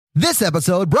This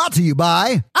episode brought to you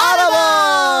by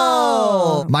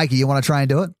Audible! Mikey, you want to try and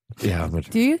do it? Yeah.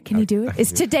 Do you? Can you do it?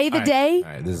 Is today the day?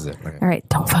 All right, this is it. Okay. All right,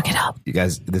 don't fuck it up. You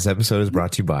guys, this episode is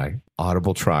brought to you by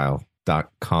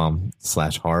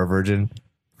audibletrial.com/horrorvirgin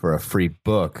for a free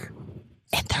book.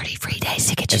 And 30 free days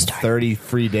to get you And started. 30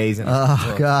 free days. In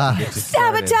Oh, God.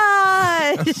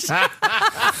 Sabotage!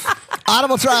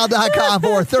 audibletrial.com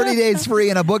for 30 days free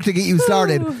and a book to get you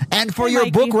started. And for Hey, your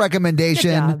Mikey. book Good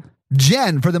recommendation, job.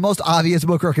 Jen, for the most obvious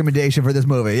book recommendation for this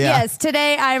movie. Yeah. Yes,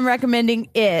 today I am recommending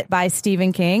It by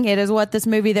Stephen King. It is what this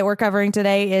movie that we're covering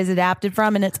today is adapted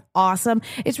from, and it's awesome.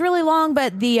 It's really long,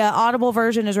 but the Audible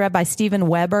version is read by Steven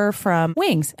Weber from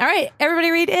Wings. All right,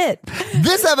 everybody read It.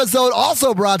 This episode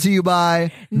also brought to you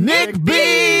by Nick B.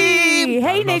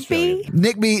 Hey, Nick B.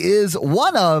 Nick B is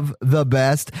one of the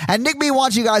best. And Nick B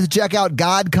wants you guys to check out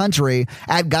God Country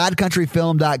at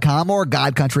godcountryfilm.com or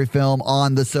God Country Film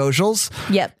on the socials.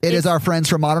 Yep. It is our friends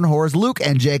from Modern Horrors, Luke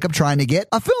and Jacob, trying to get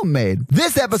a film made.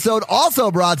 This episode also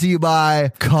brought to you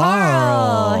by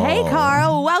Carl. Hey,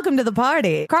 Carl. Welcome to the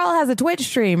party. Carl has a Twitch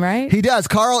stream, right? He does.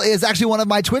 Carl is actually one of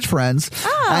my Twitch friends.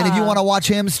 And if you want to watch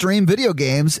him stream video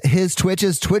games, his Twitch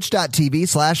is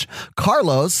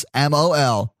twitch.tv/Carlos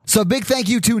MOL. So big thank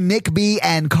you to Nick B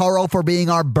and Carl for being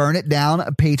our Burn It Down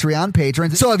Patreon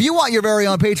patrons. So if you want your very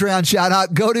own Patreon shout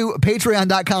out, go to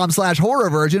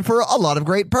patreon.com/horrorvirgin for a lot of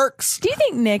great perks. Do you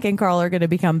think Nick and Carl are going to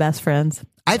become best friends?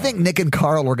 I think Nick and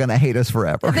Carl are going to hate us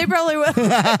forever. They probably will.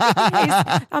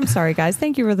 I'm sorry, guys.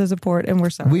 Thank you for the support, and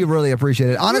we're sorry. We really appreciate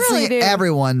it. Honestly, really do.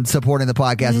 everyone supporting the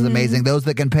podcast is amazing. Those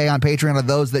that can pay on Patreon are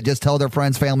those that just tell their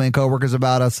friends, family, and coworkers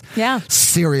about us. Yeah.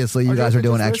 Seriously, you guys are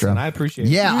doing extra. Listen, I appreciate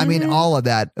it. Yeah, I mean, all of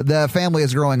that. The family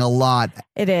is growing a lot.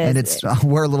 It is. And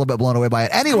we're a little bit blown away by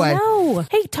it. Anyway, No.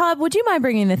 Hey, Todd, would you mind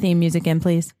bringing the theme music in,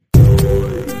 please?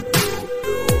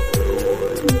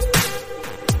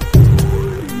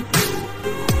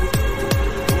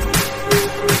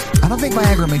 I don't think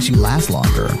Viagra makes you last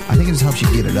longer. I think it just helps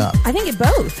you get it up. I think it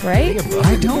both, right?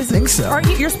 I don't think so.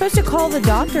 Aren't you're supposed to call the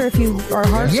doctor if you are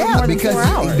hard for Yeah, more than 4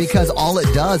 hours. because all it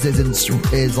does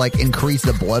is like increase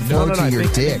the blood flow to your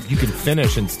dick. You can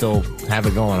finish and still have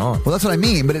it going on. Well, that's what I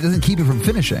mean, but it doesn't keep you from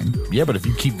finishing. Yeah, but if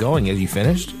you keep going, as you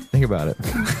finished, think about it.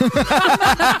 Welcome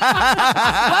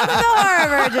to Horror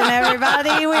Virgin,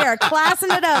 everybody. We are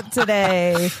classing it up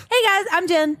today. Hey, guys, I'm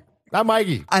Jen. Not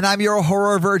Mikey. And I'm your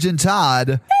horror virgin, Todd.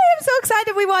 I'm so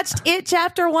excited we watched It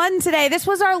Chapter 1 today. This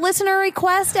was our listener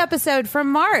request episode from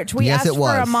March. We Yes, asked it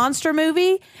was. for a monster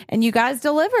movie, and you guys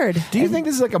delivered. Do you think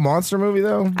this is like a monster movie,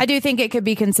 though? I do think it could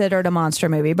be considered a monster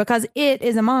movie because it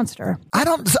is a monster.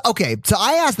 Okay, so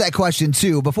I asked that question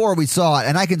too before we saw it,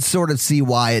 and I can sort of see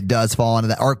why it does fall into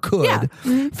that, or could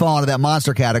fall into that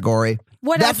monster category.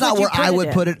 What That's else not would you where I put it would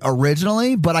in? put it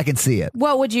originally, but I can see it.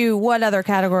 What other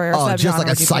category or subgenre Just like a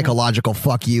would you put it in? psychological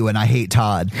fuck you, and I hate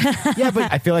Todd. Yeah,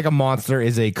 but I feel like a monster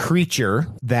is a creature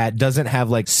that doesn't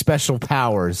have like special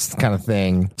powers kind of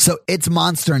thing. So its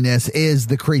monsterness is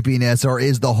the creepiness or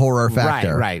is the horror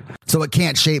factor. Right. So it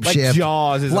can't Like shapeshift.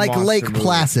 Jaws is a like monster Lake movie.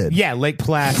 Placid. Yeah, Lake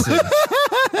Placid.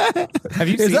 Have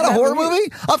you Is seen that a horror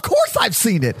movie? Of course I've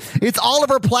seen it. It's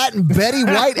Oliver Platt and Betty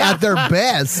White at their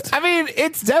best. I mean,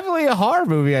 it's definitely a horror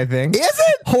movie, I think. Is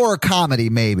it? Horror comedy,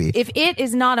 maybe. If it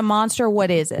is not a monster, what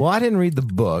is it? Well, I didn't read the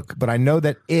book, but I know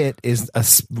that it is a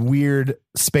weird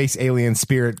space alien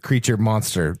spirit creature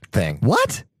monster thing.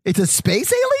 What? It's a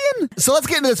space alien? So let's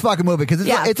get into this fucking movie because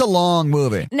Yeah. it's a long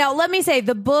movie. Now, let me say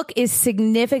the book is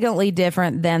significantly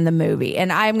different than the movie,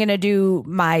 and I'm going to do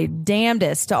my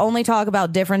damnedest to only talk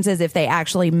about differences if they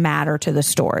actually matter to the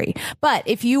story. But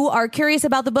if you are curious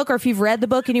about the book, or if you've read the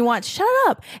book and you want, shut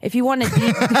up. If you want to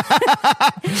deep,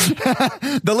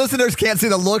 The listeners can't see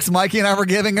the looks Mikey and I were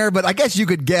giving her, but I guess you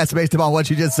could guess based upon what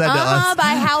you just said to us. by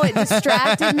how it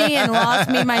distracted me and lost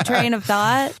me my train of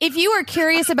thought. If you are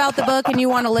curious about the book and you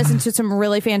want to listen to some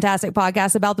really fantastic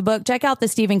podcasts about the book, check out the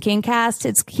Stephen King cast.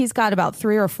 He's got about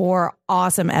 3 or 4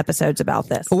 awesome episodes about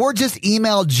this. Or just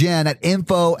email Jen at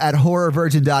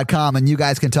info@horrorvirgin.com and you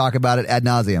guys can talk about it ad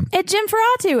nauseum. At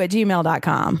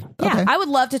jimferratu@gmail.com. Yeah, Okay. I would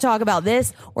love to talk about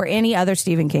this or any other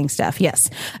Stephen King stuff. Yes.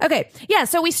 Okay. Yeah,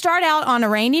 so we start out on a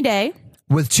rainy day.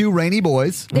 With 2 rainy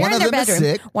boys. They're One in of their them bedroom.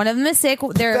 is sick. One of them is sick.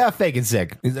 They're faking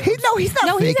sick. He's not No, he's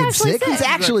faking actually sick. He's sick.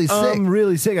 actually sick. I'm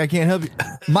really sick. I can't help you.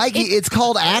 Mikey, it's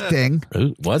called acting.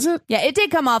 Was it? Yeah, it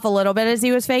did come off a little bit as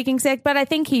he was faking sick, but I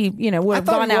think he, would have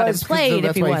gone out and played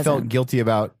if he That's why he wasn't. felt guilty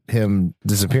about him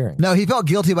disappearing. No, he felt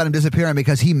guilty about him disappearing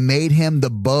because he made him the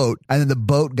boat and then the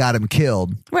boat got him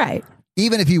killed. Right.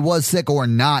 even if he was sick or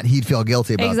not, he'd feel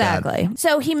guilty about that. Exactly.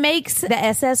 So he makes the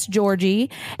SS Georgie,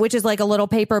 which is like a little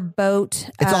paper boat.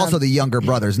 It's also the younger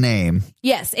brother's name.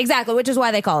 Yes, exactly, which is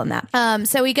why they call him that.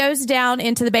 So he goes down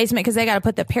into the basement because they got to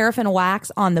put the paraffin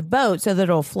wax on the boat so that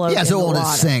it'll float. Yeah, so it in the won't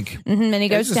water. sink. And he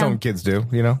goes It's just down. something kids do,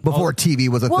 you know? Before TV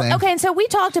was a Well, thing. okay, and so we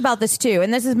talked about this too,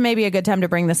 and this is maybe a good time to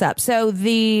bring this up. So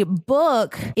the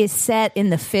book is set in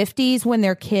the 50s when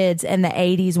they're kids and the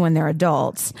 80s when they're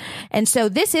adults. And so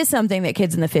this is something that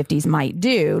kids in the 50s might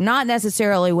do, not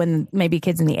necessarily when maybe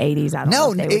kids in the 80s. I don't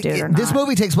know No, if they would do it or not. this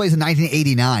movie takes place in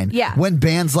 1989. Yeah. When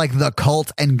bands like The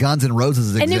Cult and Guns N'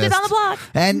 Roses exist. And New Kids on the Block.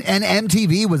 And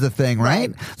MTV was a thing,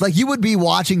 right? Like you would be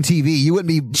watching TV. You wouldn't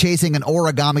be chasing an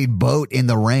origami boat in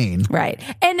the rain. Right.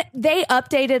 And they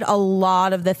updated a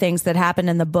lot of the things that happened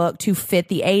in the book to fit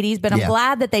the 80s, but I'm Yeah.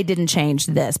 glad that they didn't change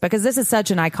this because this is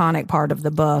such an iconic part of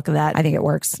the book that I think it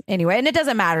works anyway. And it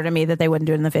doesn't matter to me that they wouldn't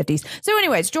do it in the 50s. So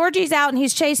anyways, Georgie's out and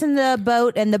he's chasing the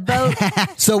boat, and the boat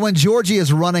So when Georgie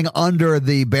is running under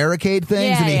the barricade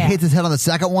things and he Yeah. hits his head on the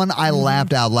second one, I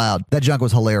laughed out loud. That junk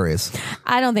was hilarious.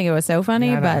 I don't think it was so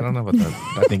funny, I but don't know about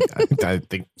that. I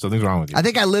think something's wrong with you. I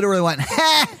think I literally went,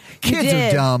 ha! Kids you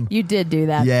did. are dumb. You did do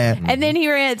that. Yeah. And then he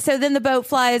ran. So then the boat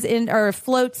flies in or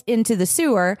floats into the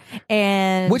sewer,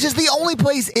 and Which is the only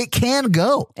place it can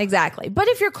go. exactly. But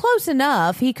if you're close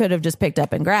enough, he could have just picked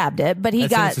up and grabbed it. But he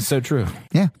This is so true.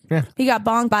 Yeah. he got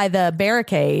bonked by the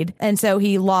barricade, and so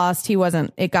he lost.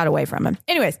 It got away from him.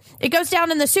 Anyways, it goes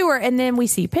down in the sewer, and then we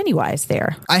see Pennywise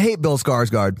there. I hate Bill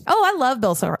Skarsgård. Oh, I love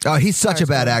Bill Skarsgård. Oh, he's such a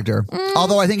bad actor.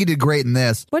 Although I think he did great in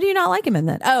this. What do you not like him in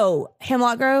then? Oh,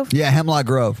 Hemlock Grove. Yeah, Hemlock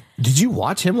Grove. Did you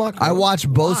watch Hemlock Grove? I watched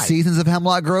both Why? seasons of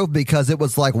Hemlock Grove because it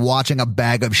was like watching a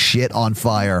bag of shit on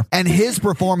fire. And his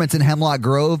performance in Hemlock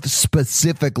Grove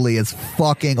specifically is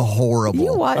fucking horrible.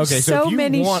 You watch Okay, so, so if you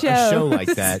many want shows. a show like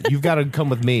that, you've got to come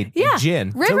with me, Yeah,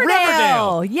 Jen, to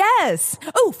Riverdale. Yes.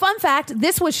 Oh, fun fact: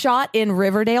 this was shot in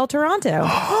Riverdale, Toronto.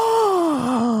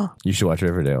 You should watch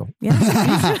Riverdale. Yeah.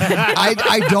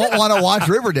 I don't want to watch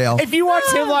Riverdale. If you watch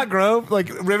Hemlock Grove, like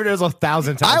Riverdale's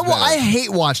 1,000 times better. I hate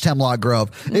watched Hemlock Grove.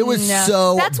 It was No.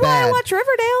 so That's bad. why I watch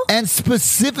Riverdale. And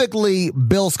specifically,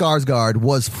 Bill Skarsgård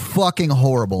was fucking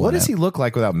horrible. What in does it. he look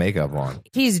like without makeup on?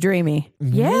 He's dreamy.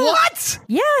 Yeah. What?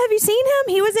 Yeah. Have you seen him?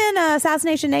 He was in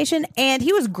Assassination Nation, and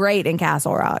he was great in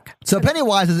Castle Rock. So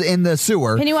Pennywise is in the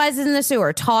sewer. Pennywise is in the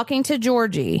sewer talking to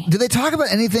Georgie. Do they talk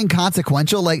about anything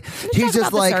consequential? Like he's talk just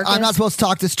about the like, circus. Mm-hmm. I'm not supposed to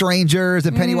talk to strangers,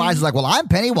 and Pennywise is like, well, I'm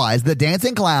Pennywise, the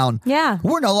dancing clown. Yeah.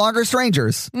 We're no longer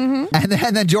strangers. Mm-hmm.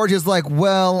 And then George is like,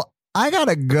 well, I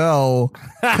gotta go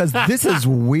because this is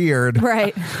weird.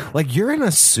 Right. Like, you're in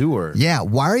a sewer. Yeah,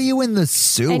 why are you in the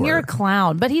sewer? And you're a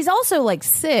clown. But he's also like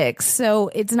 6, so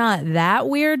it's not that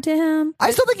weird to him.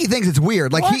 I still think he thinks it's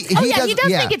weird. Like he he does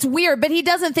think it's weird, but he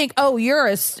doesn't think, oh, you're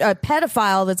a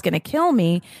pedophile that's going to kill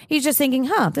me. He's just thinking,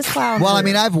 this clown. Well, I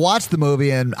mean, I've watched the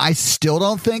movie and I still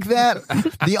don't think that.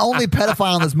 The only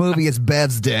pedophile in this movie is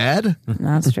Bev's dad.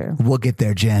 That's true. We'll get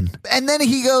there, Jen. And then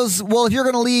he goes, well, if you're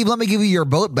going to leave, let me give you your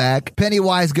boat back.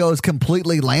 Pennywise goes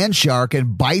completely land shark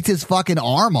and bites his fucking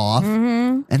arm off.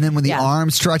 Mm-hmm. And then when the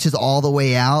arm stretches all the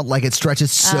way out, like it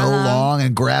stretches so long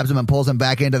and grabs him and pulls him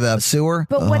back into the sewer.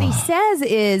 But what he says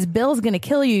is Bill's going to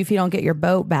kill you if you don't get your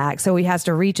boat back. So he has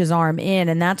to reach his arm in,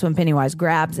 and that's when Pennywise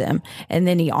grabs him, and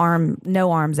then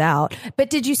no arms out. But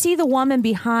did you see the woman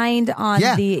behind on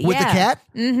Yeah, the with the cat?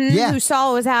 Mm-hmm, Yeah. who saw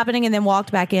what was happening and then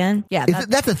walked back in? Yeah,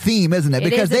 That's a theme, isn't it? It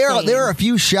Because is a theme. there are a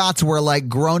few shots where like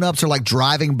grown-ups are like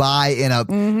driving by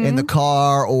in the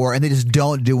car and they just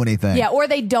don't do anything. yeah, or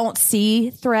they don't see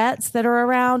threats that are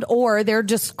around, or they're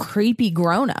just creepy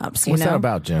grown-ups. You What's know that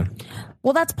about, Jen?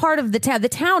 Well, that's part of the town. The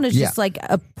town is just like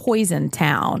a poison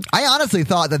town. I honestly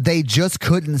thought that they just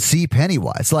couldn't see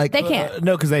Pennywise. Like They can't.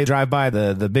 No, because they drive by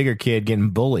the bigger kid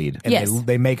getting bullied. And Yes.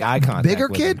 they make eye contact. Bigger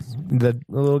with kid? him. The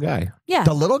little guy. Yeah,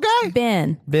 the little guy?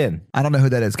 Ben. Ben. I don't know who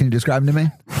that is. Can you describe him to me?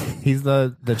 He's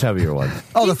the chubbier one.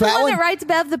 Oh, He's the fat one one? that writes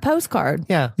Bev the postcard.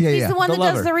 Yeah. Yeah, He's yeah. the one The that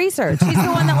lover. does the research. He's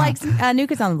the one that likes New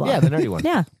Kids on the Block. Yeah, the nerdy one.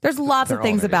 Yeah, there's lots They're of all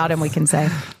things nerdy about him we can say.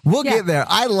 We'll Yeah. get there.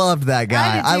 I loved that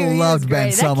guy. I did too. He loved was Ben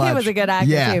great. so that much. kid was a good actor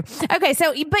Yeah. too. Okay,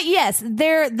 so but yes,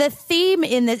 the theme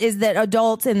in this is that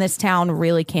adults in this town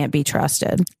really can't be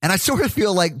trusted. And I sort of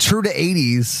feel like true to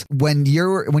 80s when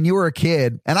you were a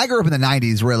kid, and I grew up in the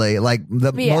 90s really, like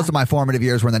most of my formative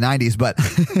years were in the 90s, but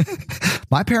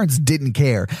my parents didn't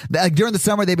care. Like during the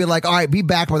summer they'd be like, all right, be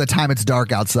back by the time it's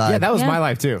dark outside. Yeah, that was Yeah. my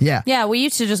life too. Yeah. Yeah, we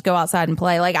used to just go outside and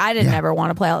play. Like I didn't ever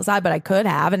want to play outside, but I could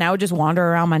have, and I would just wander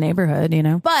around my neighborhood, you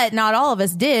know. But not all of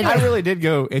us did. I really did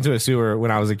go into a sewer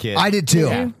when I was a kid. I did too.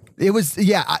 Yeah. It was,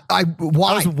 yeah, I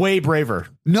why? was way braver.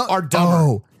 No, are dumber.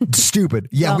 Oh, stupid.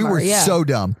 Yeah, we Dumber, were yeah. so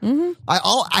dumb.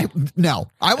 I wouldn't Now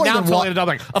I'm even totally an adult.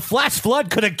 Like, a flash flood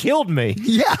could have killed me.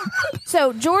 Yeah.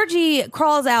 So Georgie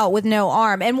crawls out with no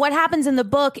arm. And what happens in the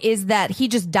book is that he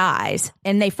just dies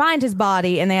and they find his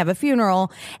body and they have a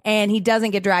funeral and he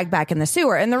doesn't get dragged back in the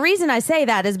sewer. And the reason I say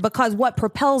that is because what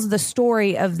propels the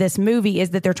story of this movie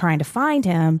is that they're trying to find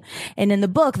him. And in the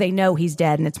book, they know he's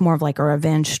dead and it's more of like a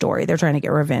revenge story. They're trying to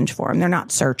get revenge for him. They're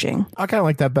not searching. I kind of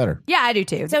like that better. Yeah, I do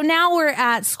too. So now we're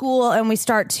at school and we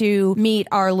start to meet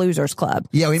our losers club.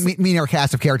 Yeah, we meet our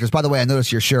cast of characters. By the way, I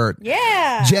noticed your shirt.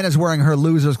 Yeah. Jen is wearing her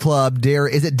Losers Club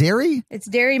Dairy. Is it Dairy? It's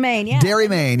Dairy Maine. Yeah. Dairy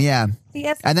Maine, yeah.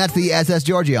 Yes. And that's the SS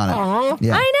Georgie on it.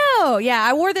 Yeah. I know. Yeah,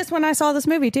 I wore this when I saw this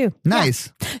movie too.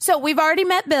 Nice. So we've already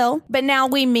met Bill, but now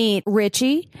we meet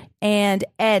Richie and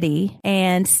Eddie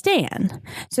and Stan.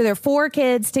 So they're 4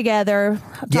 kids together.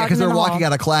 Yeah, because they're walking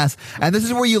out of class. And this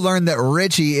is where you learn that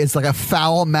Richie is like a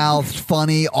foul-mouthed,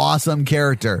 funny, awesome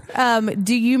character.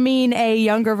 Do you mean a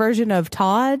younger version of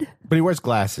Todd? But he wears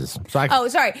glasses. So I, Oh,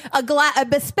 sorry. A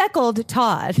bespectacled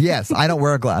Todd. Yes, I don't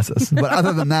wear glasses. But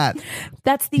other than that,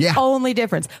 That's the Yeah. only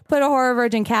difference. Put a horror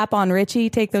virgin cap on Richie,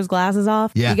 take those glasses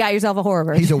off. Yeah. You got yourself a horror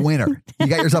virgin. he's a winner. You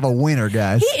got yourself a winner,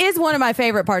 guys. He is one of my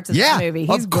favorite parts of Yeah, this movie.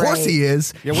 He's of course great. he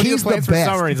is. yeah, when he He's the plans for best.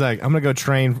 summer, he's like, I'm going to go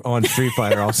train on Street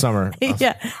Fighter all summer.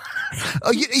 Yeah.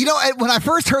 Oh, you know, when I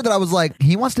first heard that, I was like,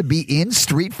 he wants to be in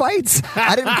street fights?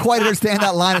 I didn't quite understand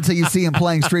that line until you see him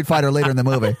playing Street Fighter later in the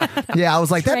movie. Yeah, I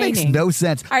was like, that makes Training. no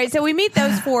sense. All right, so we meet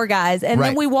those 4 guys, and Right.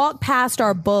 then we walk past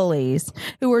our bullies,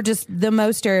 who are just the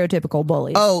most stereotypical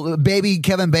bullies. Oh, baby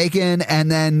Kevin Bacon, and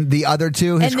then the other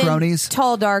 2, his and then cronies.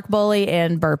 Tall, dark bully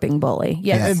and burping bully.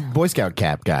 Yes. And Boy Scout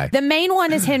cap guy. The main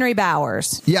one is Henry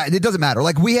Bowers. Yeah, it doesn't matter.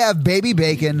 Like, we have baby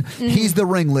Bacon, Mm-hmm. he's the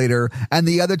ringleader, and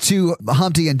the other 2,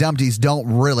 Humpty and Dumpty's,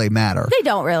 don't really matter. They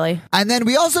don't really. And then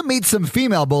we also meet some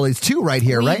female bullies too, right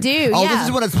here, We right? do, Oh, yeah. this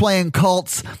is when it's playing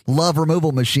Cult's "Love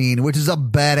Removal Machine," which is a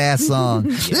badass song.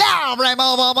 Love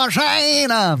Removal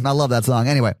Machine. I love that song.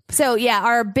 Anyway, So, yeah,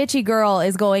 our bitchy girl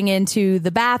is going into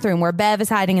the bathroom where Bev is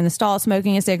hiding in the stall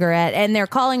smoking a cigarette, and they're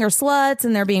calling her sluts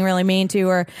and they're being really mean to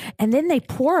her. And then they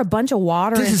pour a bunch of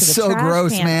water this into is the so trash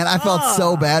gross, can. man. I felt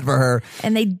so bad for her.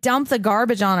 And they dump the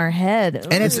garbage on her head.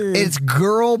 And it's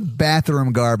girl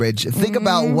bathroom garbage. Think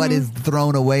about what is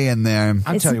thrown away in there.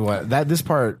 I'm telling you what, this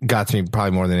part got to me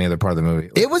probably more than any other part of the movie.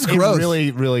 It was gross. It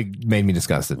really, really made me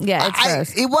disgusted. Yeah, it's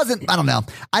gross. It wasn't, I don't know.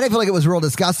 I didn't feel like it was real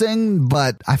disgusting,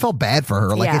 but I felt bad for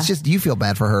her. Like, Yeah. it's just, you feel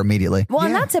bad for her immediately. Well,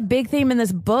 and that's a big theme in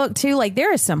this book, too. Like,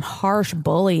 there is some harsh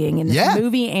bullying in this Yeah.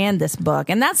 movie and this book.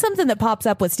 And that's something that pops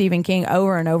up with Stephen King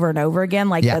over and over and over again,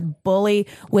 like Yeah. the bully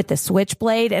with the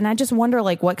switchblade. And I just wonder,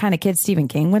 like, what kind of kids Stephen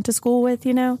King went to school with,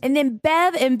 you know? And then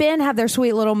Bev and Ben have their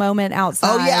sweet little moment outside.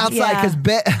 Oh yeah, outside because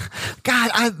Ben,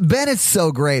 Ben is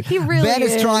so great. He really Ben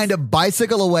is is. trying to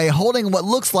bicycle away, holding what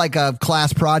looks like a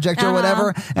class project or Uh-huh.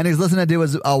 whatever, and he's listening to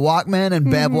his Walkman. And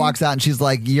Bev walks out, and she's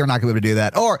like, "You're not going to be able to do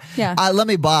that." Or, Yeah. "Let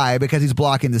me by," because he's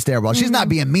blocking the stairwell. She's not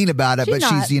being mean about it, She's but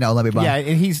not. she's let me by. Yeah,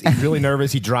 and he's really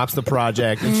nervous. He drops the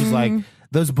project, and she's like,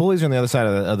 "Those bullies are on the other side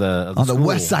of the on the school.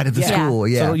 west side of the Yeah. school.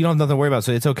 Yeah. So you don't have nothing to worry about.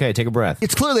 So it's okay. Take a breath."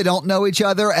 It's clear they don't know each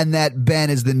other, and that Ben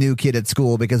is the new kid at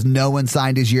school because no one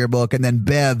signed his yearbook, and then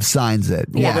Bev signs it.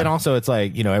 Yeah. Well, then also it's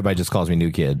like, everybody just calls me new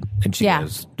kid, and she Yeah.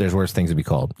 goes, "There's worse things to be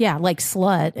called." Yeah, like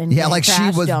slut. And Yeah, getting like she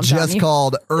trash was dumped on just you.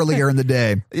 called earlier in the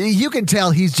day. You can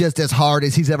tell he's just as hard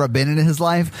as he's ever been in his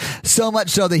life. So much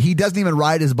so that he doesn't even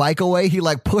ride his bike away. He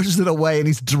like pushes it away and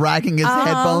he's dragging his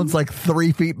headphones like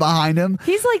 3 feet behind him.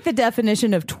 He's like the definition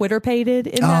of Twitter-pated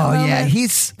in that Oh moment. yeah,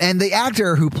 and the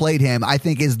actor who played him, I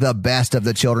think, is the best of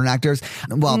the children actors.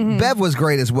 Well, Bev was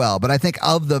great as well, but I think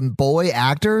of the boy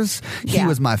actors, he Yeah.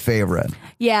 was my favorite.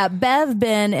 Yeah, Bev,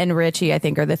 Ben, and Richie, I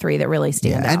think, are the 3 that really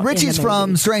stand out. And in Richie's the from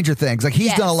movie. Stranger Things. Like he's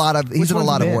Yes. done a lot of one's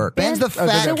Ben? work. Ben's the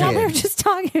fat the one we were kid. just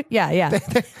talking. Yeah.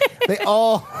 They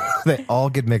all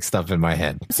get mixed up in my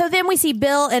head. So then we see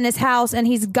Bill in his house, and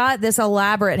he's got this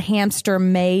elaborate hamster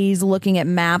maze looking at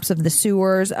maps of the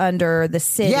sewers under the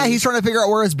city. Yeah, he's trying to figure out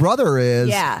where his brother is.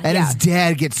 Yeah, and yeah. his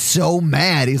dad gets so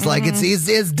mad. He's like,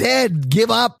 it's dead. Give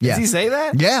up. Yeah. Does he say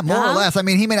that? Yeah, more or less. I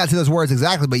mean, he may not say those words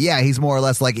exactly, but yeah, he's more or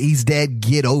less like, he's dead.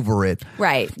 Get over it.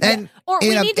 Right. And Or in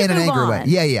we a- need to in an move angry on. way.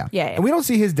 Yeah. And we don't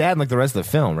see his dad in like the rest of the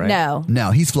film, right? No.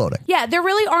 No, he's floating. Yeah, there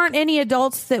really aren't any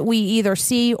adults that we either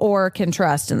see or can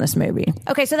trust in this movie.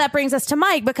 Okay, so that brings us to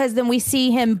Mike, because then we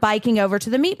see him biking over to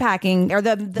the meat packing or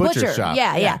the butcher shop.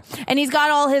 Yeah. And he's got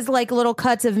all his like little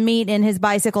cuts of meat in his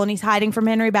bicycle, and he's hiding from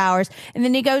Henry Bowers. And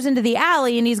then he goes into the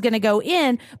alley and he's going to go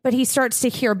in, but he starts to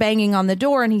hear banging on the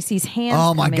door and he sees hands.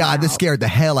 Oh my coming God, this out. scared the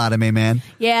hell out of me, man.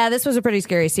 Yeah, this was a pretty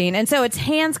scary scene. And so it's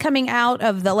hands coming out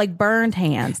of the like burned burned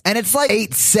hands. And it's like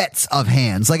 8 sets of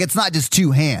hands. Like it's not just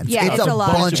 2 hands. Yeah, it's it's a a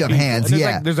lot. bunch of hands. There's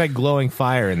Yeah. there's like glowing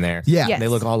fire in there. Yeah. Yes. They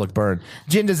all look burned.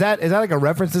 Jen, is that like a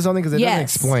reference to something? Because it doesn't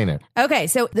Yes. explain it. Okay,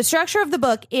 so the structure of the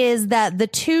book is that the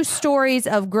 2 stories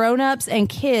of grown-ups and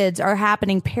kids are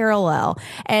happening parallel,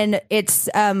 and it's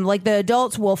like the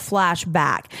adults will flash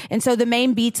back, and so the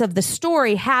main beats of the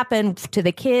story happen to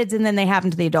the kids, and then they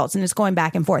happen to the adults, and it's going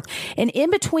back and forth. And in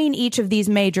between each of these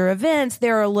major events,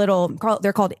 there are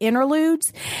they're called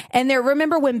interludes, and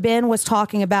remember when Ben was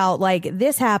talking about like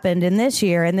this happened in this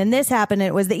year, and then this happened, and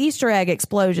it was the Easter egg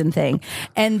explosion thing,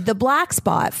 and the black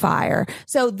spot fire.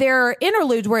 So there are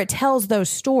interludes where it tells those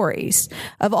stories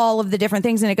of all of the different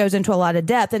things, and it goes into a lot of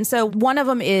depth. And so one of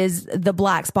them is the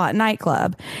Black Spot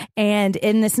nightclub. And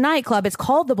in this nightclub, it's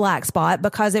called the Black Spot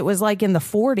because it was like in the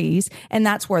 40s, and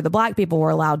that's where the black people were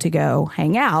allowed to go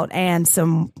hang out. And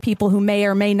some people who may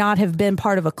or may not have been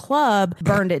part of a club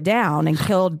burned it down and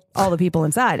killed all the people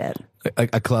inside it.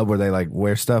 A club where they like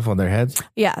wear stuff on their heads.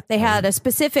 Yeah, they had a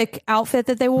specific outfit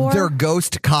that they wore. They're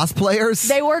ghost cosplayers.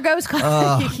 They were ghost.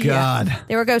 Oh, Yeah. God.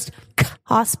 They were ghost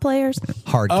cosplayers.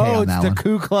 Hard K Oh, on it's that the one.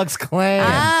 Ku Klux Klan.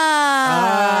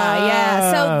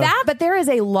 Yeah. So there is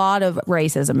a lot of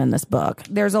racism in this book.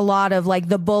 There's a lot of like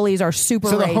the bullies are super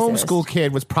So the racist. homeschool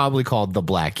kid was probably called the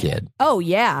black kid. Oh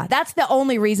yeah, that's the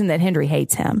only reason that Henry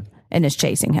hates him and is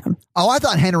chasing him. Oh, I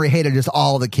thought Henry hated just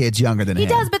all the kids younger than He him.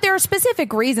 does, but there are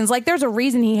specific reasons. Like there's a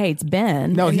reason he hates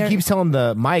Ben. No, And he there- keeps telling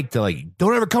the Mike to like,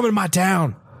 don't ever come into my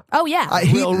town. Oh yeah.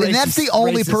 And that's the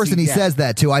only racist, person he yeah. says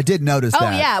that to. I did notice Oh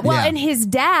that. yeah, well, and his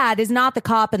dad is not the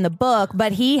cop in the book,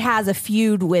 but he has a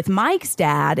feud with Mike's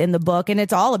dad in the book, and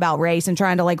it's all about race and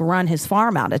trying to like run his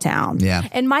farm out of town. Yeah.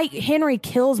 And Henry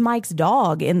kills Mike's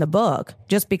dog in the book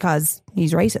just because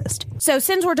he's racist. So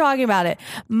since we're talking about it,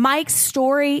 Mike's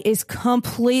story is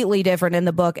completely different in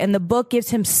the book, and the book gives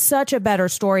him such a better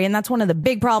story, and that's one of the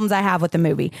big problems I have with the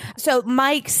movie. So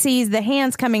Mike sees the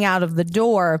hands coming out of the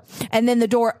door, and then the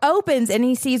door opens, and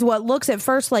he sees what looks at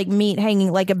first like meat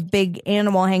hanging, like a big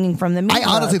animal hanging from the meat I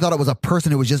honestly hook. thought it was a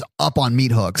person who was just up on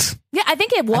meat hooks. Yeah, I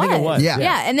think it was. think it was, Yeah.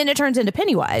 Yeah, and then it turns into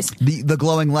Pennywise. The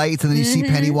glowing lights, and then you see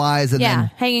Pennywise, and Mm-hmm. Yeah,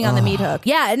 then hanging on the meat hook.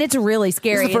 Yeah, and it's really This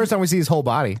scary. is the first time we see his whole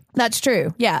body. That's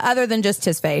true. Yeah, other than just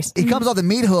his face. he comes off the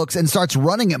meat hooks and starts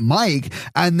running at Mike,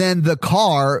 and then the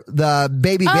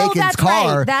baby Oh, Bacon's that's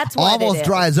car right. That's what it almost is.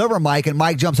 drives over Mike, and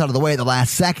Mike jumps out of the way at the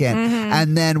last second. Mm-hmm.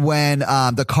 And then when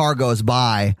the car goes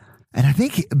by, and I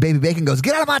think Baby Bacon goes,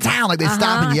 "Get out of my town!" Like they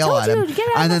stop and yell Told at him, you to get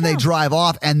out of and my then they town. drive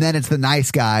off. And then it's the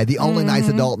nice guy, the only nice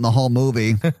adult in the whole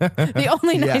movie. The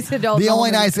only nice adult. The in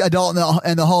only movie. nice adult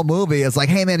in the whole movie is like,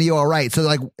 "Hey man, are you all right?" So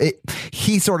like,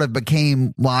 he sort of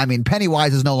became. Well, I mean,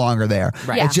 Pennywise is no longer there.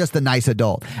 Right. Yeah. It's just the nice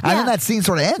adult, and Yeah. then that scene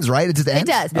sort of ends, right? It just ends.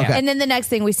 It does. Okay. And then the next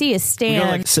thing we see is We Stan.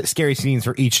 got like scary scenes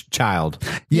for each child.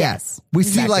 Yes, we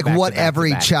see Back to like back to what back to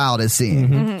every back. child is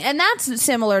seeing. And that's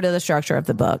similar to the structure of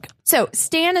the book. So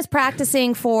Stan is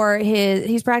practicing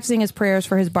he's practicing his prayers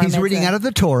for his bar He's mitzvah. reading out of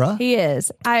the Torah. He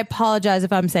is. I apologize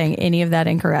if I'm saying any of that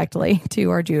incorrectly to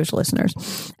our Jewish listeners.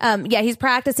 Yeah, he's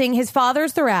practicing. His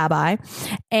father's the rabbi,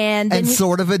 and then And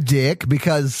sort of a dick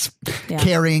because Yeah.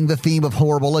 carrying the theme of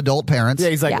horrible adult parents. Yeah,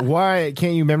 he's like, Yeah. why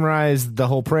can't you memorize the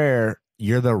whole prayer?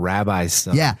 You're the rabbi's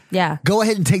son. Yeah. Yeah. Go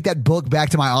ahead and take that book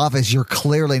back to my office. You're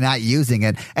clearly not using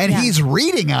it. And Yeah. he's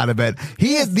reading out of it.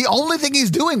 He is the only thing he's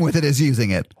doing with it is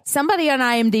using it. somebody on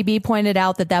IMDb pointed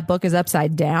out that book is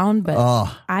upside down, but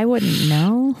I wouldn't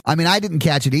know. I mean, I didn't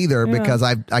catch it either because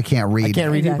I can't read. I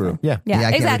can't read Exactly. Hebrew. Yeah. Yeah, I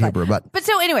can't read exactly. Hebrew, but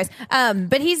so, anyways,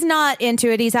 but he's not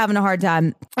into it. He's having a hard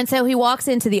time, and so he walks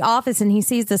into the office and he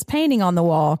sees this painting on the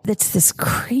wall. That's this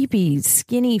creepy,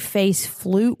 skinny face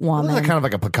flute It woman. was kind of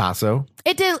like a Picasso.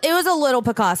 It was a little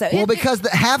Picasso. well, because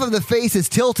half of the face is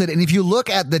tilted, and if you look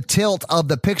at the tilt of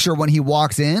the picture when he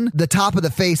walks in, the top of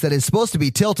the face that is supposed to be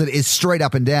tilted is straight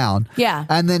up and down. Yeah.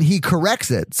 And then he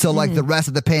corrects it. So like the rest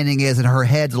of the painting is, and her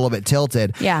head's a little bit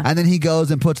tilted. Yeah. And then he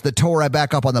goes and puts the Torah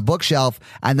back up on the bookshelf,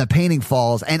 and the painting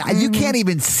falls. And you can't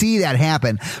even see that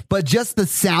happen. But just the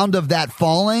sound of that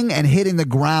falling and hitting the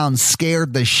ground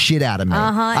scared the shit out of me.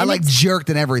 I And like it's- jerked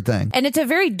and everything. And it's a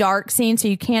very dark scene, so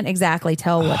you can't exactly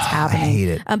tell what's happening. hate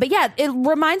it. But yeah, it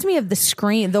reminds me of the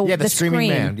Scream. Yeah, the Screaming Scream.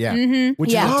 Man. Yeah.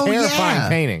 Which Yeah. is a terrifying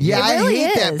painting. Yeah, It really I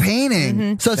hate that is.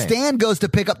 painting. So Stan goes to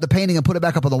pick up the painting and put it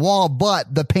back up on the wall,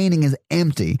 but the painting is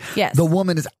empty. Yes. The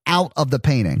woman is out of the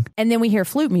painting. And then we hear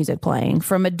flute music playing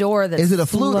from a door that's Is it a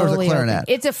flute or is it slowly clarinet?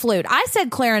 opening. It's a flute. I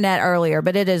said clarinet earlier,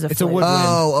 but it is a It's a flute. woodwind.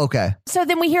 Oh, okay. So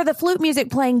then we hear the flute music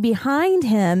playing behind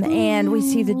him, and we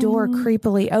see the door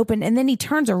creepily open, and then he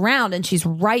turns around and she's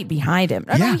right behind him.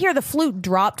 And then Yeah. we hear the flute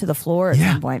drop to the floor. door at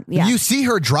some point. Yeah. You see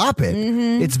her drop it.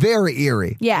 It's very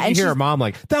eerie. Yeah. You And hear she's, her mom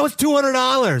like, that was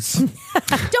 $200. don't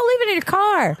leave it in your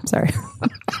car. Sorry.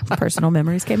 Personal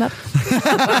memories came up. So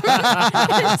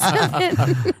then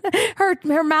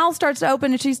her mouth starts to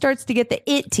open and she starts to get the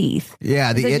it teeth.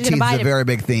 Yeah, the So she's it gonna teeth bite is a it. very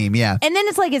big theme. Yeah. And then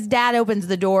it's like his dad opens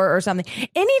the door or something.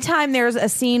 Anytime there's a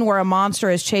scene where a monster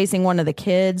is chasing one of the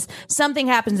kids, something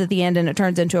happens at the end and it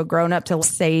turns into a grown up to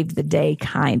save the day,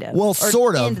 kind of. Well, Or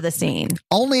sort of. End the scene.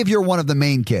 Only if you're one of the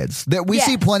main kids. That we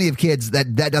see Yes. plenty of kids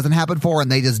that doesn't happen for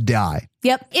and they just die.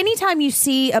 Yep. Anytime you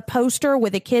see a poster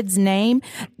with a kid's name,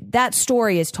 that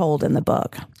story is told in the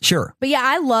book. Sure. But yeah,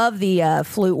 I love the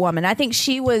flute woman. I think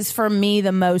she was, for me,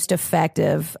 the most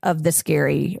effective of the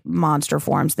scary monster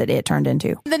forms that it turned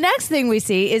into. The next thing we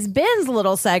see is Ben's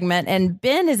little segment, and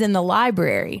Ben is in the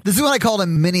library. This is what I called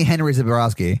him Mini Henry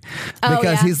Zabrowski Oh,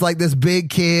 because yeah. he's like this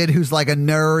big kid who's like a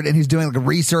nerd and he's doing like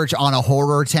research on a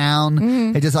horror town.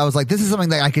 I was like, this is something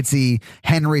that I could see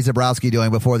Henry Zabrowski doing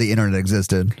before the internet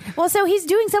existed. Well, so he's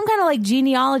doing some kind of like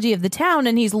genealogy of the town,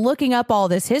 and he's looking up all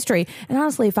this history. And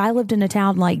honestly, if I lived in a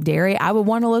town like Derry, I would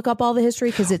want to look up all the history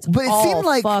because it's But it all seemed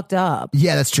like- fucked up.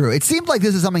 Yeah, that's true. It seemed like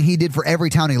this is something he did for every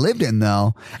town he lived in,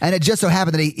 though. And it just so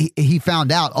happened that he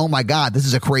found out, oh my God, this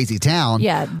is a crazy town.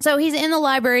 Yeah. So he's in the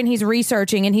library and he's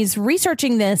researching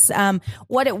this.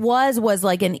 What it was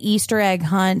like an Easter egg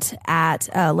hunt at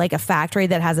like a factory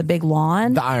that has a big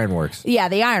lawn. The Ironworks. Yeah,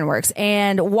 the Ironworks.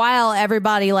 And while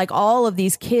everybody, like all of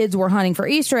these kids were hunting for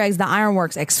Easter eggs, the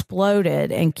Ironworks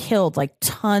exploded and killed like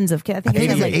tons of kids. I think I think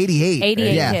it it's was like 88.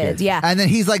 88 kids. Yeah. And then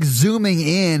he's like zooming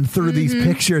in through these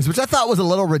pictures, which I thought was a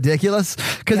little ridiculous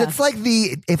because Yeah. it's like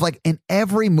if like in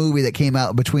every movie that came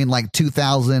out between like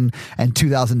 2000 and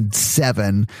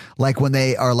 2007, like when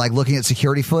they are like looking at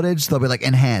security footage, they'll be like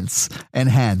enhance.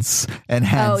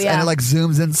 Oh, yeah. And it like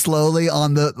zooms in slowly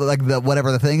on the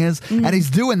whatever the thing is. And he's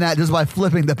doing that just by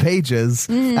flipping the pages.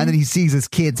 And then he sees his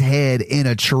kid's head in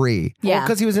a tree. Yeah.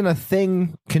 Because he was in a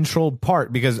thing controlled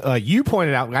part. Because you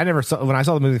pointed out, I never saw, when I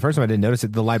saw the movie the first time, I didn't notice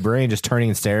it. The librarian just turning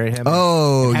and staring at him.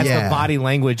 Oh, It has yeah. the body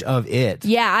language of it.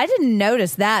 Yeah, I didn't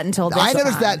notice that until this I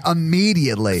noticed time. that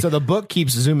immediately. So the book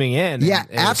keeps zooming in. Yeah,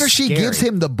 and after it's she scary. gives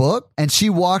him the book and she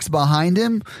walks behind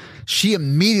him, she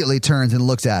immediately turns and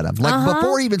looks at him. Like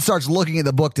before he even starts looking at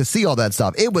the book to see all that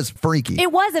stuff. It was freaky.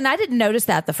 It wasn't. I didn't notice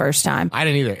that the first time. I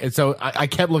didn't either. And so I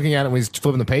kept looking at it when he's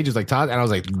flipping the pages like Todd, and I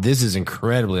was like, this is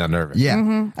incredibly unnerving.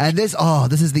 Yeah. And this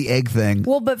is the egg thing.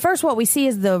 Well, but first, what we see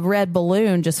is the red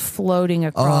balloon just floating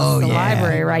across the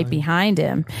library right behind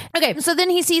him. Okay, so then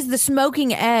he sees the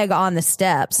smoking egg on the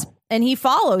steps. And he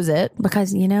follows it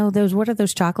because, what are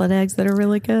those chocolate eggs that are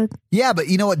really good? Yeah, but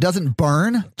you know what doesn't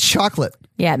burn? Chocolate.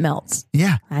 Yeah, it melts.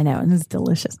 Yeah. I know, and it's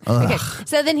delicious. Okay,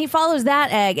 so then he follows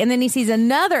that egg, and then he sees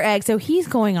another egg, so he's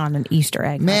going on an Easter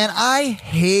egg. Man, I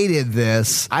hated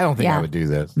this. I don't think Yeah. I would do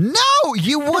this. No,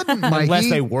 you wouldn't, Mikey. Unless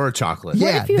they were chocolate.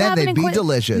 Yeah, What if you then have an they'd be inqui-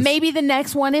 delicious. Maybe the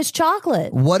next one is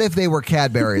chocolate. What if they were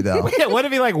Cadbury, though? Yeah, what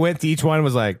if he like went to each one and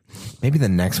was like, maybe the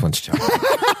next one's chocolate?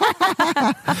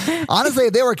 Honestly,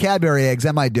 if they were Cadbury eggs,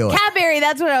 I might do it. Cadbury,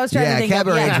 that's what I was trying Yeah, to think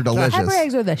Cadbury of. eggs are delicious. Cadbury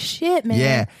eggs are the shit, man.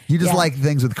 Yeah, you just Yeah. like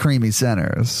things with creamy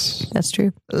centers. That's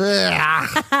true. Ugh.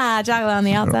 Chocolate on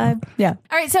the outside. Yeah.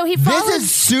 All right, so he follows. This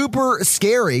is super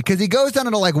scary because he goes down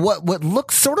into like what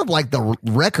looks sort of like the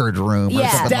record room or Yeah.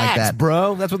 something like Stacks, that.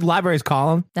 bro. That's what the libraries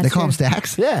call them. That's They call them true.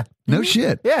 stacks? Yeah. No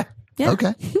shit. Yeah. Yeah.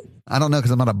 Okay. I don't know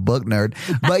because I'm not a book nerd.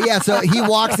 But yeah, so he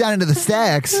walks down into the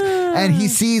stacks and he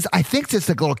sees, I think just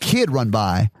a little kid run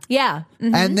by. Yeah.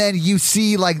 Mhm. And then you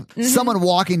see like someone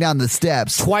walking down the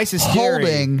steps. Twice as scary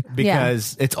holding,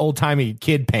 because it's old timey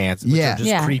kid pants, which Yeah. are just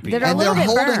Yeah. creepy. That are and a they're little bit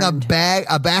holding burned.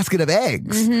 a basket of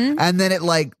eggs. And then it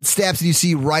like steps and you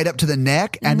see right up to the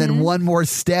neck. And then one more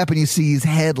step and you see he's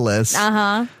headless.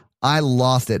 Uh-huh. I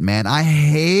lost it, man. I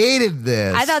hated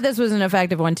this. I thought this was an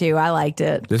effective one too. I liked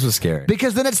it. This was scary.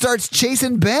 because then it starts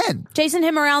chasing Ben. Chasing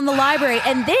him around the library,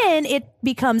 and then it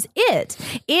becomes it.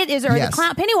 It is, or Yes. the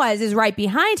clown Pennywise is right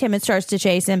behind him and starts to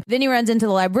chase him. Then he runs into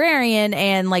the librarian,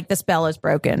 and like the spell is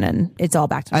broken, and it's all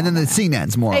back to And then normal. the scene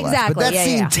ends more or less. But Exactly, that yeah,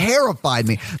 scene yeah. terrified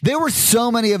me. There were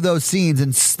so many of those scenes,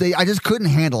 and I just couldn't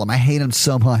handle them. I hate them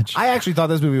so much. I actually thought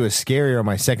this movie was scarier on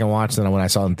my second watch than when I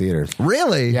saw it in theaters.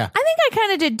 Really? Yeah. I think I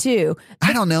kind of did too.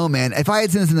 I don't know, man. If I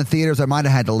had seen this in the theaters, I might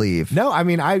have had to leave. No, I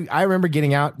mean, I remember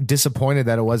getting out disappointed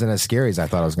that it wasn't as scary as I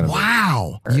thought it was going to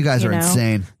Wow. You guys You are know.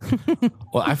 insane. be.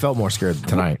 Well, I felt more scared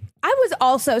tonight. I was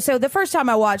also, so the first time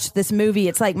I watched this movie,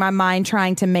 it's like my mind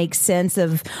trying to make sense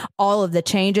of all of the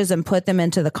changes and put them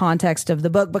into the context of the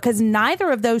book, because neither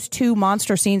of those two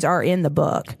monster scenes are in the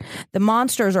book. The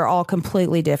monsters are all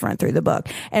completely different through the book.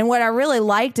 And what I really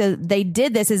liked they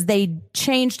did this is they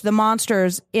changed the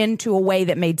monsters into a way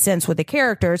that made sense with the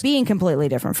characters being completely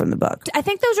different from the book. I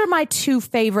think those are my two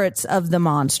favorites of the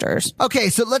monsters. Okay,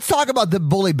 so let's talk about the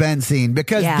Bully Ben scene,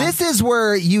 because this is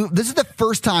where this is the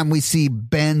first time we see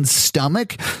Ben's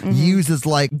stomach used as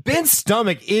like Ben's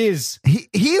stomach is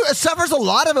he suffers a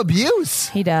lot of abuse.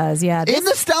 He does, yeah. In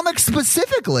the stomach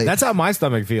specifically. that's how my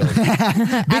stomach feels.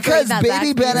 because that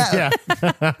Baby Ben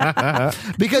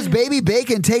because Baby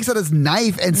Bacon takes out his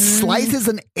knife and slices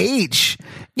an H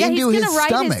into he's his gonna write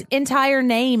stomach. his entire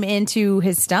name into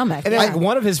his stomach. And then, like,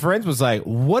 one of his friends was like,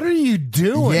 "What are you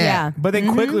doing?" Yeah. But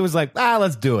then quickly was like,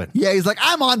 let's do it. Yeah, he's like,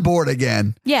 I'm on board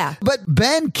again. Yeah. But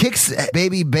Ben kicks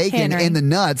Baby Bacon Henry. in the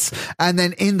nuts and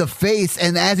then in the face.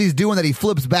 And as he's doing that, he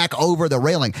flips back over the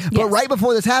railing. But Yes. right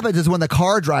before this happens is when the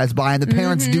car drives by and the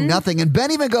parents do nothing. And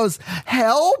Ben even goes,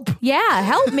 help. Yeah,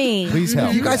 help me. Please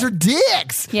help. You guys are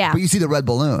dicks. Yeah. But you see the red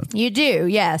balloon. You do,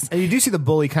 yes. And you do see the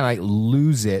bully kind of like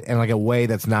lose it in like a way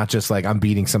that's not just like I'm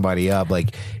beating somebody up.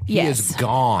 Like he Yes. is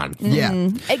gone. Yeah.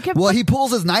 It could- Well, he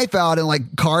pulls his knife out and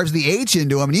like carves the H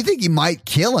into him. And you think he might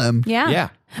kill him. Yeah. Yeah.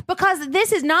 Because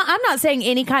this is not, I'm not saying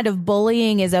any kind of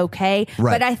bullying is okay,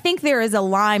 Right. but I think there is a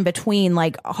line between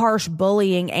like harsh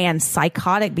bullying and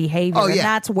psychotic behavior. Oh, And yeah.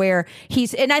 that's where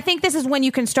and I think this is when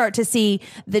you can start to see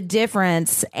the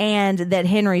difference, and that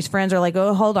Henry's friends are like,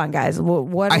 oh, hold on, guys.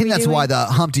 What are I think we that's doing? why the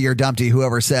Humpty or Dumpty,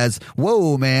 whoever says,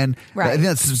 whoa, man, Right. I think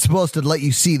that's supposed to let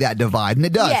you see that divide. And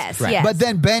it does. Yes, Right. yes. But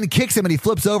then Ben kicks him and he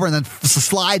flips over and then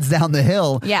slides down the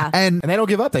hill. Yeah. And And they don't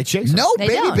give up. They chase him. no, They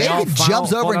Baby don't. They Bacon all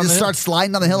jumps fall over and down just the hill. starts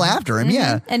sliding down the hill after him.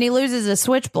 Yeah. And he loses a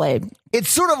switchblade. It's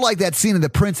sort of like that scene in The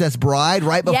Princess Bride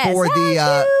right Yes, before the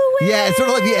As You yeah, it's sort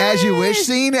of like the As You Wish Wish.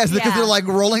 scene because Yeah. they're like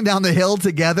rolling down the hill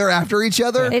together after each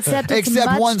other. Except it's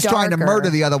much one's trying to darker. murder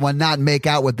the other one, not make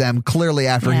out with them clearly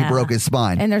after he Yeah. broke his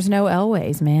spine. And there's no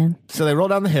Elways, man. So they roll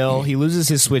down the hill. He loses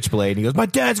his switchblade. He goes, "My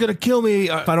dad's gonna kill me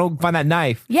if I don't find that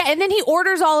knife." Yeah, and then he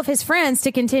orders all of his friends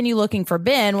to continue looking for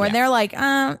Ben when they're like,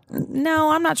 no,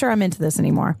 I'm not sure I'm into this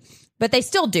anymore. But they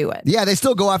still do it. Yeah, they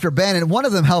still go after Ben, and one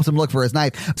of them helps him look for his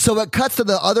knife. So it cuts to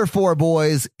the other four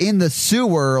boys in the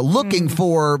sewer looking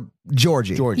for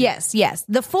Georgie. Yes. Because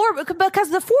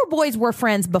the four boys were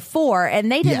friends before,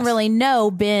 and they didn't Yes. really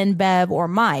know Ben, Bev, or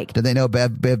Mike. Did they know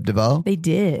Bev DeVoe? They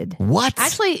did. What?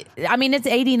 Actually, I mean, it's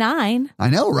 89. I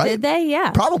know, right? Did they? Yeah.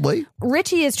 Probably.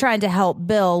 Richie is trying to help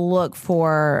Bill look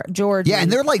for Georgie. Yeah,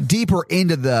 and they're like deeper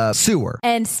into the sewer.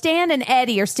 And Stan and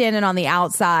Eddie are standing on the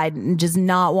outside and just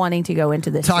not wanting to go into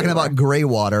this. Talking sewer. about gray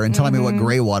water and telling me what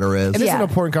gray water is. And this is Yeah. an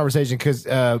important conversation because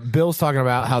Bill's talking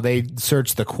about how they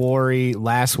searched the quarry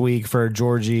last week for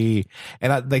Georgie,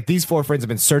 and like these four friends have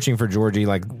been searching for Georgie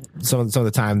like some of the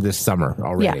time this summer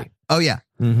already. Yeah. Oh, yeah.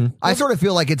 I sort of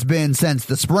feel like it's been since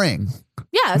the spring.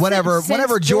 Yeah, Whenever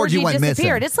since Georgie went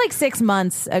disappeared. missing. It's like 6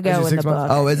 months ago Is it in the 6 months?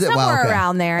 book. Oh, is it? Wow, Somewhere okay.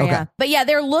 around there, Okay. yeah. But yeah,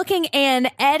 they're looking, and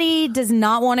Eddie does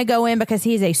not want to go in because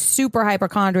he's a super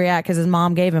hypochondriac because his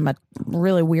mom gave him a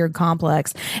really weird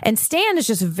complex. And Stan is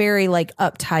just very like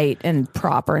uptight and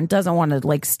proper and doesn't want to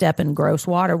like step in gross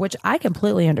water, which I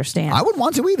completely understand. I wouldn't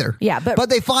want to either. Yeah, but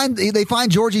they find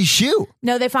Georgie's shoe.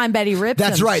 No, they find Betty Ripsom's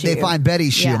That's right. They shoe. find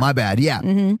Betty's shoe. Yeah. My bad. Yeah.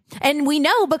 And we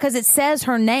know because it says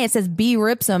her name. It says B.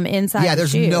 Ripsom inside Yeah, the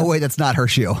there's shoe. no way that's not her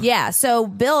shoe. Yeah, so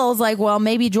Bill's like, well,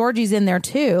 maybe Georgie's in there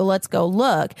too. Let's go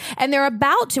look. And they're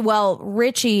about to,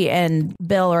 Richie and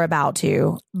Bill are about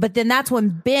to, but then that's when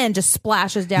Ben just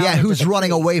splashes down. Yeah, into who's the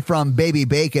running creek. away from Baby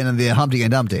Bacon and the Humpty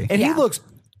and Dumpty. And he Yeah. looks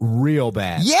real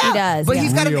bad. Yeah, He does, but yeah.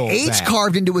 he's got an Real H bad.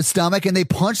 carved into his stomach, and they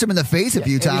punched him in the face a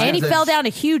few times. And he fell down a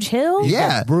huge hill.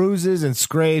 Yeah, Bruises and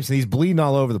scrapes, and he's bleeding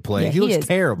all over the place. Yeah, he looks is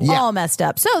terrible. all messed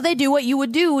up. So they do what you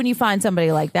would do when you find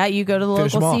somebody like that. You go to the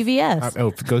Finish local him off.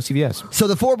 CVS. Go CVS. So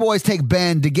the four boys take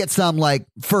Ben to get some like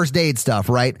first aid stuff,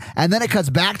 right? And then it cuts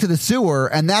back to the sewer,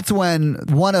 and that's when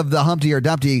one of the Humpty or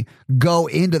Dumpty go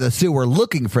into the sewer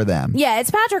looking for them. Yeah, it's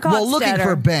Patrick Hofstadter. Well, looking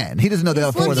for Ben. He doesn't know the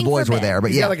He's four of the looking boys for were Ben. there,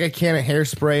 but He's yeah. got like a can of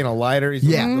hairspray and a lighter. He's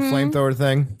Yeah. the flamethrower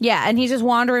thing. Yeah, and he's just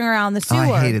wandering around the sewer.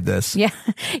 I hated this. Yeah,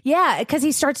 yeah, because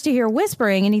he starts to hear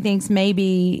whispering, and he thinks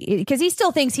maybe because he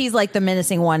still thinks he's like the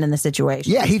menacing one in the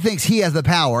situation. Yeah, he thinks he has the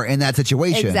power in that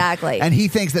situation. Exactly. And he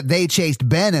thinks that they chased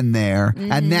Ben in there,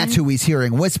 and that's who he's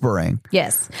hearing whispering.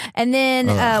 Yes, and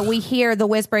then we hear the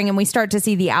whispering, and we start to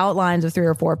see the outlines of 3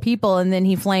 or 4 people, and then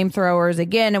he flamethrowers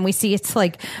again, and we see it's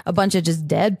like a bunch of just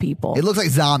dead people. It looks like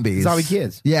zombies. Zombie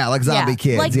kids. Yeah, like zombie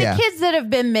kids. like yeah. the kids that have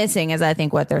been been missing, is I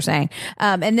think what they're saying.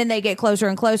 And then they get closer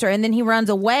and closer, and then he runs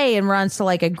away and runs to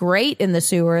like a grate in the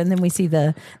sewer, and then we see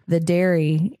the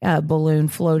dairy balloon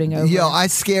floating over. Yo, I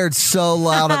scared so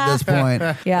loud at this point.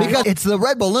 Yeah. Because it's the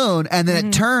red balloon, and then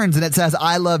it turns and it says,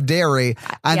 I love dairy,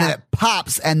 and then it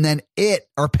pops, and then it,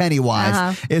 or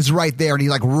Pennywise, is right there, and he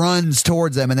like runs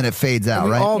towards them, and then it fades out,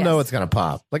 We right? all know it's gonna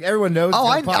pop. Like everyone knows.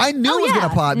 Oh, it's gonna pop. I knew it was yeah. going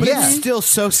to pop. But Yeah. it's still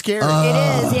so scary.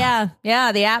 It is, yeah.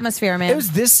 Yeah, the atmosphere, man. It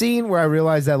was this scene where I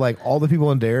realized that like all the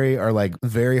people in Derry are like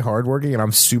very hardworking, and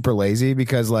I'm super lazy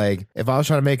because like if I was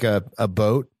trying to make a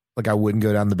boat, like I wouldn't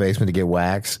go down the basement to get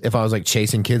wax. If I was like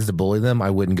chasing kids to bully them, I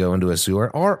wouldn't go into a sewer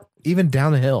or even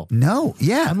down the hill. No,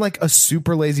 yeah. I'm like a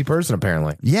super lazy person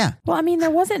apparently. Yeah. Well, I mean, there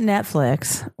wasn't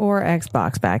Netflix or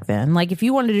Xbox back then. Like, if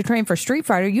you wanted to train for Street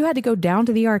Fighter, you had to go down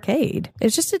to the arcade.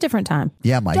 It's just a different time.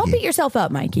 Yeah, Mikey. Don't beat yourself up,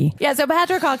 Mikey. Yeah, so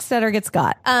Patrick Hockstetter gets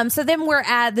got. So then we're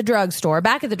at the drugstore,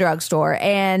 back at the drugstore,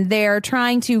 and they're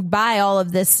trying to buy all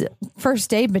of this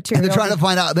first aid material. And they're trying to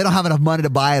find out they don't have enough money to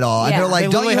buy it all. And Yeah. they're like,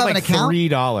 They don't you literally have an account?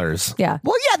 $3. Yeah.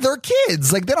 Well, yeah, they're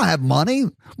kids. Like, they don't have money.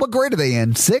 What grade are they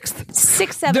in? Sixth?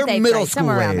 6th, 7th, They're 8th middle grade, school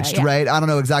somewhere around aged, there, yeah. right? I don't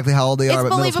know exactly how old they are, It's but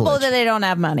middle believable school that age. they don't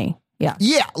have money. Yeah.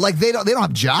 Yeah, like they don't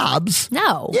have jobs.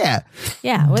 No. Yeah.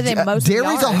 Yeah. What are they mostly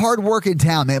Derry's a yards? hard working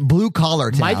town, man. Blue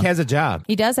collar town. Mike has a job.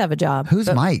 He does have a job. Who's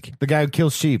Mike? The guy who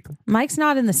kills sheep. Mike's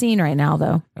not in the scene right now,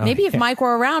 though. Maybe if Mike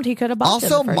were around, he could have bought Also,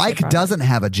 them the first Mike day product. doesn't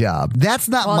have a job. That's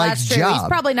not Well, Mike's that's true. job. He's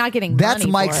probably not getting That's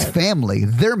money Mike's for it. family.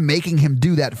 They're making him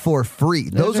do that for free.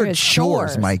 Those are are his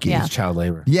chores, chores. Mikey. Yeah. It's child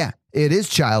labor. Yeah, it is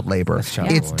child labor.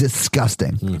 child It's labor.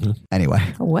 disgusting. Anyway.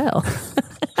 Well.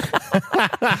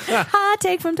 Hot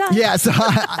take from Tom. Yeah, so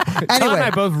Tom and I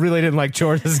anyway. both really didn't like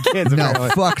chores as kids. No, apparently.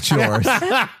 fuck chores.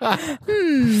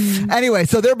 Anyway,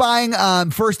 so they're buying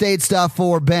first aid stuff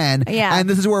for Ben. Yeah. And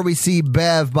this is where we see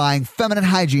Bev buying feminine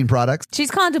hygiene products.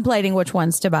 She's contemplating which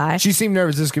ones to buy. She seemed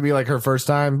nervous. This could be like her first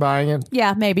time buying it.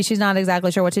 Yeah, maybe she's not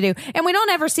exactly sure what to do. And we don't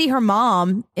ever see her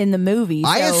mom in the movie.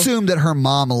 I so- assume that her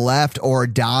mom left or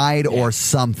died or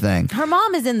something. her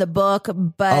mom is in the book,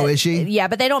 but Oh, is she? Yeah,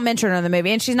 but they don't mention her in the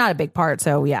movie, and she's not a big part.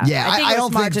 So yeah, Yeah, think I it was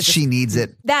don't smart think to just- she needs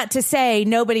it. that to say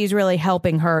nobody's really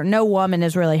helping her. No woman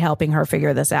is really helping her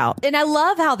figure this out. And I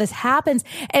love how this happens.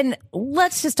 And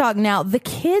let's just talk now. The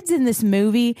kids in this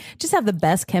movie just have the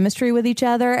best chemistry with each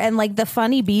other. And like the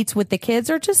funny beats with the kids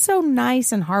are just so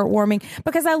nice and heartwarming,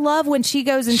 because I love when she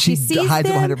goes and she sees hides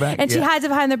it them behind her back, and she yeah. hides it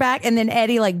behind their back. And then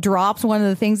Eddie like drops one of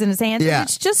the things in his hand. Yeah. And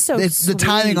it's just so the sweet.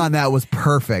 timing on that was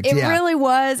perfect. It yeah. really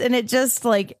was. And it just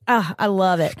like, I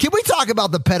love it. Can we talk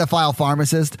about the pedophile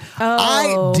pharmacist? Oh,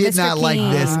 I did Mr. not like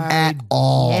King. this at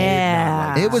all.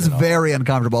 Yeah. It was very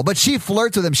uncomfortable. But she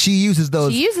flirts with him. She uses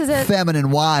those She uses it.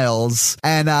 feminine wiles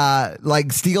and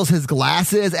like steals his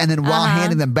glasses, and then while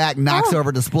handing them back knocks Oh,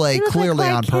 over display he looked like clearly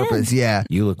Clark on Kent. purpose. Yeah.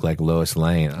 You look like Lois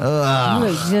Lane.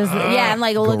 Yeah, and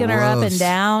like looking her up and Gross.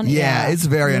 down. Yeah, it's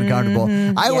very uncomfortable.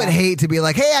 I would hate to be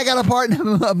like, hey, I got a part in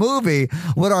a movie.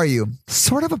 What are you?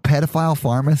 Sort of a pedophile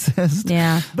pharmacist.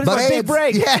 Yeah. But it's my big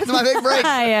break. Yeah, it's my big break.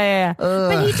 yeah.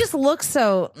 But he just looks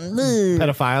so.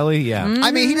 Pedophile, yeah.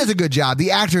 I mean, he does a good job.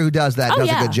 The actor who does that does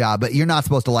yeah. a good job, but you're not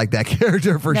supposed to like that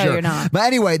character for No, sure. you're not. But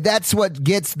anyway, that's what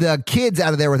gets the kids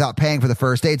out of there without paying for the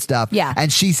first aid stuff. Yeah.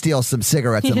 And she steals some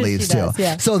cigarettes and She leaves does, too.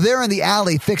 yeah. So they're in the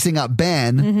alley fixing up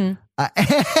Ben.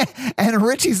 And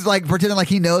Richie's like pretending like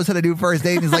he knows how to do first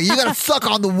aid. And he's like, you got to suck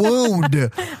on the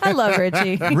wound. I love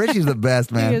Richie. Richie's the best,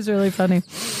 He man. is really funny.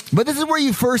 But this is where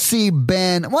you first see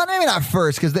Ben. Well, maybe not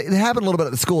first, because they happen a little bit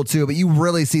at the school too, but you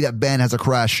really see that Ben has a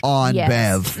crush on Yes.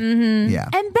 Bev. Yeah.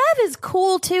 And Bev is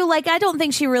cool too. Like, I don't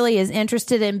think she really is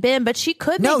interested in Ben, but she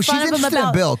could make No, fun she's of him interested in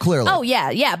about Bill, clearly. Oh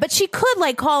yeah. But she could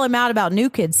like call him out about New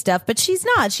Kids stuff, but she's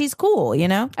not. She's cool, you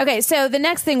know? Okay, so the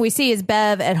next thing we see is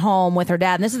Bev at home with her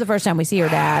dad. And this is the first time we see her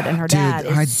dad, and her Dude, dad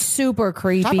is I- super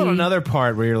creepy. How about another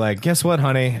part where you're like, guess what,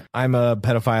 honey? I'm a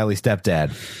pedophile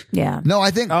stepdad. Yeah. No,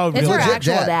 I think Oh, It's her legit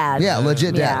actual dad. Yeah,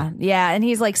 legit Yeah, dad. yeah, and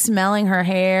he's like smelling her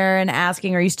hair and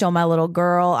asking, "Are you still my little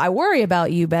girl? I worry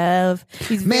about you, Bev."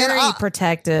 He's Man, very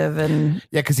protective, and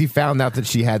Yeah, because he found out that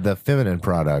she had the feminine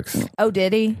products. oh,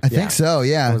 did he? I think so,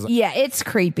 yeah. Yeah, it's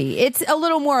creepy. It's a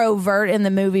little more overt in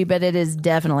the movie, but it is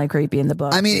definitely creepy in the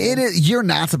book. I mean, it is. You're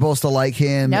not supposed to like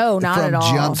him. No, not from at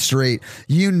all. Jump street,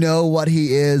 you know what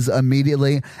he is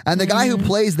immediately. And the guy who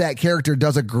plays that character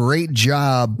does a great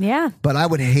job. Yeah. But I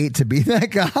would hate to be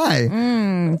that guy.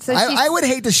 So I would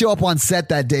hate to show up on set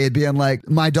that day and being like,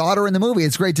 my daughter in the movie,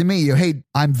 it's great to meet you. Hey,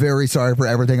 I'm very sorry for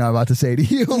everything I'm about to say to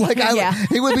you. Like,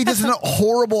 it would be just a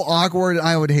horrible, awkward.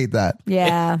 I would hate that.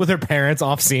 Yeah. With her parents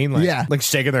off scene, like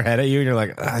shaking their head at you, and you're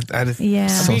like, I just, Yeah. I'm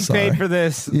So being sorry. paid for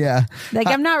this. Yeah. Like,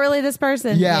 I'm not really this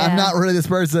person. Yeah, I'm not really this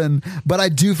person, but I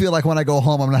do feel like when I go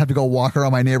home, I'm gonna have to go walk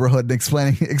around my neighborhood and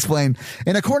explain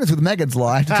in accordance with Megan's law.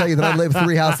 I have to tell you that I live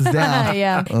 3 houses down.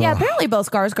 Yeah. Apparently, Bill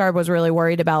Skarsgård was really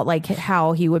worried about like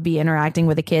how he would be interacting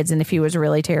with the kids and if he was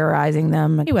really terrorizing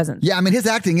them. He wasn't. Yeah, I mean his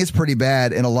acting is pretty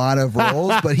bad in a lot of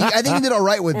roles, but I think he did all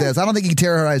right with this. I don't think he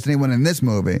terrorized anyone in this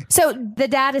movie. So the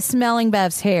dad is smelling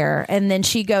Bev's hair, and then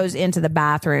she goes into the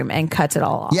bathroom and cuts it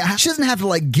all off. Yeah, she doesn't have to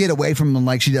like get away from him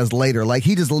like she does later. Like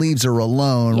he just leaves her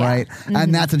alone, Yeah. right?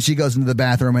 And that's when she goes into the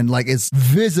bathroom and like is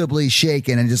visibly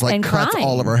shaken and just like And cuts crying.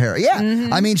 all of her hair. Yeah,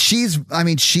 I mean she's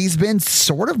been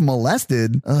sort of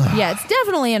molested. Ugh. Yeah, it's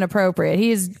definitely inappropriate.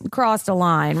 He's crossed a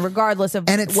line, regardless of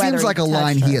And it whether seems like a he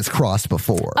line touched he her. has crossed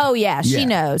before. Oh yeah, she Yeah.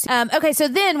 knows. Okay, so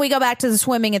then we go back to the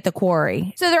swimming at the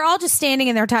quarry. So they're all just standing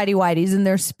in their tidy whities and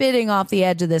they're spitting off the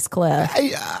edge of this cliff.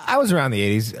 I was around the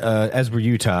 80s, as were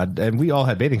you, Todd, and we all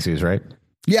had bathing suits, right?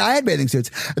 Yeah, I had bathing suits.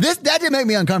 That did make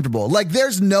me uncomfortable. Like,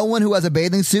 there's no one who has a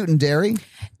bathing suit in Derry.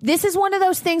 This is one of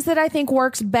those things that I think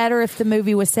works better if the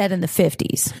movie was set in the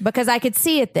 50s because I could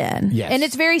see it then. Yes. And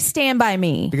it's very Stand By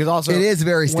Me. Because also, It is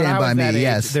very when Stand I was By Me, that age,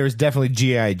 yes. there was definitely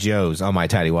G.I. Joes on my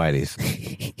tidy whities.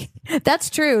 That's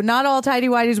true. Not all tidy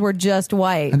whities were just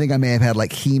white. I think I may have had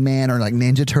like He-Man or like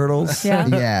Ninja Turtles. Yeah.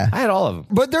 Yeah. I had all of them.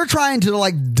 But they're trying to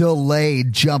like delay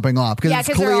jumping off because Yeah, it's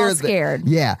 'cause clear they're all that- scared.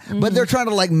 Yeah, but they're trying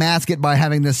to like mask it by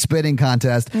having this spitting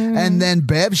contest, and then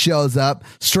Bev shows up,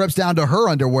 strips down to her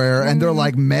underwear, and they're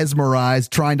like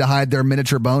mesmerized, trying to hide their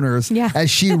miniature boners. Yeah. As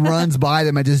she runs by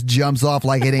them and just jumps off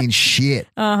like it ain't shit.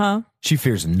 She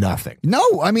fears nothing. No,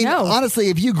 I mean No. honestly,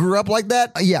 if you grew up like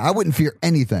that, yeah, I wouldn't fear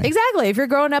anything. Exactly. If you're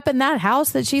growing up in that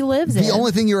house that she lives in. The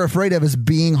only thing you're afraid of is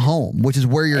being home, which is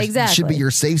where you should Exactly. be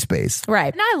your safe space.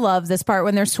 Right. And I love this part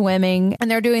when they're swimming and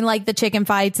they're doing like the chicken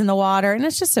fights in the water. And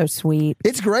it's just so sweet.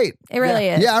 It's great. It really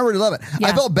is. Yeah, I really love it. I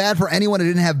Yeah. felt bad for anyone who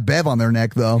didn't have Bev on their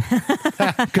neck, though,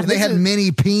 because they had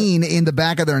mini peen in the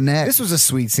back of their neck. This was a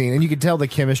sweet scene, and you could tell the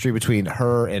chemistry between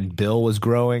her and Bill was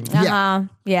growing. Yeah.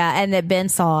 Yeah. And that Ben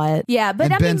saw it. Yeah. But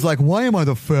and I Ben's mean, like, why am I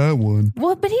the fat one?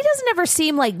 well, but he doesn't ever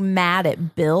seem like mad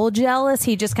at Bill jealous.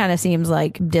 He just kind of seems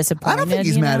like disappointed. I don't think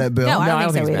he's you mad know? at Bill. No, No, I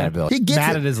don't think so he's either. mad at Bill. He gets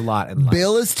mad it. at his lot in life.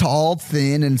 Bill is tall,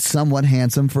 thin, and somewhat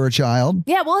handsome for a child.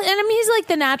 Yeah, well, and I mean, he's like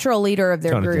the natural leader of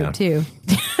their Tone it group down. too.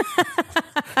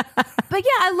 But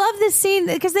yeah, I love this scene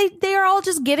because they are all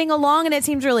just getting along, and it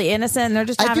seems really innocent. And they're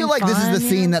just. I having feel like this fun, is the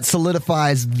you scene know? that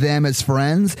solidifies them as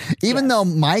friends, even though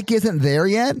Mike isn't there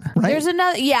yet, right? There's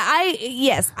another. Yeah,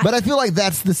 yes. But I feel like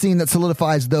that's the scene that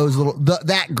solidifies those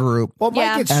that group. Well, Mike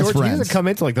Yeah. gets As short. He friends. doesn't come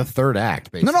into like the third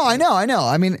act. Basically. No, I know.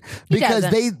 I mean, because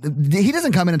he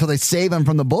doesn't come in until they save him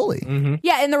from the bully.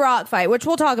 Yeah, in the rock fight, which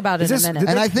we'll talk about in a minute.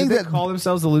 And I think did they that- call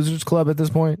themselves the Losers Club at this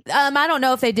point. I don't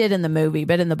know if they did in the movie,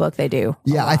 but in the book they do.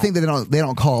 Yeah, I think that they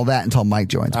don't call that until Mike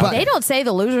joins. But They don't say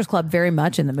the Losers Club very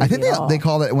much in the movie. I think at all. they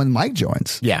call it when Mike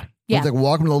joins. Yeah. Yeah. It's like,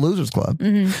 welcome to the Losers Club.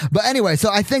 But anyway, so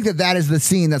I think that is the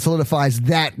scene that solidifies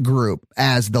that group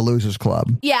as the Losers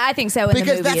Club. Yeah, I think so. In the Because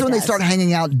movie that's it when they does. start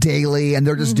hanging out daily and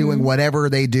they're just doing whatever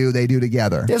they do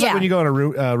together. It's Yeah. like when you go on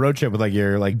a road trip with like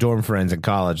your like dorm friends in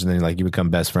college, and then like you become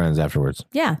best friends afterwards.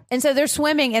 Yeah. And so they're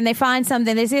swimming and they find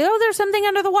something. They say, oh, there's something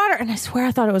under the water. And I swear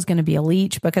I thought it was going to be a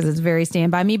leech because it's very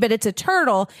Stand By Me, but it's a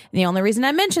turtle. And the only reason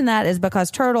I mention that is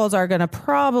because turtles are going to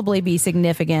probably be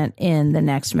significant in the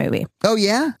next movie. Oh,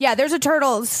 yeah? Yeah, there's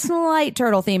a slight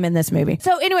turtle theme in this movie.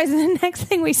 So anyways, the next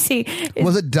thing we see is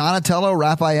Was it Donatello,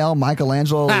 Raphael,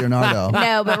 Michelangelo, Leonardo?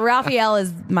 no, but Raphael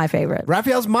is my favorite.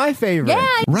 Raphael's my favorite. Yeah.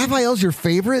 Raphael's your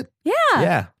favorite? Yeah.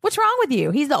 Yeah. What's wrong with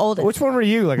you? He's the oldest. Which one were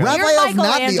you? Like, Raphael's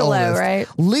not the Michelangelo, oldest. right?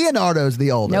 Leonardo's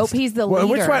the oldest. Nope, he's the leader.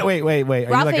 which one? Wait. Are you like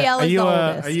Raphael are is you the a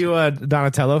oldest. are you a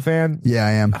Donatello fan? Yeah,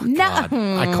 I am. No.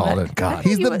 I called it. God.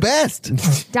 He's You the would-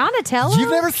 best. Donatello? You've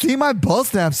never seen my ball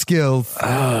snap skills.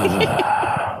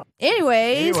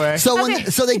 Anyways. Anyway.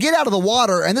 So they get out of the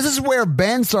water, and this is where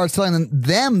Ben starts telling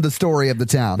them the story of the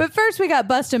town. But first we got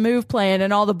Bust a Move playing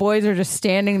and all the boys are just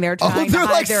standing there trying to they're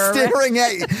hide like their staring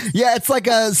at you. Yeah, it's like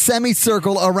a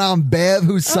semicircle around Bev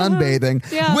who's sunbathing,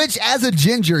 Yeah. which as a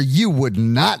ginger you would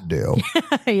not do.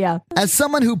 Yeah. As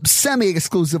someone who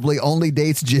semi-exclusively only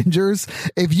dates gingers,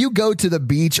 if you go to the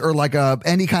beach or like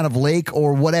any kind of lake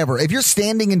or whatever, if you're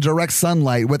standing in direct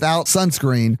sunlight without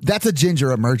sunscreen, that's a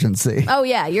ginger emergency. Oh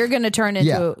yeah, you're going to turn into.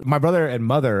 Yeah. My brother and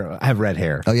mother have red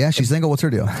hair. Oh, yeah? She's single? What's her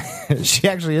deal? She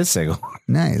actually is single.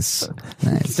 Nice.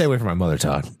 Stay away from my mother,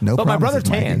 Todd. No but my brother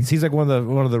promises, Mikey. tans. He's like one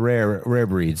of the rare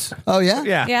breeds. Oh, yeah?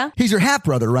 Yeah. Yeah. He's your half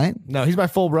brother, right? No, he's my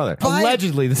full brother. Fine.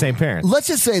 Allegedly the same parents. Let's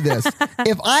just say this.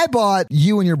 If I bought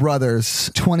you and your brothers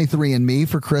 23andMe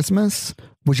for Christmas,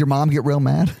 would your mom get real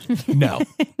mad? No.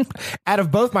 Out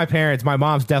of both my parents, my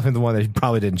mom's definitely the one that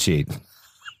probably didn't cheat.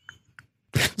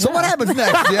 So what happens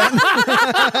next, Jen?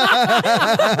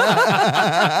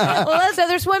 Well, so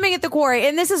they're swimming at the quarry,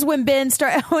 and this is when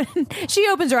when she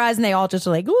opens her eyes, and they all just are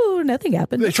like, "Ooh, nothing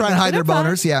happened." They try and hide their They're fine.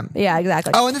 boners, yeah. Yeah,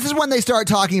 exactly. Oh, and this is when they start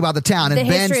talking about the town, and The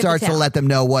Ben history of the starts to town. let them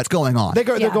know what's going on.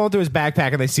 They're Yeah. going through his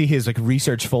backpack and they see his like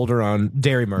research folder on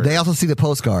dairy murder. They also see the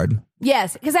postcard.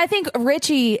 Yes, because I think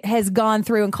Richie has gone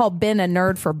through and called Ben a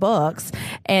nerd for books,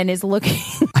 and is looking.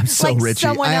 I'm so like Richie.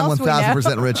 someone I am else we know.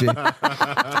 1000% Richie.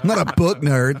 I'm not a book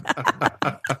nerd.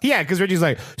 Yeah, because Richie's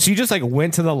like, so you just like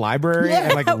went to the library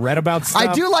and like read about stuff?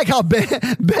 I do like how Ben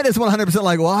is 100%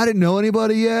 like, well, I didn't know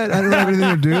anybody yet. I don't have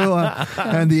anything to do.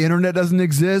 And the internet doesn't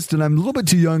exist. And I'm a little bit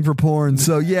too young for porn.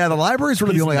 So, yeah, the library is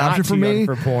really the only Not option for too young me.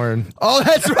 for porn. Oh,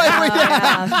 that's right.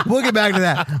 Yeah. We'll get back to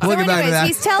that. We'll So get back to anyways, that.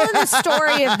 he's telling the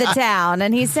story of the town,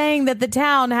 and he's saying that the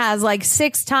town has like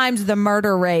 6 times the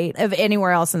murder rate of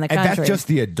anywhere else in the And country. that's just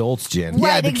the adults, Jen. Yeah,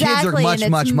 right, the kids are exactly, much,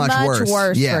 and it's much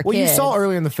worse. Yeah. for Well, you kids. saw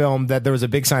earlier in the film that there was a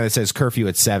big sign that says curfew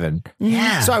at 7.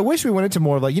 Yeah. So I wish we went into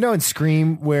more of like, in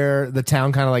Scream where the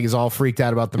town kind of like is all freaked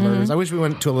out about the murders. I wish we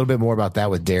went to a little bit more about that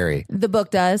with Derry. The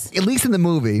book does. At least in the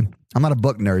movie. I'm not a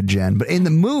book nerd, Jen, but in the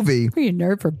movie, Are you a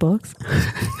nerd for books?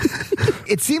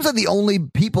 it seems like the only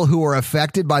people who are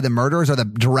affected by the murders are the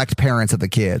direct parents of the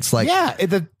kids. Like, Yeah,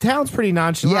 the town's pretty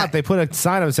nonchalant. Yeah. They put a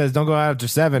sign up that says don't go out after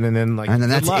 7 and then and then good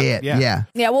that's luck. it. Yeah.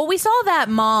 Yeah, well, we saw that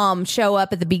mom show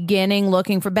up at the beginning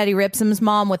looking for Betty Ripsom's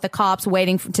mom with the cops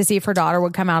waiting to see if her daughter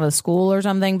would come out of school or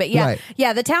something. But yeah, Right.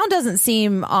 yeah, the town doesn't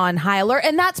seem on high alert.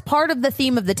 And that's part of the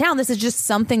theme of the town. This is just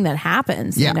something that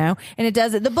happens, Yeah. you know? And it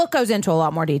does. The book goes into a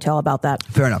lot more detail about that.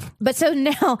 Fair enough. But so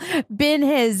now Ben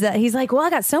he's like, well, I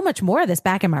got so much more of this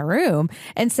back in my room.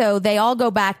 And so they all go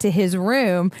back to his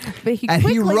room. But he And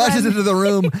he quickly rushes runs- into the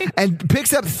room and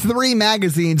picks up 3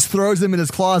 magazines, throws them in his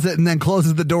closet, and then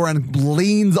closes the door and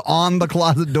leans on the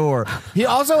closet door. He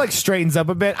also like straightens up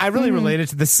a bit. I really related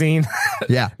to the scene.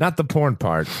 Yeah. Not the porn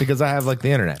part because I have like the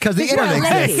internet. Because the He's not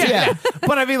internet lazy. exists. Yeah.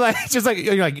 But I mean, like, it's just like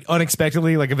you're like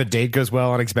unexpectedly, like if a date goes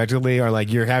well unexpectedly, or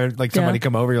like you're having like somebody Yeah.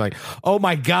 come over, you're like, oh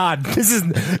my god,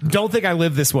 don't think I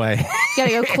live this way.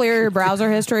 Gotta go clear your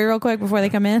browser history real quick before they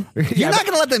come in. You're not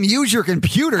going to let them use your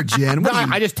computer, Jen. No, What do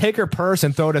you- I just take her purse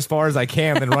and throw it as far as I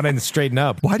can, then run in and straighten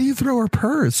up. Why do you throw her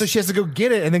purse? So she has to go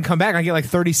get it and then come back. I get like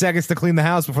 30 seconds to clean the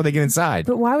house before they get inside.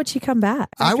 But why would she come back?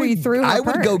 I after you threw her I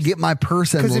would purse? go get my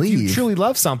purse and Because if you leave. truly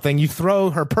love something, you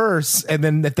throw her purse, and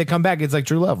then if they come back, it's like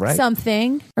true love, right?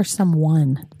 something or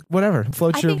someone. Whatever.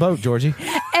 Float your think- boat, Georgie.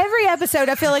 Every episode,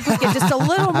 I feel like we get just a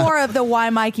little more of the why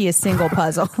Mikey is single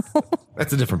puzzle.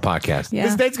 That's a different podcast. Yeah.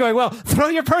 This date's going well. Throw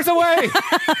your purse away.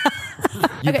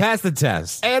 You passed the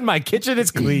test. And my kitchen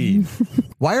is clean.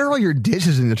 Why are all your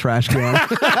dishes in the trash can?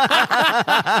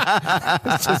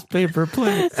 It's just paper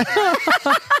plates.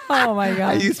 Oh my I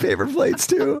god. use paper plates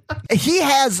too. He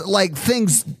has like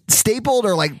things stapled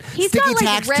or like He's sticky got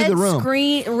like tacks to the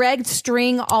room. red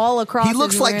string all across. He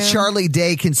looks his like room. Charlie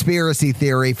Day conspiracy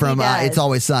theory from He does. It's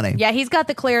Always Sunny. Yeah, he's got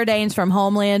the Claire Danes from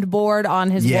Homeland board on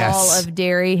his Yes. wall of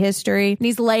dairy history. And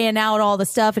he's laying out all the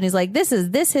stuff and he's like, this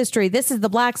is this history. This is the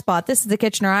Black Spot. This is the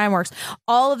Kitchener Ironworks.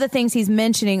 All of the things he's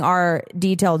mentioning are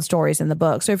detailed stories in the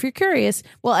book. So if you're curious,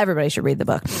 well, everybody should read the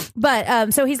book.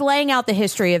 But so he's laying out the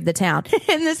history of the town.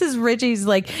 And this is Richie's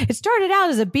like, it started out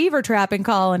as a beaver trapping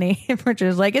colony. And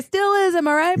Richard's like, it still is. Am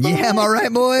I right? boy?" Yeah, am I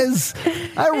right, boys?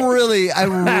 I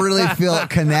really feel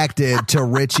connected to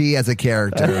Richie as a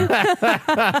character.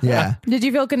 Yeah. Did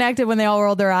you feel connected when they all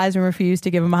rolled their eyes and refused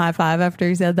to give him a high five after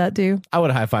he said that too? I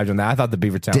would have high-fived on that. I thought the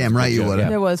Beaver Town Damn was a right good you joke. would've.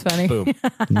 Yeah. It was funny. Boom.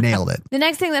 Nailed it. The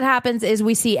next thing that happens is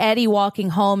we see Eddie walking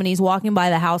home, and he's walking by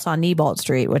the house on Niebald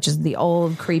Street, which is the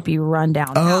old, creepy,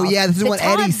 rundown Oh, house. yeah, this is that when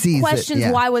Todd Eddie sees it, questions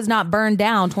yeah. why it was not burned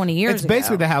down 20 years It's ago.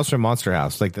 basically the house from Monster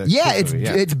House. Like the Yeah, kids movie,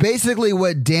 it's basically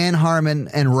what Dan Harmon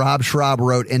and Rob Schraub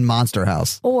wrote in Monster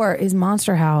House. Or is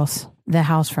Monster House the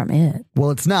house from It.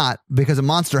 Well, it's not, because a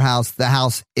monster house, the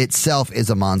house itself is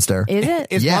a monster. Is it?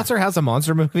 Is Yeah. Monster House a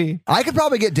monster movie? I could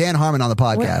probably get Dan Harmon on the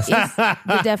What podcast. is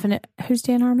the definite? Who's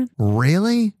Dan Harmon?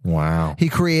 Really? Wow. He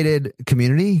created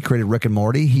Community. He created Rick and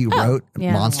Morty. He wrote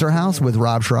yeah. Monster House with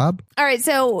Rob Schraub. All right,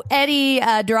 so Eddie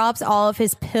drops all of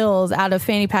his pills out of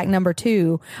fanny pack number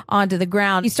 2 onto the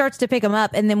ground. He starts to pick them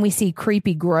up, and then we see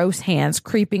creepy, gross hands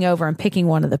creeping over and picking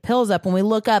one of the pills up. When we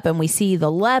look up and we see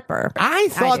the leper. I do.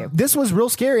 thought this was real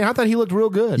scary. I thought he looked real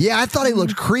good. Yeah, I thought he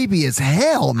looked creepy as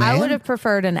hell, man. I would have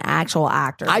preferred an actual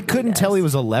actor. I to do couldn't this. tell he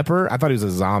was a leper. I thought he was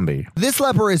a zombie. This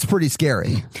leper is pretty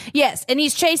scary. Yes, and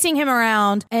he's chasing him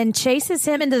around and chases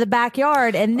him into the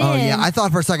backyard, and then Oh, yeah. I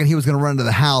thought for a second he was going to run into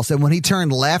the house. And when he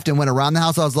turned left and went around the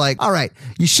house, I was like, all right,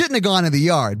 you shouldn't have gone in the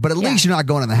yard, but at least you're not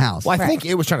going in the house. Well, I think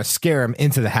it was trying to scare him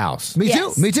into the house. Me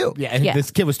Yes. too. Me too. Yeah, and Yeah.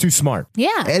 this kid was too smart. yeah,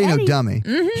 Eddie, no Eddie. dummy.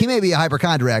 He may be a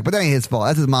hypochondriac, but that ain't his fault.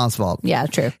 That's his mom's fault. Yeah,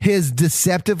 true. His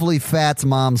deceptively fat's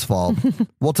mom's fault.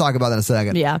 We'll talk about that in a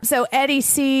second. Yeah. So Eddie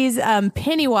sees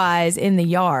Pennywise in the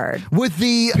yard. With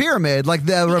the pyramid, like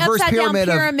the reverse Upside pyramid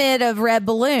down of. pyramid of red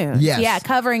balloons. Yes. Yeah,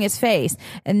 covering his face.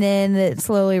 And then it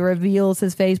slowly reveals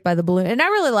his face by the balloon. And I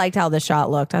really liked how the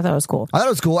shot looked. I thought it was cool. I thought it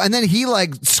was cool. And then he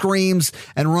like screams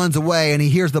and runs away and he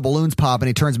hears the balloons pop and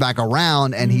he turns back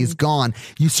around and he's gone.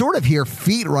 You sort of hear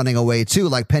feet running away too,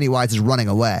 like Pennywise is running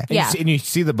away. And Yeah. You see, and you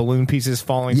see the balloon pieces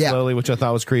falling Yeah. slowly, which I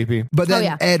thought was creepy. But then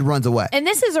yeah. Ed runs away. And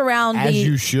this is around As the.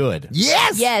 you should.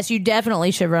 Yes! Yes, you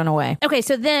definitely should run away. Okay,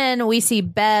 so then we see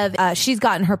Bev. She's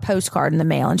gotten her postcard in the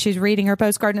mail and she's reading her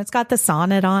postcard and it's got the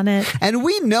sonnet on it. And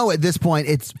we know at this point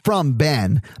it's from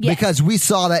Ben Yes. because we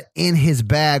saw that in his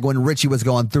bag when Richie was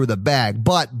going through the bag.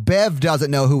 But Bev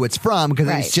doesn't know who it's from because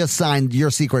Right. it's just signed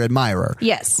Your Secret Admirer.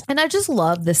 Yes. And I just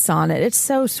love this sonnet. It's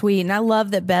so sweet. And I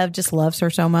love that Bev just loves her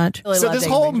so much. Really So love this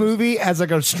taking whole pictures. movie has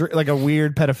like a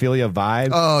weird pedophilia vibe.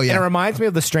 Oh, yeah. And it reminds me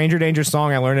of the Stranger Danger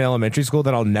song I learned in elementary school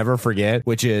that I'll never forget,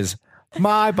 which is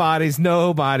my body's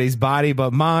nobody's body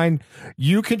but mine.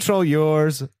 You control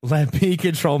yours. Let me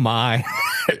control mine.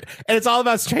 And it's all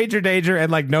about stranger danger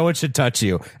and like no one should touch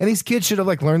you. And these kids should have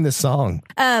like learned this song.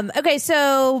 Okay,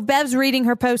 so Bev's reading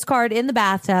her postcard in the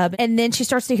bathtub, and then she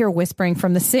starts to hear whispering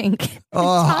from the sink. Oh,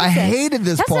 I Thompson, hated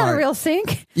this That's part. not a real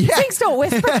sink. Yeah. Sinks don't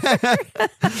whisper.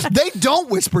 They don't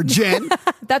whisper, Jen.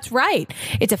 That's right.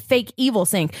 It's a fake evil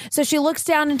sink. So she looks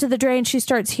down into the drain. She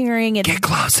starts hearing it. Get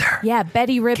closer. Yeah,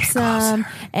 Betty Ripson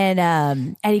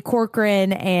and Eddie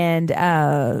Corcoran and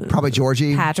Probably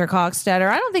Georgie. Patrick Hochstetter.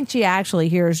 I don't think she actually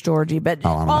hears Georgie, but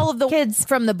all of the kids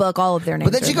from the book, all of their names.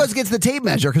 But then she are goes and gets the tape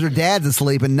measure because her dad's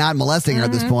asleep and not molesting her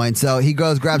at this point. So he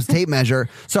goes, grabs the tape measure.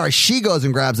 Sorry, she goes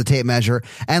and grabs the tape measure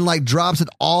and like drops it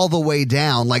all the way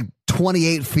down, like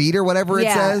 28 feet or whatever it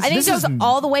yeah, says. I think This it goes is-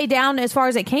 all the way down as far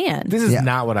as it can. This is Yeah.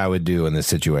 not what I would do in this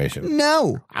situation.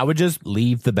 No, I would just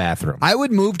leave the bathroom. I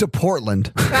would move to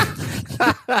Portland.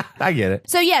 I get it.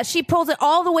 So yeah, she pulls it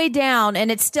all the way down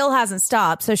and it still hasn't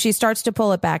stopped. So she starts to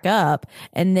pull it back up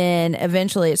and then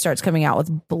eventually it starts coming out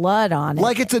with blood on it.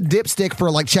 Like it's a dipstick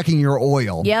for like checking your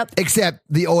oil. Yep. Except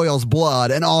the oil's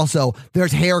blood. And also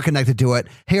there's hair connected to it.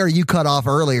 Hair you cut off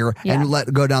earlier Yeah. and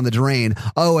let go down the drain.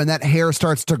 Oh, and that hair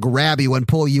starts to grab you and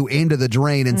pull you into the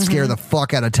drain and scare the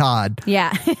fuck out of Todd.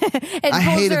 Yeah. And I pulls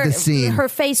hated her, this scene. her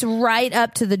face right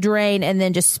up to the drain and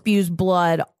then just spews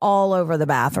blood all over the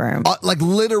bathroom. Like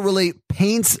literally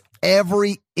paints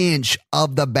every inch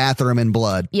of the bathroom in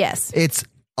blood. Yes. It's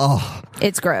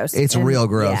It's gross. it's And- real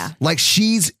gross. Yeah. Like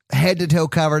she's head to toe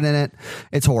covered in it.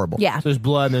 It's horrible. Yeah. There's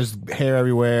blood and there's hair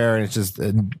everywhere, and it's just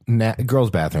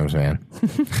girls' bathrooms, man.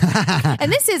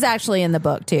 And this is actually in the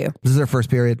book too. This is their first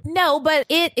period. No, but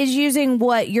it is using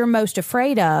what you're most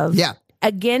afraid of. Yeah.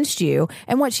 Against you,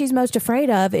 and what she's most afraid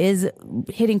of is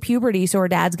hitting puberty, so her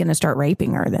dad's going to start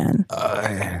raping her. Then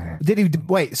Did he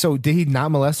wait? So did he not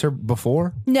molest her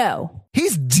before? no,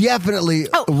 He's definitely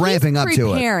ramping he's up to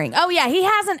it. preparing. Oh yeah, he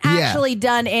hasn't Yeah. actually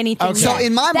done anything. Okay. So yet.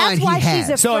 in my That's mind, he why has.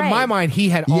 she's So in my afraid. mind, he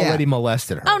had Yeah. already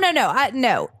molested her. Oh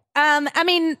no. I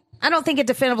mean, I don't think it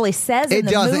definitively says It in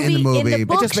the doesn't movie. in the movie. the It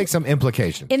book, It just makes some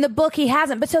implication. in the book, he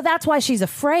hasn't. But so that's why she's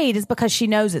afraid, is because she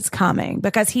knows it's coming.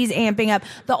 Because he's amping up.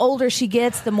 The older she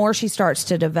gets, the more she starts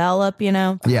to develop. You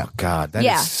know. Yeah. God, that is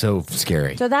Yeah. so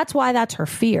scary. So that's why that's her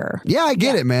fear. Yeah, I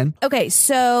get it, man. Okay,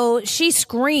 so she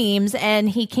screams and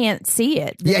he can't see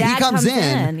it. The Yeah, he dad comes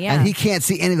in yeah. and he can't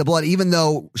see any of the blood, even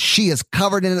though she is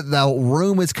covered in it. The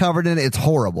room is covered in it. It's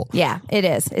horrible. Yeah, it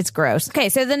is. It's gross. Okay,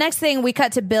 so the next thing, we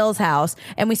cut to Bill's house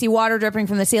and we see water dripping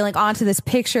from the ceiling onto this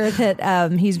picture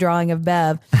that he's drawing of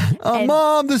Bev. And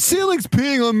Mom, the ceiling's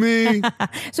peeing on me.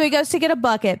 so he goes to get a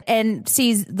bucket and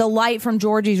sees the light from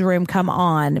Georgie's room come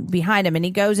on behind him, and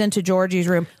he goes into Georgie's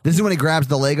room. This is when he grabs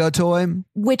the Lego toy.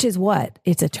 Which is what?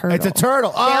 It's a turtle. It's a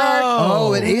turtle.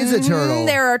 Oh, it is a turtle.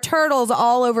 There are turtles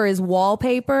all over his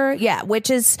wallpaper. Yeah, which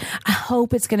is, I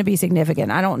hope it's going to be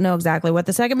significant. I don't know exactly what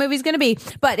the second movie's going to be,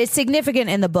 but it's significant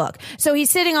in the book. So he's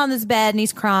sitting on this bed and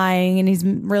he's crying and he's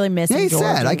really missing Yeah, he's Georgie.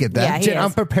 sad. I get that. Yeah, he Jen, is.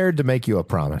 I'm prepared to make you a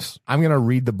promise. I'm going to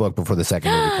read the book before the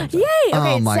second movie comes out. Yay!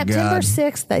 Okay, Oh, it's my September God.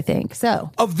 6th, I think.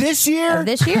 So Of this year? of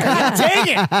this year. Yeah. Dang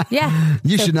it! Yeah.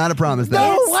 You should not have promised that.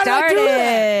 No, It why did I do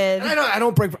that? started.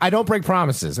 And I don't break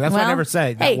promises. That's why I Well, never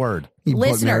say that hey, word. You book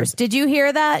Listeners, nerd. did you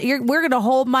hear that? We're going to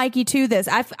hold Mikey to this.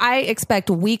 I expect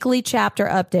weekly chapter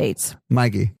updates.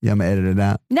 Mikey, yeah, I'm going to edit it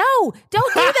out. No,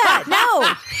 don't do that.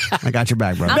 No. I got your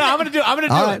back, bro. No, I'm going to do it.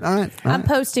 All right. I'm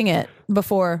posting it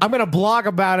before. I'm going to blog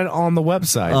about it on the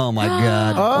website. Oh, my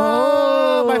God.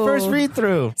 Oh, my first read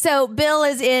through. So Bill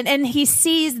is in and he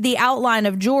sees the outline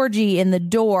of Georgie in the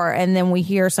door, and then we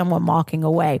hear someone walking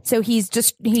away. So he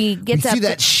gets We up. see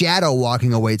that shadow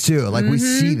walking away, too. Like, we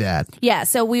see that. Yeah,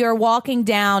 so we are walking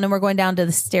down and we're going down to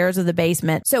the stairs of the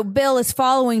basement. So Bill is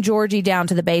following Georgie down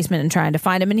to the basement and trying to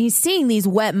find him, and he's seeing these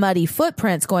wet, muddy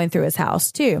footprints going through his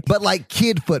house too. But like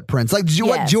kid footprints, like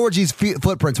what Yes. Georgie's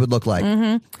footprints would look like.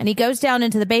 And he goes down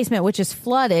into the basement, which is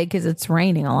flooded because it's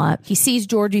raining a lot. He sees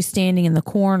Georgie standing in the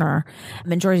corner,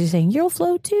 and Georgie's saying, "You'll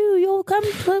float too. You'll come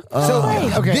float."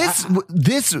 Okay,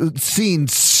 This scene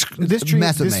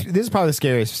mess with me. This is probably the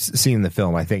scariest scene in the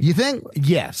film, I think. You think?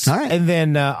 Yes. All right. And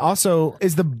then also,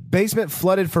 is the basement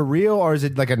flooded for real, or is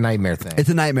it like a nightmare thing? It's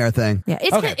a nightmare thing. Yeah,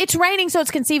 Okay. it's raining, so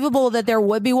it's conceivable that there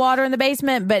would be water in the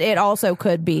basement, but it also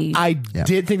could be. I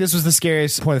did think this was the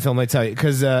scariest point of the film, let me tell you,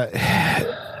 because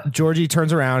Georgie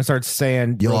turns around and starts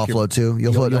saying, You'll all float too.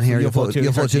 You'll float down here. You'll float too.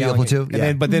 You'll float too. You'll float too. And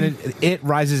then, but then it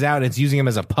rises out and it's using him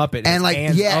as a puppet. And his like,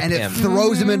 hands up and it him.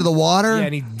 throws him into the water, Yeah,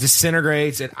 and he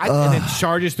disintegrates and then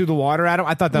charges through the water at him.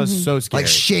 I thought that was so scary. like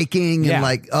shaking Yeah. and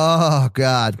like, oh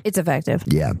God. It's effective.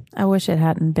 Yeah. I wish it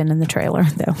hadn't been in the trailer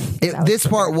though. This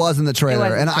part was in the It trailer,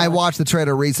 was in and the I trailer. watched the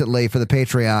trailer recently for the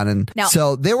Patreon, and Now-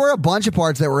 so there were a bunch of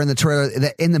parts that were in the trailer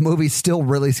that in the movie still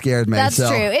really scared me. That's so.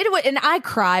 true. And I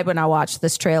cried when I watched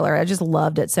this trailer. I just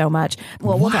loved it so much.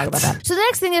 Well, we'll talk about that. So the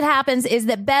next thing that happens is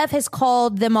that Bev has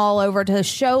called them all over to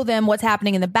show them what's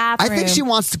happening in the I bathroom. think she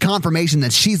wants confirmation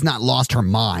that she's not lost her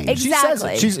mind.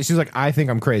 Exactly. She's like, I think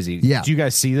I'm crazy. Yeah. Do you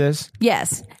guys see this?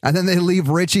 Yes. And then they leave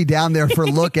Richie down there for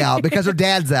lookout because her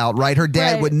dad's out, right? Her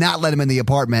dad Right. would not let him in the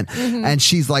apartment. And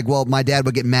she's like, well, my dad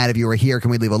would get mad if you were here. Can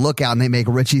we leave a lookout? And they make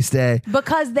Richie stay.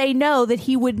 Because they know that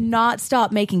he would not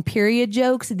stop making period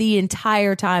jokes the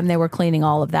entire time they were cleaning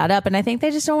all of that up. And I think they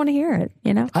just don't want to hear it,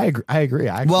 you know? I agree.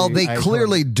 Well, they I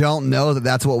clearly don't know that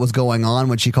that's what was going on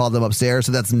when she called them upstairs.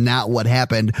 So that's not what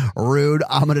happened. Rude.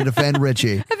 I'm going to defend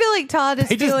Richie. I feel like Todd is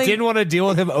They just feeling... didn't want to deal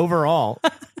with him overall.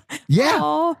 Yeah.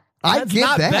 Aw. I That's get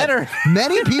not that. better.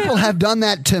 Many people have done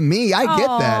that to me. I get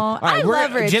that. Aw, All right, I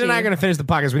love Richie. Jen and I are going to finish the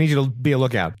podcast. We need you to be a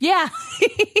lookout. Yeah.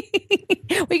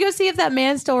 We go see if that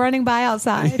man's still running by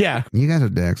outside. Yeah. You guys are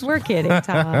dicks. We're kidding,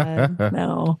 Todd.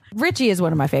 No. Richie is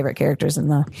one of my favorite characters in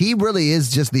the... He really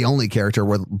is just the only character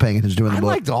worth paying attention to in the I book.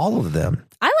 liked all of them.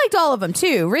 I liked all of them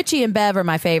too. Richie and Bev are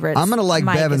my favorites. I'm going to like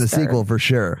Mike Bev in the is third. sequel for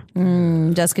sure.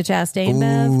 Jessica Chastain,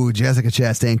 Bev. Ooh, Jessica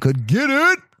Chastain could get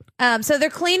it. So they're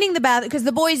cleaning the bath because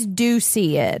the boys do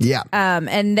see it. Yeah.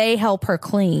 And they help her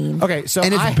clean. Okay, so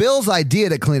And it's Bill's idea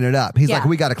to clean it up. He's Yeah. like,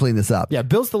 we got to clean this up. Yeah,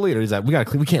 Bill's the leader. He's like,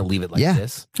 we can't leave it like Yeah.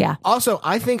 this. Yeah. Also,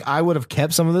 I think I would have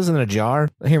kept some of this in a jar.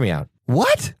 Hear me out.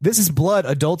 What? This is blood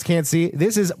adults can't see.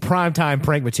 This is primetime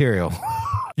prank material.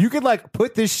 You could like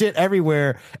put this shit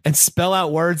everywhere and spell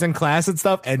out words in class and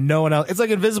stuff, and no one else. It's like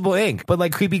invisible ink, but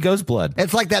like creepy ghost blood.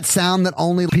 It's like that sound that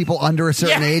only people under a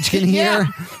certain Yeah. age can hear.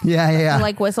 Yeah.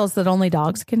 Like whistles that only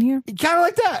dogs can hear. Kind of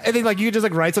like that. And then like you could just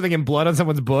like write something in blood on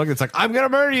someone's book. It's like, I'm gonna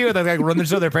murder you. And they like run to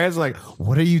show their parents like,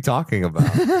 what are you talking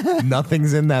about?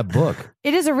 Nothing's in that book.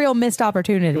 It is a real missed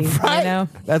opportunity. Right? You know?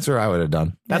 That's where I would have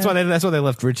done. That's why they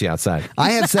left Richie outside.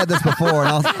 I have said this before,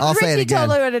 and I'll say it Richie again.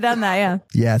 totally would have done that, yeah.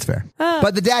 Yeah, it's fair.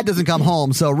 But the dad doesn't come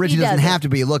home, so Richie He doesn't doesn't. have to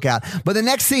be a lookout. But the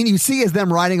next scene you see is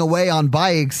them riding away on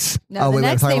bikes. No, the wait,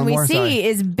 next talking thing about we more? see Sorry.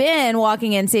 is Ben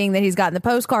walking in, seeing that he's gotten the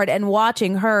postcard and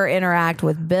watching her interact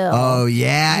with Bill. Oh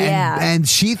yeah, Yeah. And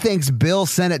she thinks Bill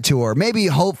sent it to her. Maybe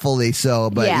hopefully so,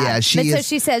 but yeah, she but is. so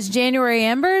she says January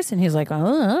Embers, and he's like, oh,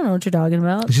 I don't know what you're talking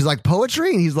about. She's like, poetry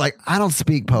poetry? And he's like, I don't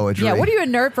speak poetry. Yeah, what are you, a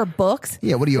nerd for books?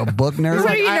 Yeah, what are you, a book nerd?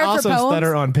 What are you, I nerd for also poems?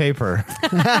 stutter on paper.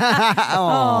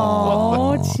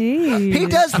 Oh, jeez. He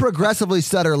does progressively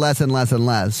stutter less and less and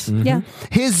less. Yeah.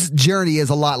 His journey is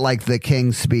a lot like the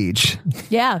King's Speech.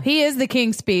 Yeah, he is the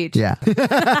King's Speech. Yeah.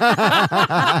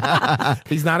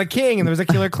 He's not a king, and there was a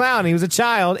killer clown. He was a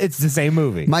child. It's the same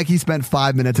movie. Mikey spent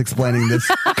 5 minutes explaining this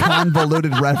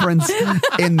convoluted reference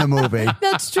in the movie.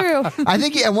 That's true. I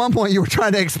think at one point you were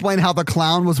trying to explain how the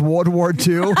clown was World War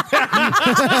II. That's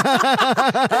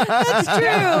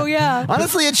true, yeah.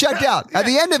 Honestly, it checked out. At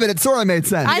the end of it, it sort of made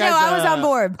sense. I know, I was on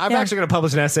board. I'm Yeah. actually going to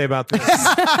publish an essay about this.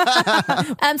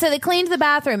 So they cleaned the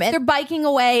bathroom and they're biking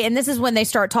away, and this is when they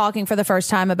start talking for the first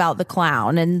time about the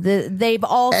clown, and they've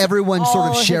all Everyone's sort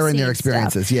of have sharing their seen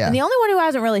experiences, stuff. yeah. And the only one who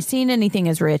hasn't really seen anything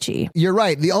is Richie. You're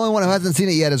right. The only one who hasn't seen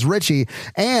it yet is Richie.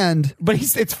 And But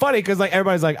it's funny because like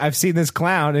everybody's like, I've seen this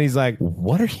clown, and he's like,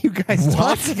 what are you guys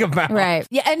talking about? Right.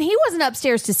 Yeah, and he wasn't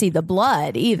upstairs to see the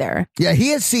blood either. yeah, he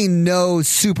has seen no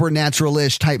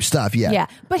supernatural-ish type stuff yet. Yeah.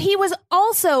 But he was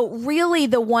also really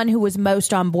the one who was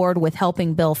most on board with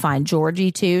helping Bill find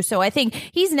Georgie too. So I think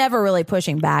he's never really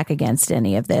pushing back against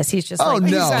any of this. He's just Oh, like, no.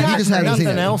 He's He got just hasn't seen nothing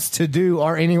it. else to do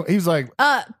or any. He's like,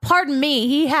 pardon me,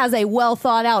 he has a well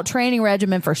thought out training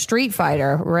regimen for Street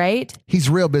Fighter, right? He's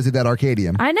real busy at that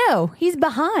Arcadium. I know. He's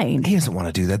behind. he doesn't want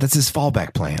to do that. That's his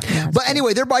fallback plan. But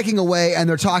anyway, they're biking away and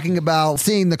they're talking about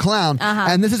seeing the clown.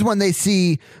 And this is when they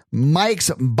see Mike's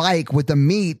bike with the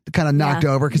meat kind of knocked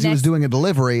over because he was Next- doing a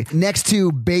delivery next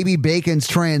to Baby Bacon's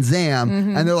Trans Am.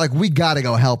 And they're like, we got to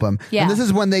go help him. Yeah. And this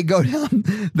is when they go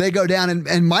down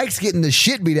and Mike's getting the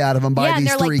shit beat out of him by Yeah, and these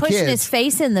they're three like pushing kids. his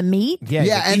face in the meat. Yeah,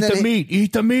 Yeah, like, and eat then the meat.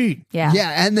 Eat the meat. Yeah.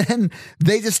 Yeah, and then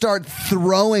they just start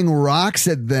throwing rocks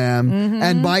at them,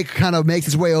 and Mike kind of makes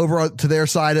his way over to their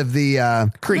side of the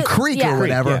creek Yeah. or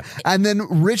whatever, Creek, and then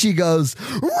Richie goes,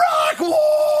 "Rock war!"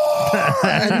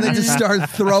 and they just start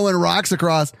throwing rocks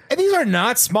across. And these are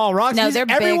not small rocks. No, they're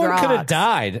big everyone could have rocks.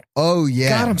 died. Oh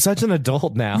yeah, God, I'm such an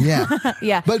adult now. yeah,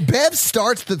 Yeah. But Bev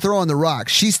starts to throw on the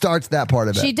rocks. She starts that part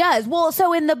of it. She does. Well,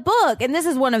 so in the book, and this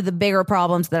is one of the bigger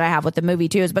problems that I have with the movie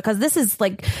too, is because this is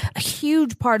like a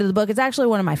huge part of the book. It's actually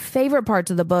one of my favorite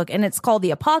parts of the book, and it's called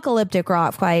The Apocalyptic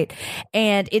Rock Fight.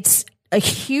 And it's a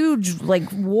huge like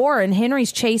war, and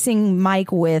Henry's chasing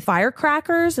Mike with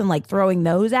firecrackers and like throwing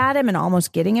those at him and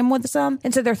almost getting him with some.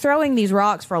 And so they're throwing these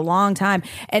rocks for a long time,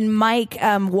 and Mike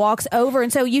walks over,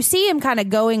 and so you see him kind of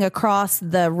going across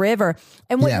the river.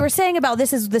 And what Yeah. you were saying about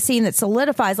this is the scene that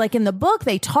solidifies, like in the book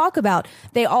they talk about,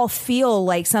 they all feel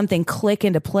like something click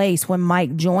into place when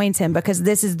Mike joins him, because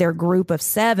this is their group of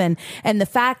 7, and the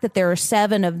fact that there are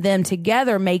 7 of them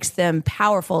together makes them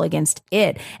powerful against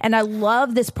it. And I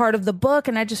love this part of the book,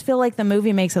 and I just feel like the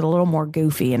movie makes it a little more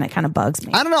goofy, and it kind of bugs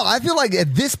me. I don't know. I feel like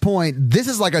at this point, this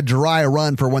is like a dry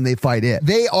run for when they fight it.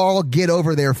 They all get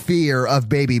over their fear of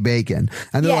Baby Bacon.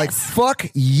 And they're like, Yes. fuck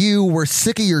you. We're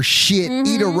sick of your shit.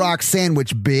 Eat a rock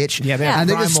sandwich, bitch. Yeah, and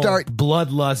they just start.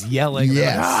 bloodlust yelling. They're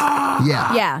Yes. like,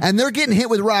 Yeah. Yeah. And they're getting hit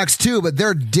with rocks too, but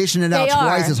they're dishing it out They are.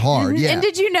 twice as hard. Mhm. Yeah. And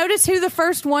did you notice who the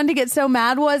first one to get so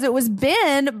mad was? It was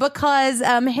Ben, because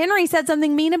Henry said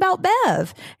something mean about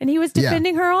Bev, and he was Yeah.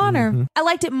 defending her honor. I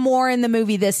liked it more in the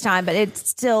movie this time, but it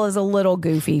still is a little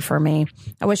goofy for me.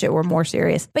 I wish it were more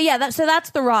serious. But yeah, so that's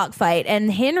the rock fight,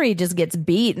 and Henry just gets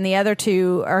beat, and the other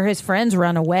 2 or his friends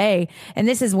run away, and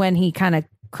this is when he kind of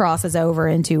crosses over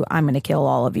into I'm going to kill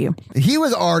all of you. He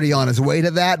was already on his way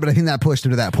to that, but I think that pushed him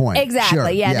to that point. Exactly. Sure.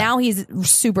 Yeah. Now he's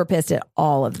super pissed at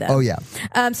all of them. Oh, yeah.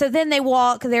 So then they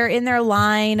walk. They're in their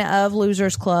line of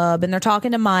Losers Club, and they're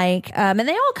talking to Mike. And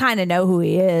they all kind of know who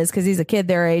he is because he's a kid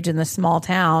their age in this small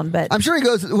town. But I'm sure he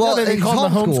goes, well, they he's call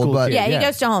him the homeschooled, homeschool but. kid. yeah, he Yeah.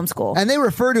 goes to homeschool. And they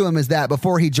refer to him as that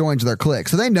before he joins their clique.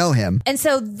 So they know him. And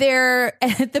so they're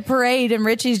at the parade, and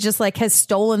Richie's just like has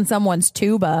stolen someone's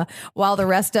tuba while the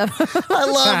rest of I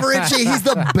love Richie. He's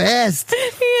the best.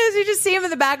 He is. You just see him in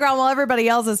the background while everybody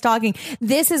else is talking.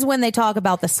 This is when they talk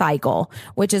about the cycle,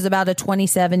 which is about a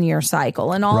 27-year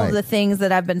cycle. And all Right. of the things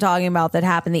that I've been talking about that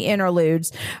happen, the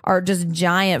interludes, are just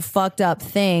giant fucked up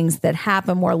things that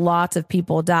happen where lots of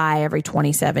people die every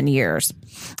 27 years.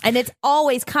 And it's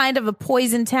always kind of a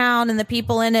poison town, and the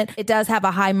people in it does have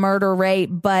a high murder rate,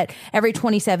 but every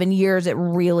 27 years it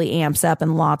really amps up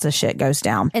and lots of shit goes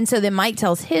down. And so then Mike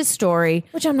tells his story,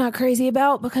 which I'm not crazy about.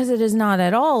 about, because it is not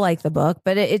at all like the book,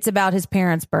 but it's about his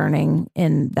parents burning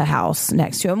in the house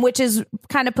next to him, which is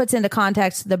kind of puts into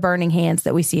context the burning hands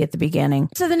that we see at the beginning.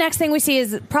 So the next thing we see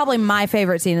is probably my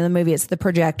favorite scene in the movie. It's the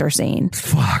projector scene.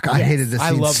 Fuck, I hated this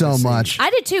scene so much. I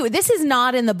did too. This is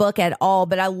not in the book at all,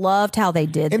 but I loved how they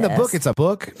did In this. the book, it's a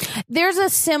book. There's a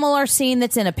similar scene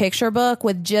that's in a picture book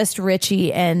with just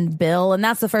Richie and Bill, and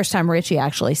that's the first time Richie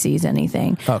actually sees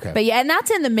anything. Okay. But yeah, and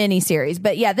that's in the miniseries.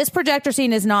 But yeah, this projector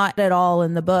scene is not at all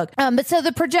in the book. But so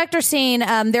the projector scene,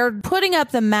 they're putting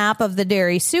up the map of the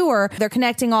Derry sewer. They're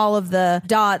connecting all of the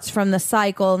dots from the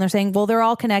cycle, and they're saying, well, they're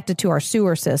all connected to our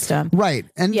sewer system. Right.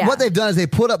 And Yeah. what they've done is they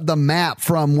put up the map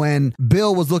from when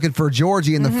Bill was looking for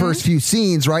Georgie in the first few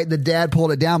scenes, right? The dad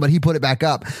pulled it down, but he put it back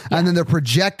up. And then they're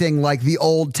projecting like the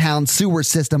old town sewer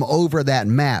system over that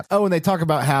map. Oh, and they talk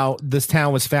about how this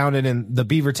town was founded in the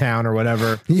Beaver Town or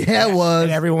whatever. Yeah, it was.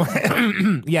 And everyone,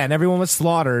 and everyone was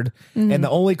slaughtered. And the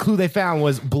only clue they found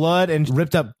was blood and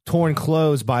ripped up, torn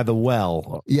clothes by the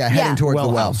well. Yeah, heading towards Well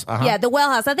the well. house. Uh-huh. Yeah, the well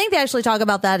house. I think they actually talk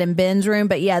about that in Ben's room,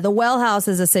 but yeah, the well house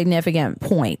is a significant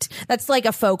point. That's like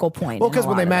a focal point. Well, because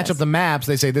when they match up the maps,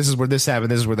 they say this is where this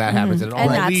happened, this is where that happens, and it all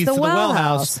And that's leads the to the well well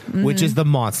house. house, which is the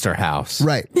monster house.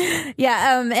 Right.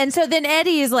 Yeah, and so then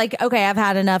Eddie is like, okay, I've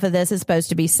had enough of this. It's supposed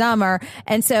to be summer.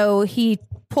 And so he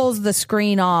pulls the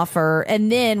screen off, and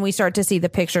then we start to see the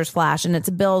pictures flash, and it's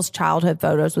Bill's childhood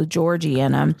photos with Georgie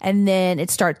in them. And then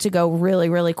it starts to go really,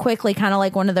 really quickly, kind of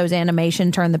like one of those animation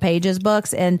turn the pages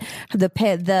books, and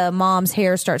the mom's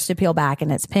hair starts to peel back, and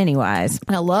it's Pennywise.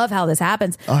 And I love how this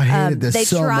happens. I hated this They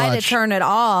so try much. to turn it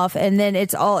off, and then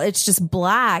it's just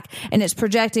black, and it's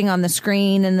projecting on the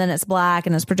screen, and then it's black,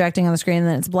 and it's projecting on the screen, and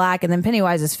then it's black, and then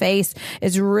Pennywise's face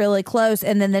is really close,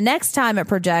 and then the next time it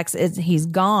projects, he's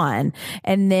gone,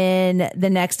 and then the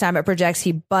next time it projects,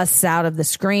 he busts out of the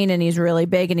screen, and he's really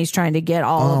big, and he's trying to get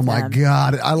all Oh of my them.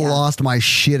 God. I lost my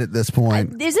shit at this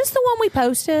point. Is this the one we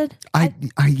posted? I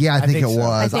think it think so.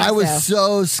 was. I think I was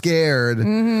so. so scared.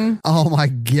 Oh my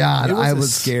God. It was I a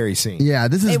was scary scene. Yeah,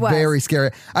 this is It was. very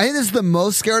scary. I think this is the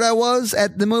most scared I was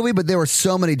at the movie, but there were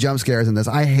so many jump scares in this.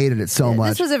 I hated it so much.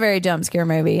 This was a very jump scare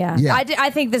movie, yeah. Yeah. I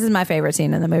think this is my favorite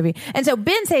scene in the movie. And so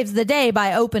Ben saves the day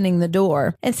by opening the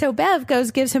door. And so Bev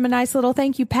gives him a nice little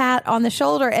thank you pat on the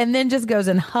shoulder, and then just goes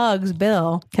and hugs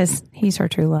Bill because he's her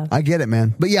true love. I get it,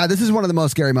 man. But yeah, this is one of the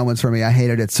most scary moments for me. I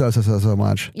hated it so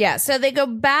much. Yeah, so they go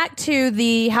back to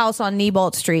the house on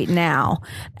Neibolt Street now,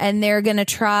 and they're going to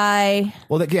try.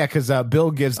 Well, yeah, because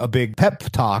Bill gives a big pep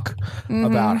talk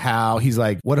about how he's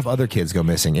like, what if other kids go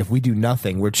missing? If we do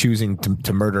nothing, we're choosing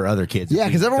to murder other kids. Yeah, if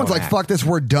we because everyone's don't like, act. fuck this,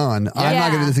 we're done. I'm not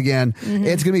going to do this again.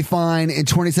 It's going to be fine. In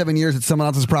 27 years, it's someone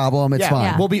else's problem. It's fine.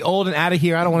 Yeah. We'll be old and out of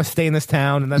here. I don't want to stay in this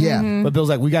town. And that's, Yeah. But Bill's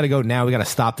like, we got to go now. We got to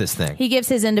stop this thing. He gives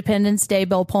his Independence Day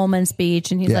Bill Pullman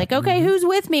speech, and he's Yeah. like, okay, who's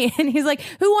with me? And he's like,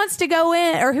 who wants to go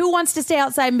in, or who wants to stay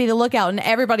outside and be the lookout? And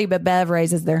everybody but Bev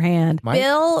raises their hand. Mike?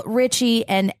 Bill, Richie,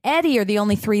 and Eddie are the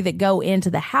only three that go into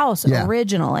the house Yeah.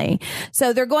 originally.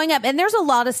 So they're going up, and there's a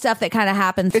lot of stuff that kind of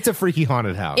happens. It's a freaky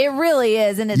haunted house. It really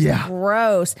is, and it's Yeah.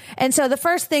 gross. And so the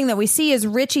first thing that we see is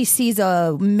Richie sees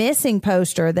a missing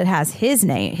poster that has his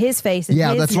name, his face, and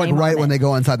Yeah, his that's like name right on when it. they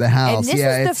go inside the house. And this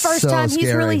yeah, is the it's first so time he's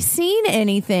scary. really seen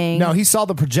anything. No, he saw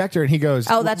the projector and he goes,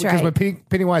 Oh, that's because right. when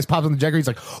Pennywise pops on the projector, he's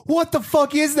like, what the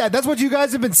fuck is that? That's what you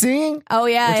guys have been seeing? Oh,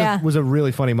 yeah, Which yeah. was a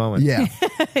really funny moment. Yeah.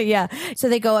 Yeah. So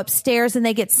they go upstairs and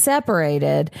they get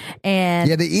separated. And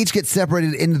Yeah, they each get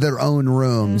separated into their own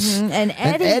rooms. and And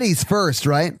Eddie, Eddie's first,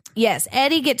 right? yes,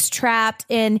 Eddie gets trapped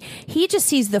and he just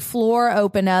sees the floor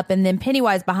open up, and then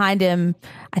Pennywise behind him,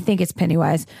 I think it's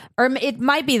Pennywise, or it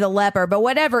might be the leper, but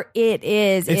whatever it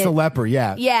is. It's it, a leper,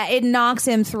 yeah. Yeah, it knocks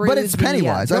him through. But it's the,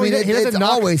 Pennywise. No, I mean, he doesn't it's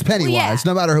knock- always Pennywise, Well, yeah.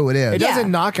 no matter who it is. It Yeah.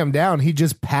 doesn't knock him down. He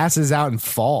just passes out and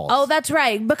falls. Oh, that's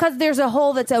right. Because there's a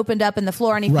hole that's opened up in the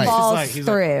floor and he Right. falls He's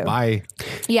through. Bye.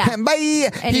 Yeah. Bye.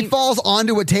 And He falls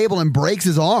onto a table and breaks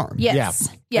his arm. Yes.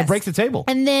 Yeah. Yes. It breaks the table.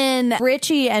 And then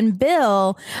Richie and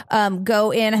Bill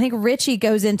go in. I think Richie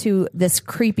goes into this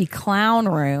creepy clown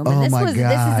room. And Oh, this my this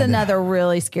God. is another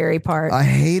really scary part. I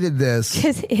hated this.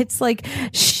 Because it's like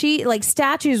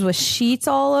statues with sheets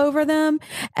all over them,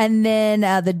 and then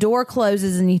the door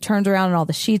closes and he turns around and all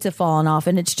the sheets have fallen off,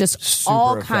 and it's just Super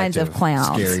all kinds of effective.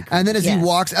 clowns. Scary. And then as he Yes.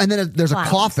 walks, and then there's Clowns.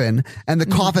 a coffin, and the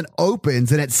coffin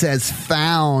opens, and it says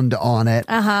 "found" on it.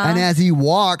 Uh-huh. And as he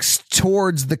walks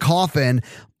towards the coffin,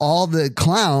 all the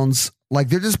clowns, like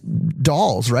they're just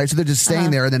dolls, right? So they're just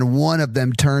staying there, and then one of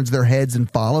them turns their heads and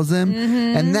follows them,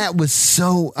 and that was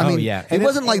so. I mean, yeah. it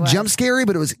wasn't like jump scary,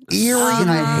 but it was eerie,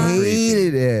 and I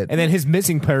hated it. And then his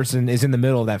missing person is in the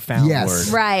middle of that found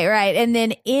Yes. word. Right. And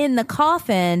then in the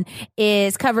coffin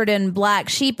is covered in black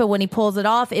sheep, but when he pulls it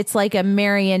off, it's like a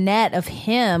marionette of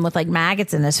him with like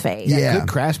maggots in his face. Yeah. Good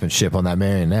craftsmanship on that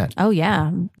marionette. Oh, yeah.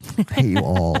 I hate you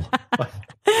all.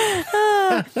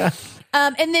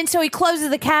 And then so he closes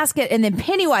the casket, and then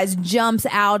Pennywise jumps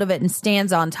out of it and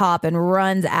stands on top and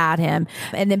runs at him.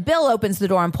 And then Bill opens the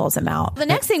door and pulls him out. The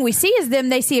next thing we see is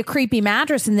they see a creepy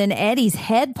mattress, and then Eddie's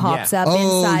head pops up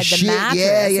Oh, inside shit. the mattress.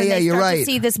 Yeah, and they you're start to right.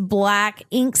 see this black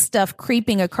ink stuff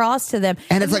creeping across to them.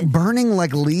 And it's like burning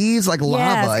like leaves, like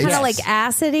lava. kind It's- of like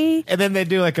acidy. And then they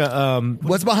do like a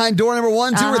What's behind door number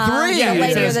 1, 2, or 3? Yeah, it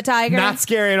Lady or says, the Tiger. Not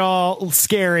scary at all,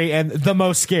 scary, and the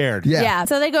most scared. Yeah. Yeah.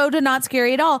 So they go to Not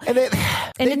Scary at All. And they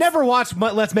it's- never watched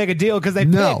Let's Make a Deal because they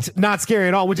No. picked Not Scary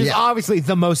at All, which is Yeah. obviously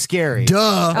the most scary.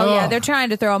 Duh. Oh, yeah, they're trying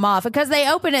to throw him off because they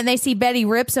open it and they see Betty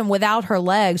Ripson without her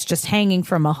legs just hanging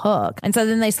from a hook. And so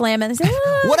then they slam it and say,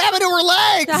 "Ah." What happened to her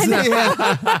legs?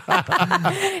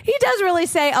 He does really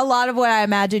say a lot of what I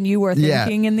imagine you were Yeah.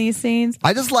 thinking in these scenes.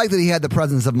 I just like that he had the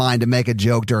presence of mind to make a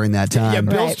joke during that time. Yeah,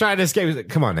 Bill's Right. trying to escape. He's like,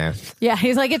 come on now. Yeah,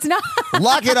 he's like, it's not,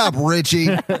 Lock it up, Richie.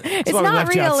 it's why we not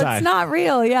left you real. outside. It's not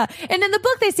real. Yeah. And in the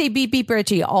book, they say beep, beep,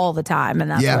 Richie all the time. And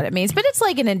that's Yeah. what it means. But it's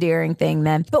like an endearing thing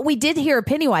then. But we did hear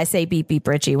Pennywise say beep, beep,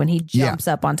 Richie when he jumps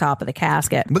up on top of the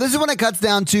casket. But this is when it cuts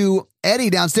down to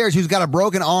Eddie downstairs, who's got a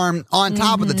broken arm on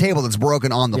top of the table that's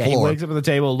broken on the Yeah, he floor. wakes up at the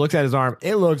table, looks at his arm.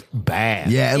 It looks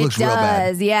bad. Yeah, it looks real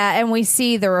bad. Yeah. And we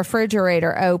see the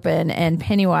refrigerator open and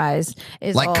Pennywise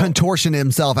is Like all, contortion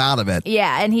himself out of it.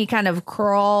 yeah, and he kind of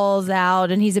crawls out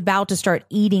and he's about to start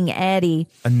eating Eddie.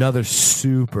 Another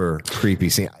super creepy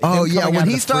scene. Oh, Him yeah. coming out When of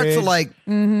he the starts to fridge, like,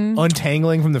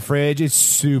 untangling from the fridge, it's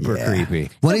super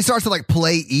creepy. when he starts to like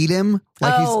play eat him.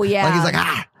 Like Oh, he's, yeah. Like he's like,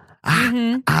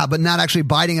 but not actually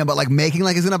biting him, but like making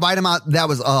like he's going to bite him out. That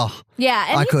was, Yeah,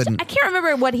 and I couldn't. I can't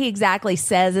remember what he exactly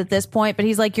says at this point, but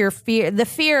he's like, the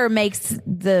fear makes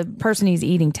the person he's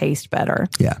eating taste better.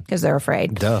 Yeah. Because they're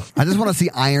afraid. Duh. I just want to see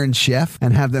Iron Chef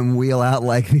and have them wheel out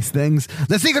like these things.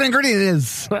 The secret ingredient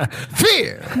is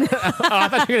fear. Oh, I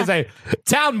thought you were going to say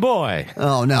Town Boy.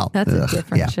 Oh, no. That's a Ugh,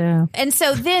 different yeah. show. And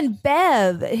so then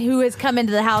Bev, who has come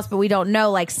into the house, but we don't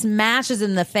know, like smashes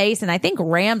in the face and I think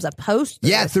rams a post.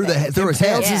 Yeah, through his head.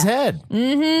 Impales his head.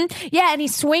 Yeah, and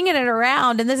he's swinging it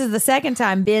around, and this is the second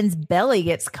time Ben's belly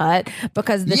gets cut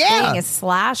because the Yeah. thing is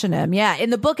slashing him. Yeah, in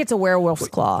the book, it's a werewolf's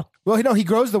claw. Well, he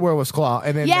grows the werewolf's claw,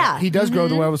 and then Yeah. he does grow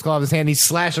the werewolf's claw in his hand. He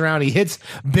slashes around, he hits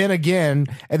Ben again,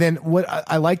 and then what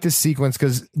I like this sequence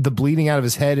because the bleeding out of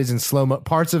his head is in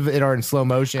parts of it are in slow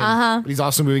motion, but he's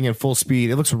also moving in full speed.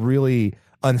 It looks really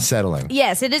unsettling.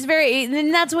 Yes, it is very,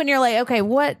 and that's when you're like, okay,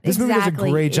 what This movie does a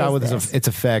exactly great job is with this? its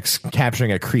effects,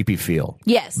 capturing a creepy feel.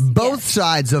 Yes, Both yes.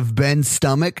 sides of Ben's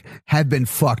stomach have been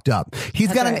fucked up.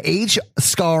 He's got an right. H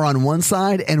scar on one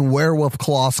side and werewolf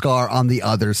claw scar on the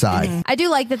other side. I do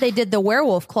like that they did the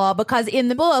werewolf claw because in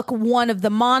the book, one of the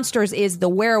monsters is the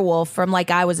werewolf from like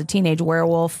I Was a Teenage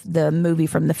Werewolf, the movie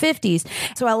from the 50s.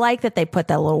 So I like that they put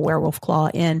that little werewolf claw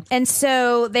in. And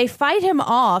so they fight him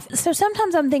off. So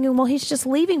sometimes I'm thinking, well, he's just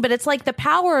leaving, but it's like the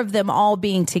power of them all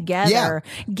being together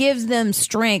gives them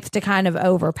strength to kind of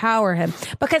overpower him.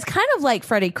 Because kind of like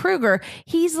Freddy Krueger,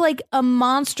 he's like a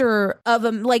monster of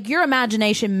him. Like your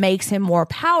imagination makes him more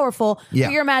powerful. Yeah.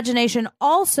 But your imagination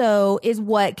also is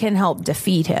what can help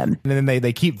defeat him. And then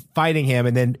they keep fighting him,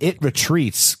 and then it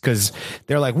retreats because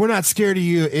they're like, "We're not scared of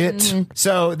you."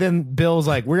 So then Bill's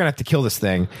like, "We're gonna have to kill this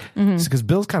thing," because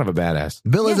Bill's kind of a badass.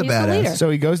 Bill is a he's the leader. badass. So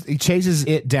he chases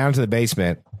it down to the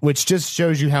basement, which just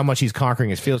shows you how much he's conquering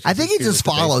his fears. I think he just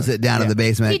follows it down to the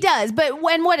basement. He does, but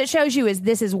what it shows you is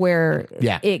this is where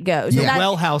it goes. The And that's-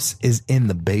 well house is in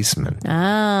the basement.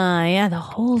 yeah, the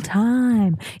whole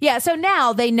time. Yeah, so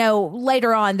now they know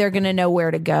later on they're going to know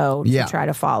where to go to try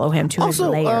to follow him to his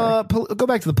Also, lair. go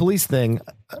back to the police thing.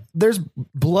 There's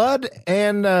blood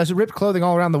and ripped clothing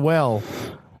all around the well.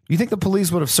 You think the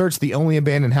police would have searched the only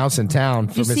abandoned house in town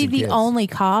for You see missing the kids? only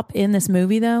cop in this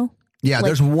movie, though? Yeah,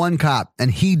 there's one cop, and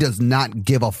he does not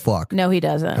give a fuck. No, he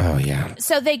doesn't. Oh yeah.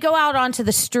 So they go out onto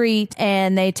the street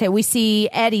and we see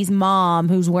Eddie's mom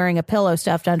who's wearing a pillow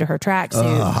stuffed under her tracksuit.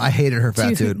 Ugh, I hated her fat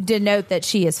to suit. denote that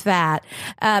she is fat.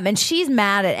 And she's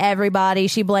mad at everybody.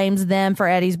 She blames them for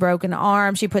Eddie's broken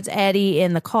arm. She puts Eddie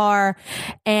in the car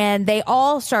and they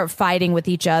all start fighting with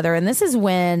each other. And this is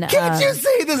when... Can't you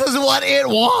see this is what it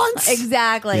wants?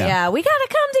 Exactly. Yeah. Yeah. We got to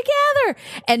come together.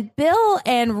 And Bill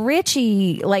and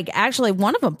Richie, like, actually,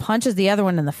 one of them punches the other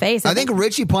one in the face. I think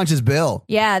Richie punches Bill.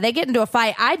 Yeah, they get into a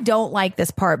fight. I don't like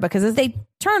this part because they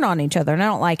turn on each other and I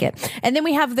don't like it. And then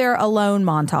we have their alone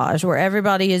montage where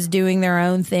everybody is doing their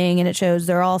own thing and it shows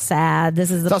they're all sad. This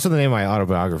is It's the also the name of my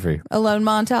autobiography. alone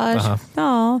montage.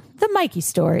 Oh, the Mikey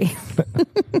story.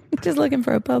 Just looking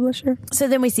for a publisher. So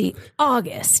then we see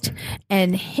August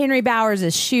and Henry Bowers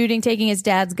is taking his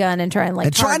dad's gun and trying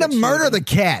And trying to murder the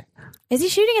cat. Is he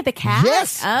shooting at the cat?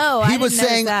 Yes. Oh, he was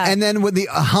saying, and then with the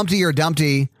Humpty or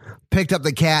Dumpty picked up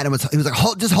the cat and he was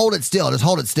like, just hold it still. Just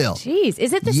hold it still. Jeez,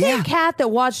 is it the same cat that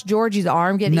watched Georgie's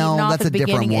arm get eaten off that's at the a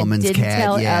different beginning and woman's didn't cat.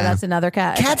 tell? Yeah. Oh, that's another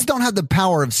cat. Cats don't have the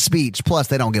power of speech. Plus,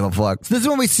 they don't give a fuck. So this is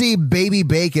when we see Baby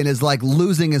Bacon is like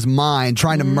losing his mind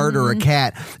trying to murder a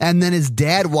cat. And then his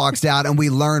dad walks out and we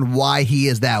learn why he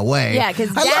is that way. Yeah,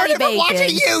 because I Daddy learned it from Bacon.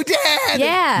 watching you, Dad.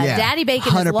 Yeah, Daddy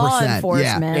Bacon is law 100%,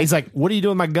 enforcement. And he's like, what are you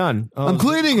doing with my gun? Oh, I'm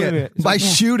cleaning it by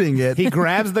shooting it. He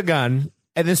grabs the gun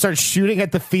and then starts shooting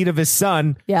at the feet of his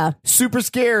son. Yeah. Super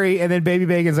scary. And then Baby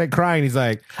Bacon's like crying. He's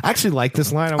like, I actually like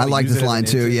this line. I like this line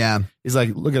too, yeah. He's like,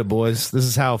 look at it, boys. This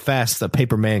is how fast a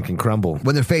paper man can crumble.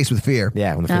 When they're faced with fear.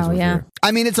 Yeah, when they're faced with fear.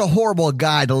 I mean, it's a horrible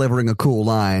guy delivering a cool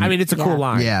line. I mean, it's a cool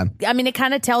line. Yeah. I mean, it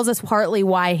kind of tells us partly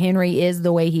why Henry is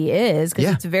the way he is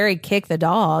because it's very kick the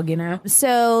dog, you know?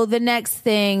 So the next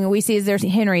thing we see is there's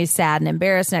Henry's sad and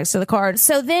embarrassed next to the card.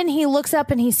 So then he looks up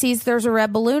and he sees there's a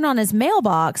red balloon on his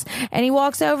mailbox and he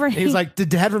walks over and He's like, did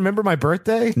Dad remember my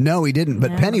birthday? No, he didn't, but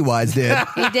Pennywise did.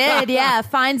 He did, yeah.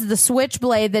 Finds the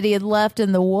switchblade that he had left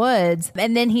in the woods.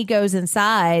 And then he goes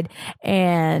inside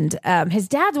and his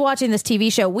dad's watching this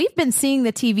TV show. We've been seeing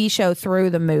the TV show through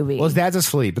the movie. Well, his dad's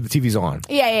asleep, but the TV's on.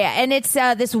 Yeah. And it's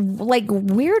this like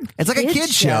weird. It's like a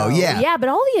kid's show, yeah. Yeah, but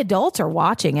all the adults are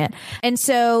watching it. And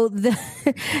so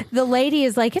the lady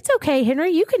is like, it's okay,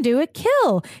 Henry, you can do it.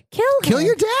 Kill him.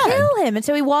 your dad. Kill him. And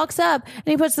so he walks up and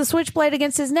he puts the switchblade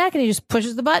against his neck and he just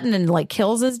pushes the button and like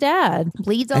kills his dad.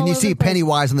 Bleeds all And you over see the place.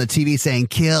 Pennywise on the TV saying,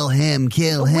 kill him,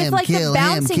 kill him, with like kill the him,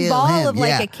 bouncing kill ball him. of like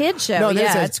Yeah. a kid show. No, then yeah,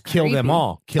 it says it's kill them creepy.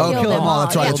 all. Kill Oh, them kill them all.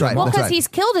 That's right, Yeah. that's right. Well, that's because right. he's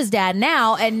killed his dad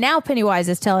now, and now Pennywise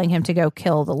is telling him to go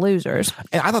kill the losers.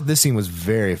 And I thought this scene was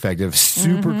very effective.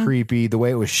 Super creepy. The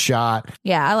way it was shot.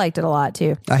 Yeah, I liked it a lot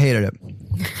too. I hated it.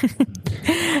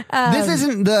 This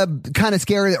isn't the kind of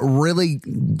scary that really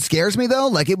scares me, though.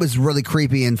 Like, it was really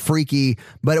creepy and freaky,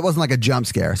 but it wasn't like a jump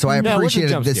scare. So I No, it wasn't a appreciated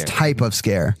jump this scare. type of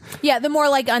scare. Yeah, the more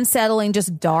like unsettling,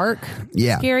 just dark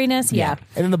scariness. Yeah.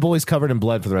 And then the boy's covered in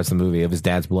blood for the rest of the movie, of his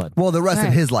dad's blood. Well, the rest of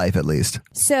Right. his life, at least.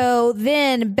 So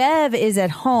then Bev is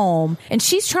at home and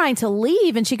she's trying to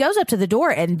leave and she goes up to the door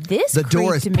and this The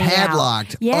door is creeped me out.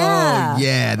 padlocked. Yeah. Oh,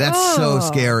 yeah. That's so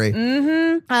scary.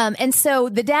 And so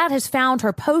the dad has found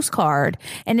her postcard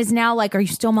and is now like, are you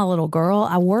still my little girl?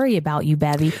 I worry about you,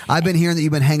 Bevy. I've been hearing that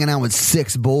you've been hanging out with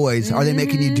 6 boys. Are they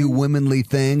making you do womanly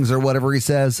things or whatever he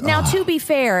says? Now, to be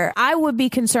fair, I would be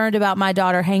concerned about my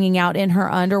daughter hanging out in her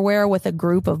underwear with a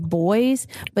group of boys,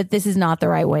 but this is not the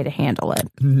right way to handle it.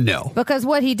 No. Because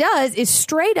what he does is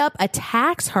straight up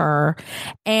attacks her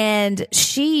and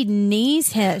she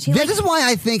knees him. She's This like, is why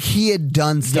I think he had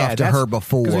done stuff to that's- her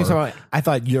before. 'cause when he's talking about, I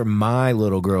thought you're my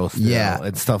little girl still, Yeah.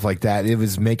 and stuff like that. It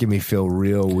was making me feel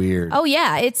real weird. oh,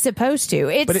 yeah, it's supposed to.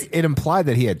 It's. But it implied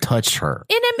that he had touched her.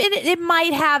 it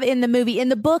might have in the movie. In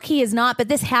the book, he is not, but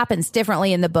this happens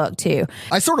differently in the book, too.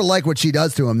 I sort of like what she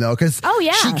does to him, though, because Oh,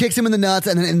 yeah. she kicks him in the nuts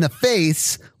and then in the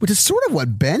face, which is sort of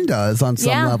what Ben does on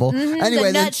some level. Anyway,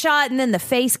 the then, nut shot and then the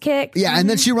face kick. yeah, and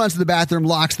then she runs to the bathroom,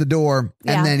 locks the door,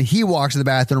 and Yeah. then he walks to the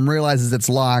bathroom, realizes it's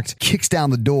locked, kicks down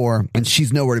the door, and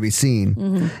she's nowhere to be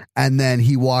seen. And then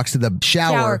he walks to the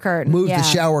Shower curtain, moves yeah. the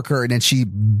shower curtain, and she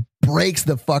breaks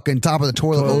the fucking top of the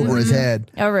toilet over his head.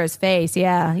 Over his face,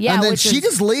 yeah. Yeah. And then which she is-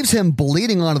 just leaves him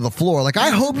bleeding onto the floor. Like, I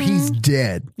hope he's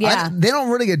dead. Yeah. They don't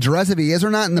really address if he is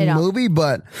or not in the They don't. movie,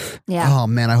 but Yeah. oh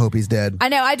man, I hope he's dead. I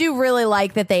know. I do really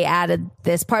like that they added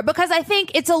this part because I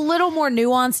think it's a little more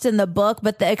nuanced in the book,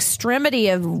 but the extremity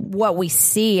of what we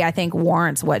see, I think,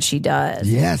 warrants what she does.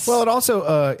 Yes. Well, it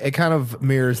also it kind of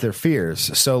mirrors their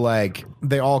fears. So like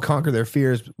they all conquer their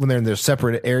fears when they're in their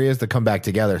separate areas to come back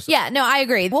together. So Yeah, no, I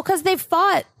agree. Well, because they've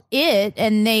fought it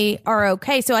and they are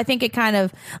okay. So I think it kind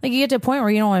of like you get to a point where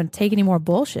you don't want to take any more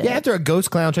bullshit. yeah, after a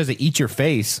ghost clown tries to eat your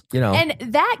face, you know. And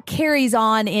that carries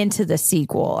on into the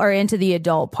sequel or into the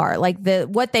adult part. Like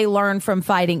what they learn from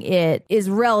fighting it is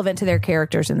relevant to their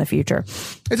characters in the future.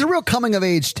 it's a real coming of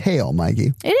age tale,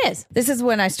 Mikey. It is. This is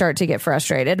when I start to get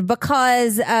frustrated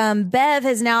because Bev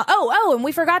has now. And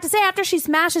we forgot to say after she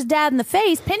smashes Dad in the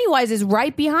face, Pennywise is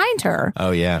right behind her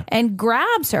oh yeah. and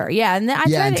grabs her. Yeah, and then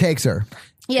And takes her.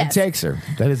 Yes. It takes her.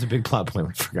 That is a big plot point.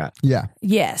 I forgot. Yeah.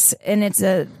 Yes, and it's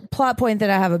a plot point that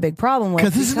I have a big problem with.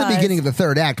 Because this is the beginning of the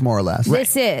third act, more or less.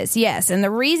 This is, yes. And the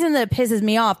reason that it pisses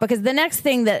me off, because the next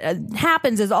thing that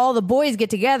happens is all the boys get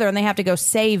together and they have to go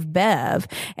save Bev.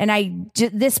 And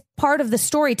this part of the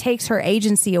story takes her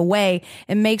agency away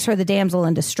and makes her the damsel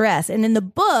in distress. And in the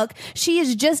book, she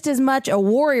is just as much a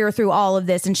warrior through all of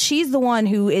this. And she's the one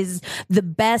who is the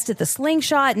best at the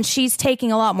slingshot, and she's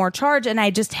taking a lot more charge. And I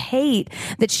just hate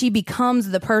that she becomes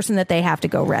the person that they have to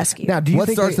go rescue. Now, do you What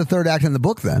think starts the third act in the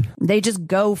book then? They just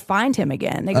go find him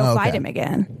again. They go fight him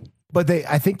again. But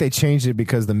I think they changed it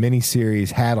because the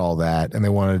miniseries had all that and they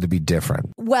wanted it to be different.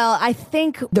 Well, I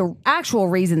think the actual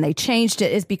reason they changed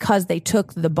it is because they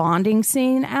took the bonding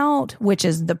scene out, which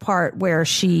is the part where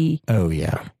she... Oh,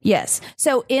 yeah. Yes.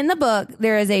 So in the book,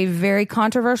 there is a very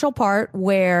controversial part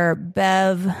where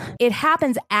Bev... It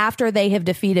happens after they have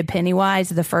defeated Pennywise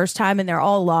the first time and they're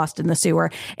all lost in the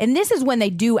sewer. And this is when they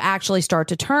do actually start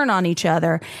to turn on each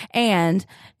other. And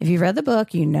if you've read the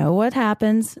book, you know what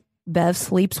happens. Bev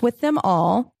sleeps with them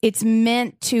all. It's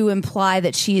meant to imply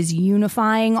that she is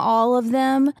unifying all of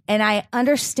them. And I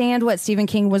understand what Stephen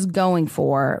King was going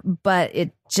for, but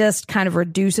it just kind of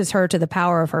reduces her to the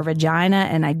power of her vagina,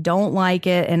 and I don't like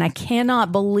it, and I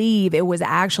cannot believe it was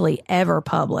actually ever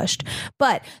published.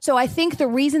 But so I think the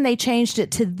reason they changed it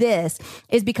to this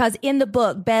is because in the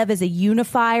book, Bev is a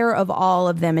unifier of all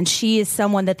of them, and she is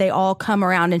someone that they all come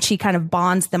around and she kind of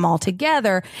bonds them all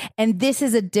together. And this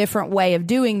is a different way of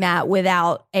doing that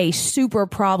without a super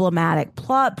problematic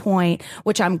plot point,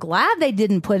 which I'm glad they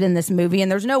didn't put in this movie, and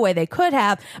there's no way they could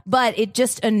have, but it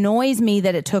just annoys me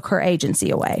that it took her agency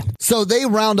away. So they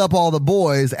round up all the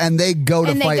boys and they go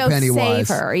to fight Pennywise.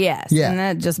 Save her, yes. Yeah. And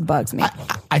that just bugs me.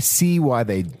 I see why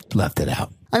they left it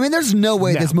out. I mean, there's no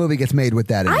way this movie gets made with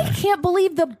that in I there. can't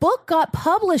believe the book got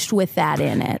published with that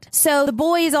in it. So the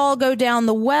boys all go down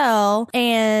the well,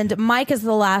 and Mike is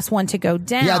the last one to go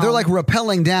down. Yeah, they're like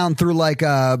rappelling down through like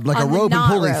a rope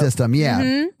and pulley system.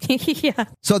 Yeah. yeah.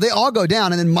 So they all go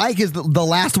down, and then Mike is the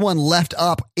last one left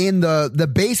up in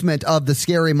the basement of the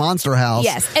scary monster house.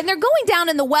 Yes, and they're going down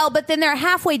in the well, but then they're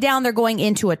halfway down. They're going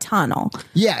into a tunnel.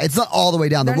 Yeah, it's not all the way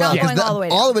down the They're well. not going 'cause all the way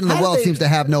down. all of it in the well seems to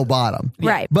have no bottom.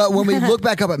 Right. But when we look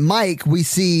back up at Mike, we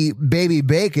see Baby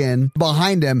Bacon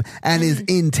behind him and is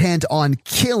intent on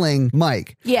killing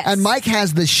Mike. Yes. And Mike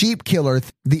has the sheep killer,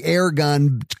 the air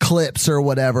gun clips or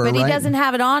whatever. But right? he doesn't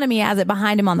have it on him. He has it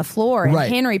behind him on the floor. And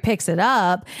Right. Henry picks it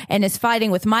up and is fighting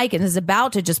with Mike and is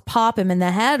about to just pop him in the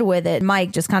head with it.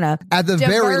 Mike just kind of At the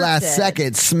very diverts last it.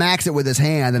 second, smacks it with his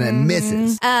hand and it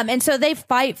misses. And so they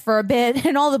fight for a bit,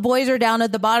 and all the boys are down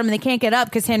at the bottom, and they can't get up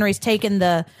because Henry's taken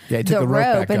the he took the rope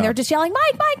rope, back and they're up. just yelling,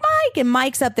 Mike, Mike, Mike, and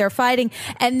Mike's up there fighting,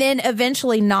 and then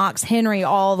eventually knocks Henry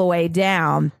all the way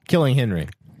down. Killing Henry.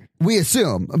 We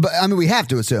assume, but I mean, we have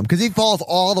to assume because he falls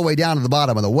all the way down to the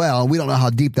bottom of the well, and we don't know how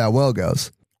deep that well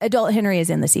goes. Adult Henry is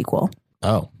in the sequel,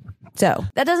 Oh. so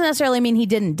that doesn't necessarily mean he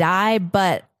didn't die,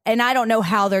 and I don't know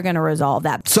how they're going to resolve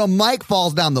that. So Mike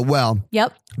falls down the well.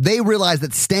 Yep. They realize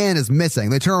that Stan is missing.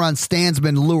 They turn around, Stan's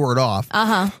been lured off.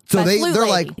 So By they're Flute Lady.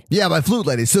 like, yeah, by Flute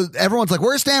Lady. So everyone's like,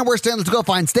 where's Stan? Where's Stan? Let's go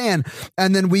find Stan.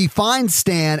 And then we find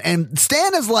Stan, and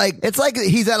Stan is like, it's like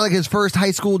he's at like his first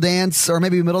high school dance or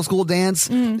maybe middle school dance.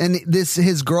 And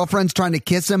his girlfriend's trying to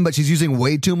kiss him, but she's using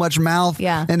way too much mouth.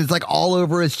 Yeah. And it's like all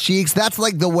over his cheeks. That's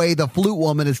like the way the flute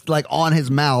woman is like on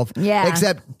his mouth. Yeah.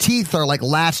 Except teeth are like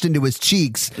latched into his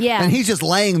cheeks. Yeah. And he's just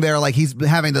laying there like he's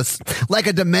having this, like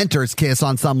a Dementor's kiss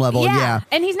on some level. Yeah.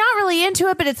 And he's not really into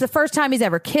it, but it's the first time he's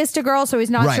ever kissed a girl, so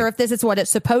he's not Right. sure if this is what it's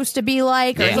supposed to be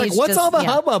like. Or He's like, he's what's just- all the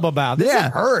yeah. hubbub about? This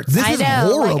Yeah. hurts. This I is know.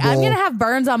 horrible. Like, I'm going to have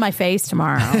burns on my face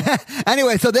tomorrow.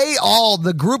 Anyway, so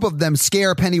the group of them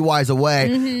scare Pennywise away.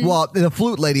 Mm-hmm. Well, the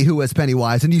flute lady who was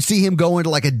Pennywise, and you see him go into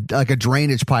like a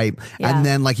drainage pipe, Yeah. and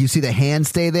then like you see the hand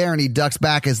stay there, and he ducks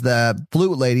back as the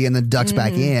flute lady, and then ducks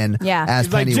back in Mm-hmm. Yeah. as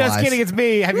He's like, Pennywise. just kidding, it's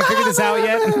me. Have you figured this out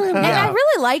yet? And I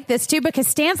really like this too because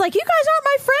Stan's like, you guys aren't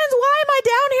my friends. Why am I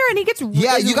down here? And he gets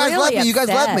Yeah, is you guys really left me. You guys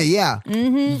upset. left me. Yeah.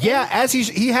 Yeah, as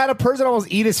he had a person almost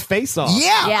eat his face off.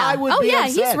 Yeah. Yeah. I would be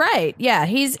he's upset. right. Yeah,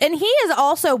 he has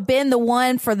also been the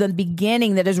one for the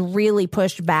beginning that has really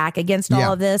pushed back against Yeah.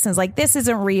 all of this and is like, this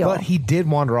isn't real. But he did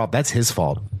wander off. That's his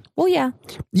fault. well, yeah.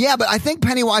 Yeah, but I think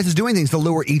Pennywise is doing things to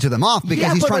lure each of them off because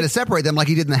Yeah, he's but trying like- to separate them like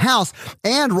he did in the house.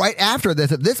 And right after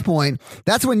this, at this point,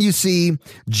 that's when you see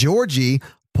Georgie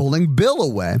pulling Bill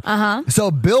away.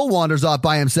 So Bill wanders off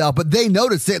by himself, but they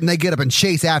notice it and they get up and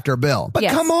chase after Bill. But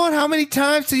Yes. come on, how many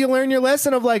times do you learn your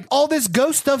lesson of like all this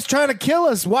ghost stuff's trying to kill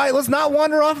us? Why? Let's not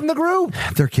wander off from the group.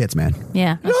 They're kids, man.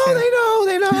 Yeah. No,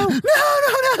 they know. No.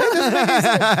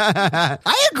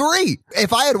 I agree.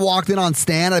 If I had walked in on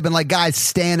Stan, I'd been like, guys,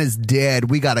 Stan is dead.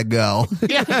 We gotta go.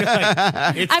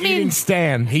 It's I mean- eating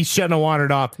Stan. He shouldn't have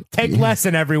wandered off. Take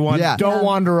lesson, everyone. Yeah. Don't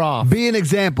wander off. Be an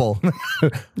example.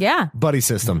 Yeah. Buddy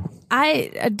system.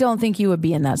 I don't think you would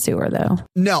be in that sewer, though.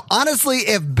 No, honestly,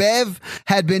 if Bev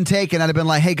had been taken, I'd have been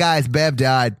like, hey guys, Bev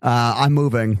died. I'm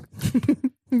moving.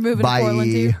 Moving Bye. to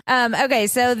Portland, too. Okay,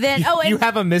 so then... Oh, and You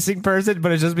have a missing person,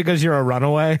 but it's just because you're a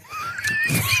runaway.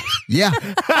 Yeah,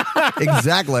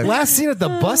 exactly. Last scene at the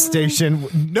bus station,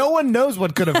 no one knows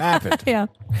what could have happened. yeah.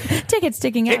 Ticket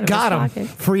sticking out It of got him. his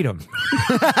pocket. Freedom.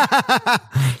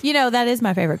 You know, that is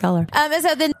my favorite color. And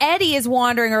so then Eddie is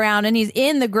wandering around and he's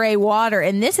in the gray water.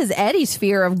 And this is Eddie's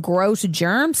fear of gross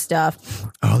germ stuff.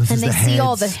 Oh, this And is they the see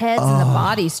all the heads. heads and the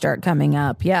bodies start coming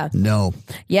up. Yeah. No,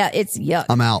 Yeah, it's yuck.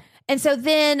 I'm out. And so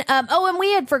then, and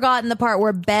we had forgotten the part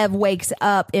where Bev wakes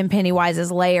up in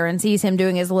Pennywise's lair and sees him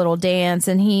doing his little dance,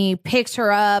 and he picks her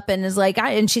up and is like,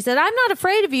 and she said, "I'm not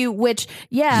afraid of you," which,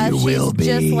 yeah, You she's will be.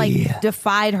 just like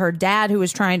defied her dad who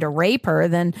was trying to rape her.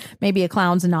 Then maybe a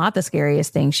clown's not the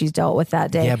scariest thing she's dealt with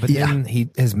that day. Yeah, but then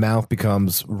his mouth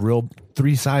becomes real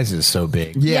 3 sizes so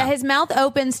big. Yeah, Yeah, his mouth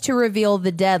opens to reveal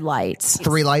the deadlights.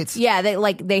 3 lights. Yeah,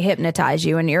 they hypnotize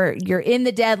you, and you're in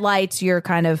the deadlights. You're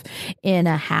kind of in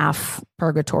a half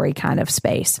purgatory kind of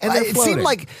space. And they're It seemed floating.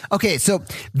 like, okay, so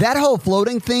that whole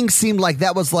floating thing seemed like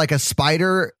that was like a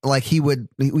spider, like he would,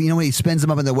 you know, when he spins them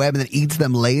up in the web and then eats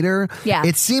them later. Yeah.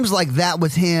 It seems like that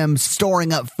was him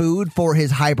storing up food for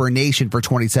his hibernation for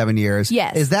 27 years.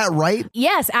 Yes. Is that right?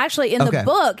 Yes, actually, in Okay. the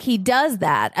book, he does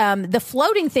that. The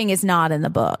floating thing is not in the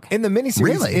book. In the miniseries,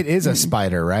 Really? it is a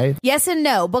spider, right? Yes and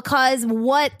no, because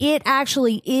what it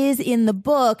actually is in the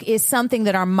book is something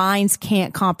that our minds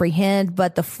can't comprehend,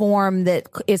 but the form that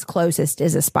is closest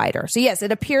is a spider. So yes,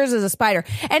 it appears as a spider.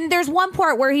 And there's one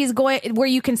part where where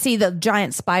you can see the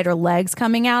giant spider legs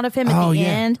coming out of him at the yeah.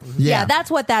 end. Yeah.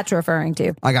 That's what that's referring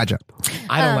to. I gotcha.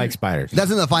 I don't like spiders. That's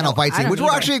in the final fight I scene, don't which we're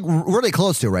either. actually really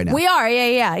close to right now. We are,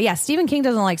 yeah. Stephen King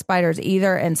doesn't like spiders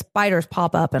either, and spiders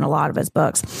pop up in a lot of his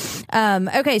books.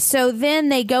 Okay, so then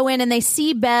they go in and they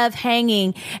see Bev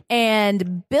hanging,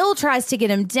 and Bill tries to get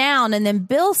him down, and then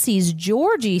Bill sees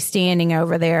Georgie standing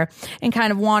over there and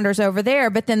kind of wanders over there,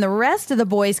 but then the rest of the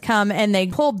boys come and they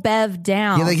pull Bev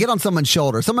down. Yeah, they get on someone's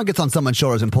shoulder. Someone gets on someone's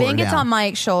shoulders and pulls Ben her gets down. on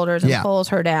Mike's shoulders and Yeah. pulls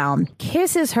her down,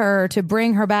 kisses her to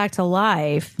bring her back to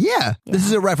life. Yeah, this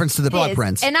is a reference to the Blood Is-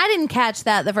 Prince. And I didn't catch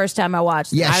that the first time I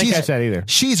watched Yeah, it. I didn't she's catch that either.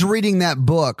 She's reading that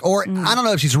book, or I don't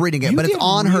know if she's reading it, You but it's did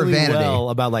on her really vanity. well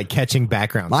about like catching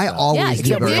background I stuff. always Yeah, do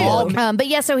you very do. well. But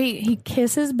yeah, so he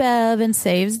kisses Bev and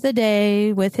saves the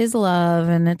day with his love,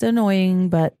 and it's annoying,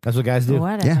 but That's what guys do.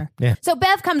 whatever. Yeah. So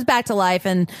Bev comes back to life,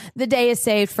 and the day is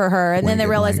saved for her. And then they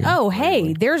realize, oh,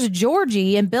 hey, there's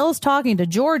Georgie, and Bill's talking to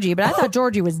Georgie, but I thought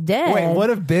Georgie was dead. Wait, what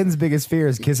if Ben's biggest fear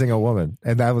is kissing a woman?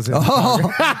 And that was his.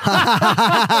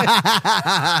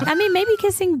 I mean, maybe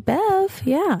kissing Bev.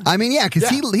 Yeah. I mean, yeah, because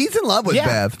he's in love with Yeah.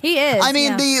 Bev. He is, I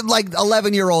mean, yeah. the like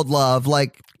 11-year-old love,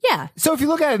 like Yeah. So if you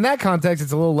look at it in that context,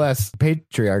 it's a little less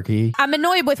patriarchy. I'm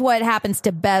annoyed with what happens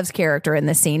to Bev's character in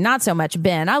this scene. Not so much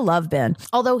Ben. I love Ben.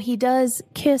 Although he does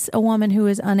kiss a woman who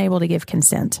is unable to give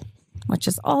consent, which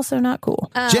is also not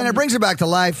cool. Janet brings her back to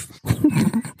life.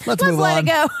 Let's move let on.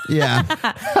 it go. Yeah.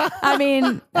 I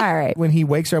mean, all right. When he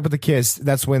wakes her up with a kiss,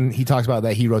 that's when he talks about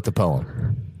that he wrote the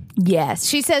poem. Yes.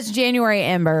 She says January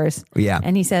embers. Yeah.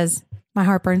 And he says, my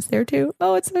heart burns there too.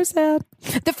 Oh, it's so sad.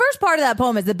 The first part of that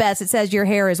poem is the best. It says your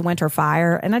hair is winter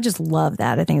fire. And I just love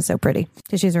that. I think it's so pretty.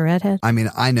 Because she's a redhead. I mean,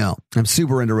 I know. I'm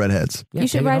super into redheads. You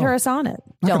should write her a sonnet.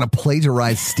 I'm not going Don't. to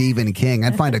plagiarize Stephen King.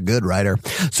 I'd find a good writer.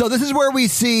 So this is where we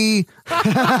see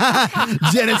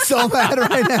Janet's so mad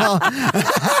right now.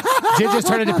 Jen just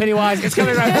turned into Pennywise. It's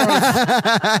coming right for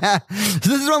us. So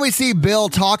this is when we see Bill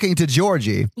talking to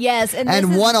Georgie. Yes. And, And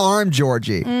this is- one-armed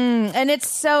Georgie. And it's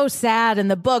so sad in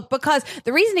the book because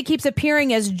the reason it keeps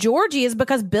appearing as Georgie is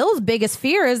because Bill's biggest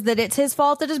fear is that it's his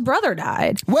fault that his brother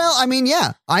died. Well, I mean,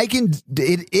 yeah,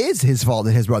 it is his fault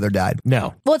that his brother died.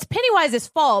 No. Well, it's Pennywise's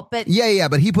fault, but Yeah,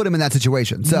 but he put him in that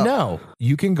situation. So No.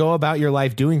 You can go about your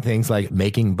life doing things like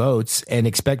making boats and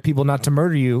expect people not to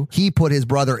murder you. he put his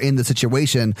brother in the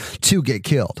situation to get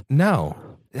killed. No.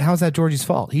 How's that Georgie's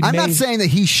fault? I'm not saying that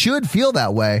he should feel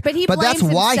that way, But he that's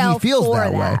blames why he himself feels for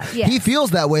that that. way. Yes. He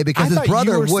feels that way because I his thought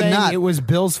brother you were would saying not. It was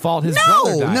Bill's fault. His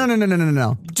brother died.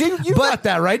 No. Jen, you But- got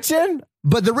that right, Jen?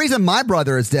 But the reason my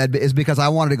brother is dead is because I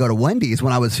wanted to go to Wendy's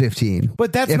when I was 15.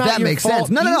 But that's if not that your makes fault sense.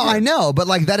 No, either. I know. But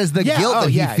like that is the guilt that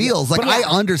he feels. Like But yeah, I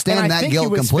understand and I that think guilt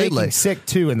he was completely. faking sick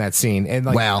too in that scene. And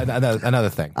like Well. another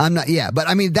thing. I'm not. Yeah, but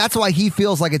I mean that's why he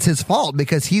feels like it's his fault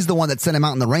because he's the one that sent him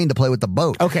out in the rain to play with the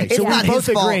boat. Okay, it's so not we're his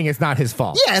both fault. agreeing it's not his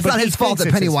fault. Yeah, it's But not he his fault thinks that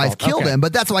it's his Pennywise fault. killed Okay. him,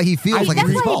 but that's why he feels like That's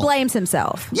it's his why he fault. blames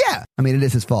himself. Yeah, I mean it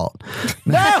is his fault.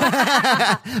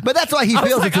 But that's why he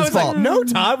feels it's his fault. No,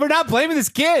 Todd, we're not blaming this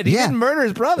kid. He Yeah. didn't murder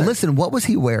his brother. Listen, what was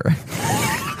he wearing?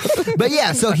 But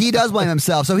yeah, so he does blame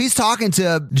himself. So he's talking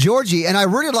to Georgie, and I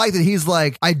really like that he's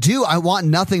like, I want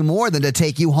nothing more than to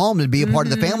take you home and be a part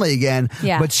of the family again.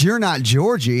 Yeah. But you're not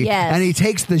Georgie. Yes. And he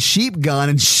takes the sheep gun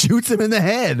and shoots him in the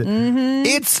head.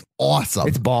 It's awesome.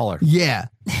 It's baller. Yeah.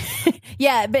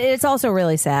 Yeah, but it's also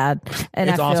really sad. And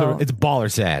It's I feel also it's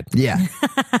baller sad. Yeah.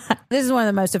 this is one of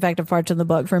the most effective parts of the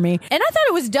book for me. And I thought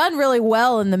it was done really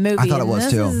well in the movie. I thought it And was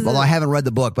this too. is- Although I haven't read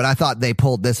the book, but I thought they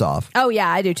pulled this off. Oh yeah,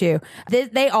 I do too.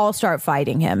 They all start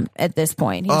fighting him at this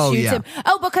point. He Oh, shoots yeah. him.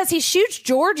 Oh, because he shoots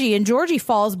Georgie, and Georgie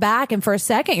falls back, and for a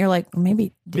second you're like,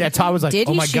 maybe. Yeah, Todd was like, did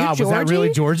 "Oh he my shoot god, was that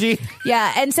really Georgie?"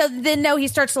 Yeah, and so then no, he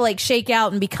starts to like shake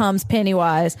out and becomes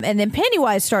Pennywise, and then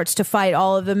Pennywise starts to fight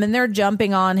all of them, and they're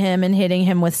jumping on him and hitting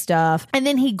him with stuff, and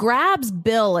then he grabs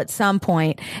Bill at some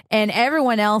point, and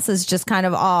everyone else is just kind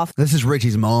of off. This is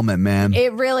Richie's moment, man.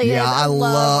 It really is. Yeah, I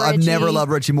love I've never Richie.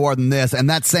 loved Richie more than this, and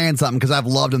that's saying something because I've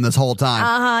loved him this whole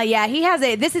time. Yeah, he has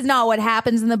this is not what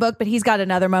happens in the book, but he's got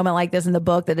another moment like this in the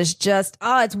book that is just,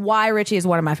 it's why Richie is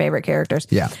one of my favorite characters.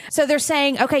 Yeah. So they're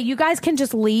saying, okay, you guys can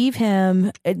just leave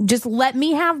him. Just let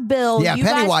me have Bill. Yeah, you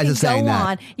Pennywise guys is can saying go that.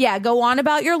 on. Yeah, go on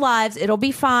about your lives. It'll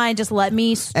be fine. Just let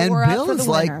me And store up Bill for is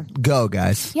the like, winter. go,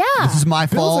 guys. Yeah. This is my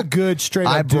Bill's fault. a good straight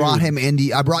up I brought dude. him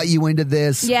into. I brought you into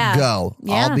this. Yeah. Go.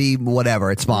 Yeah. I'll be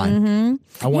whatever. It's fine.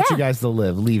 I want Yeah. you guys to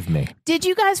live. Leave me. Did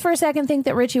you guys for a second think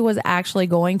that Richie was actually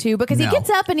going to? Because he No. gets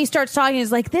up and he starts talking.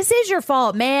 He's like, this is your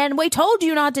fault, man. We told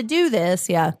you not to do this.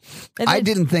 Yeah. And I then-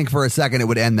 didn't think for a second it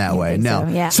would end that way. think No.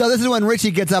 so, yeah. So this is when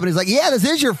Richie gets up and he's like, "Yeah, this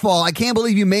is your fault. I can't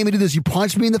believe you made me do this. You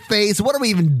punched me in the face. What are we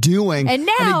even doing?" And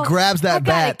now he grabs that I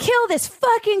gotta bat. kill this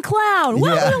fucking clown.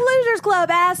 Welcome Yeah. to Losers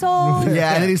Club, asshole.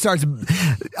 Yeah, and then he starts.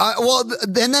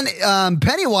 And then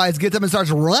Pennywise gets up and starts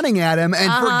running at him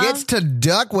and forgets to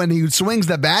duck when he swings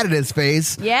the bat at his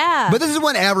face. Yeah. But this is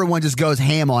when everyone just goes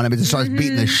ham on him and just starts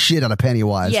beating the shit out of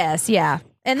Pennywise. Yes, yeah.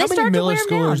 And they How many start to middle wear him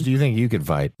schoolers down. do you think you could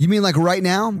fight? You mean like right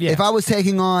now? Yeah. If I was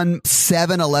taking on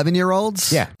 7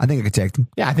 11-year-olds, Yeah. I think I could take them.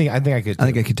 Yeah, I think I could. I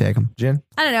think I could take them. Jen.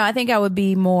 I don't know. I think I would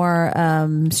be more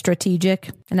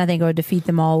strategic, and I think I would defeat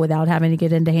them all without having to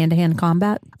get into hand-to-hand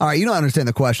combat. All right, you don't understand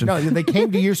the question. No, they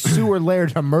came to your sewer lair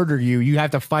to murder you. You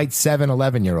have to fight 7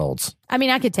 11-year-olds. I mean,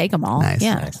 I could take them all. Nice,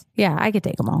 yeah. nice. Yeah, I could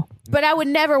take them all. But I would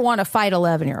never want to fight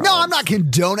 11-year-olds. No, I'm not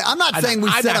condoning. I'm not saying we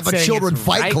I'm set not up a saying children it's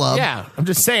fight right. club. Yeah, I'm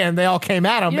just saying they all came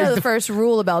at him. You know the first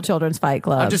rule about Children's Fight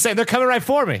Club. I'm just saying they're coming right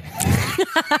for me.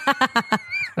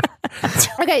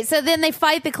 Okay, so then they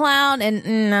fight the clown,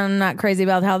 and I'm not crazy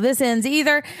about how this ends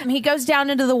either. He goes down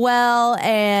into the well,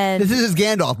 and This is his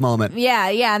Gandalf moment. yeah,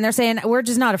 and they're saying, we're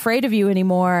just not afraid of you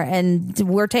anymore, and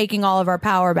we're taking all of our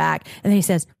power back. And then he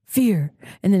says, fear.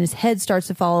 And then his head starts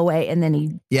to fall away, and then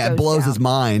he Yeah, it goes blows down. his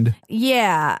mind.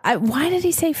 Yeah. Why did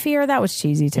he say fear? That was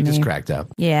cheesy to He me. just cracked up.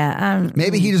 Yeah.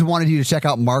 Maybe he just wanted you to check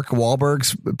out Mark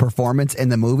Wahlberg's performance in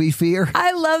the movie Fear.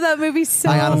 I love that movie so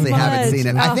much. I honestly haven't seen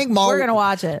it. I think we're going to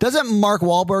watch it. Doesn't Mark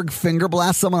Wahlberg finger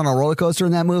blast someone on a roller coaster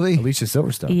in that movie? Alicia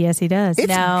Silverstone. Yes, he does. It's,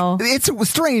 No. it's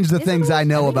strange the things I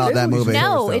know about that movie.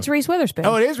 No, Silverstone. it's Reese Witherspoon.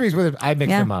 Oh, it is Reese Witherspoon. I mixed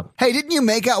Yeah. them up. Hey, didn't you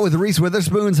make out with Reese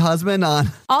Witherspoon's husband on?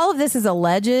 All of this is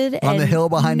alleged. On the and hill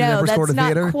behind the no, Never Scored that's a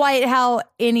Theater? not quite how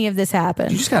any of this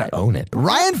happened. You just gotta own it.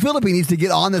 Ryan Phillippe needs to get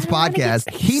on this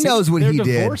podcast. He knows what They're he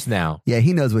did. divorced now. Yeah,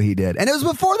 he knows what he did. And it was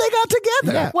before they got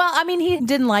together. Yeah. Well, I mean, he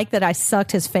didn't like that I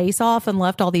sucked his face off and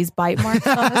left all these bite marks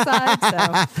on the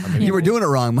side. So You were doing it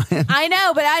wrong, man. I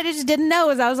know, but I just didn't know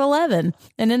as I was 11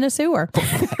 and in a sewer.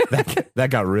 That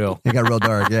got real. It got real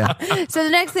dark, yeah. So the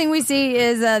next thing we see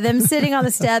is them sitting on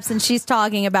the steps, and she's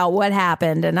talking about what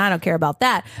happened, and I don't care about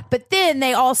that. But then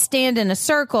they all stand in a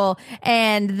circle,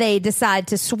 and they decide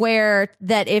to swear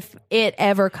that if it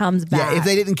ever comes back. Yeah, if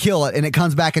they didn't kill it and it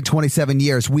comes back in 27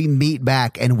 years, we meet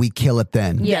back and we kill it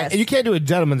then. Yes. And you can't do a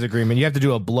gentleman's agreement. You have to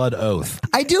do a blood oath.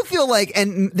 I do feel like,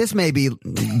 and this may be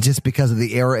just because of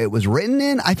the era it was written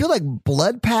in, I feel like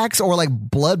blood pacts or like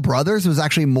blood brothers was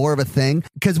actually more of a thing.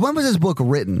 Because when was this book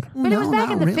written? But it was back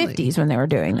in the really. 50s when they were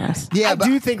doing this. Yeah, I but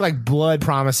do think like blood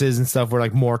promises and stuff were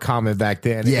like more common back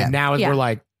then. Yeah. And now Yeah. we're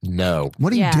like, no.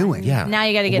 what are Yeah. you doing? Yeah. Now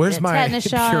you gotta get Where's the my tetanus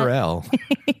shot. Purell?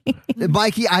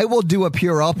 Mikey, I will do a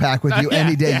Purell pack with you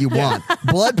any day you want.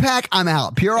 Blood pack, I'm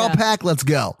out. Purell pack, let's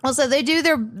go. Also, they do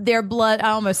their blood.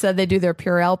 I almost said they do their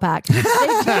Purell pact. They do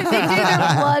their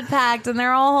blood pact, and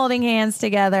they're all holding hands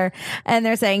together. And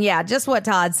they're saying, yeah, just what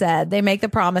Todd said. They make the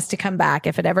promise to come back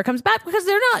if it ever comes back, because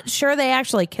they're not sure they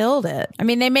actually killed it. I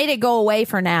mean, they made it go away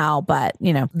for now, but,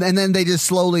 you know. And then they just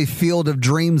slowly Field of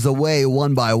Dreams away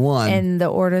one by one. And the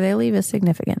order they leave is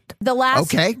significant.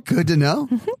 Okay, good to know.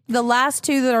 The last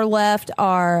two that are left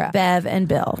are Bev and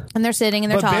Bill. And they're sitting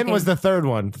and they're talking. Ben was the third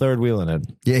wheeling it.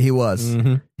 Yeah, he was.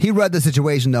 Mm-hmm. He read the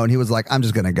situation, though, and he was like, I'm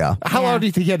just going to go. How long do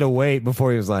you think he had to wait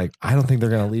before he was like, I don't think they're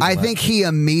going to leave? I think he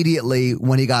immediately,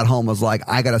 when he got home, was like,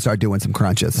 I got to start doing some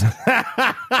crunches.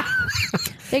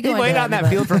 He waited on that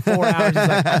field for 4 hours. He's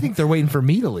like, I think they're waiting for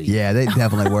me to leave. Yeah, they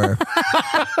definitely were.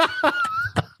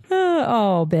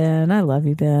 Oh, Ben, I love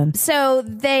you, Ben. So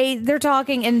they're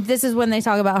talking, and this is when they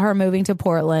talk about her moving to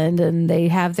Portland, and they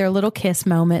have their little kiss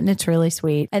moment, and it's really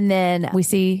sweet. And then we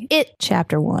see It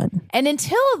Chapter 1. And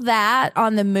until that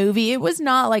on the movie, it was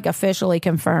not like officially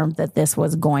confirmed that this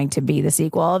was going to be the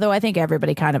sequel, although I think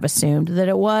everybody kind of assumed that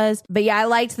it was. But yeah, I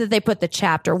liked that they put the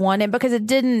Chapter 1 in, because it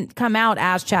didn't come out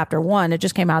as Chapter 1. It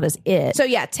just came out as It. So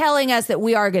yeah, telling us that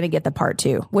we are going to get the part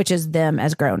 2, which is them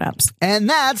as grown-ups. And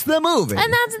that's the movie.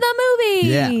 And that's the movie.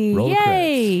 Yeah, roll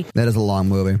Yay. That is a long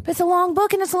movie. It's a long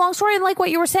book and it's a long story. And like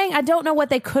what you were saying, I don't know what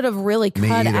they could have really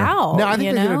cut either. out. No, I think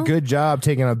you they did know? a good job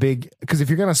taking a big, because if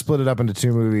you're going to split it up into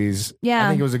 2 movies, Yeah. I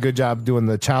think it was a good job doing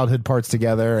the childhood parts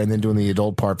together and then doing the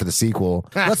adult part for the sequel.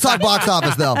 Let's talk box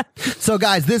office, though. So,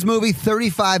 guys, this movie,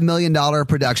 $35 million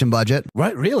production budget.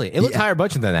 Right, really? It looked higher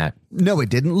budget than that. No, it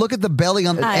didn't. Look at the belly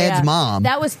on Ed's mom.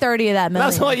 That was 30 of that million.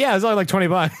 That's only, it was only like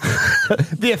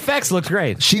 $20. The effects looked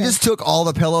great. She just took all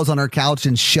the pillows on her couch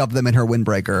and shoved them in her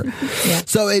windbreaker.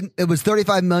 So it was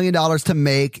 $35 million to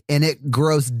make, and it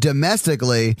grossed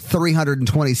domestically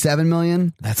 $327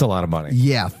 million. That's a lot of money.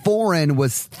 Yeah, foreign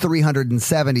was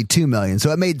 $372 million.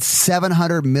 So it made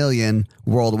 $700 million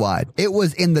worldwide. It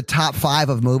was in the top 5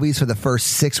 of movies for the first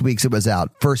 6 weeks it was out.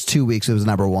 First 2 weeks it was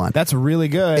number 1. That's really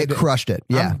good. It crushed it.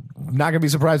 Yeah. I'm not going to be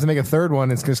surprised to make a third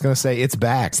one. It's just going to say it's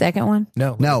back. Second one?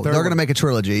 No, they're going to make a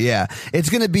trilogy. Yeah.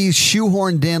 It's going to be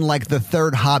shoehorned in like the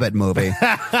third Hobbit movie.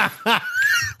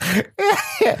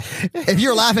 If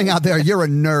you're laughing out there, you're a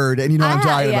nerd and you know what I'm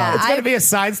talking about. It's going to be a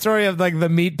side story of like the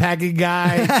meatpacking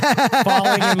guy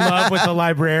falling in love with the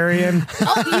librarian.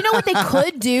 Oh, you know what they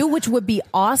could do, which would be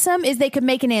awesome, is they could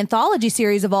make an anthology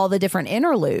series of all the different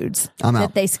interludes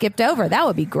that they skipped over. That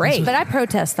would be great. But I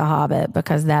protest The Hobbit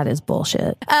because that is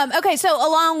bullshit. Okay, so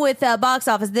along with box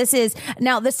office, this is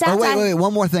now the Oh, wait.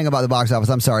 One more thing about the box office.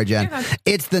 I'm sorry, Jen.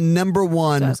 It's the number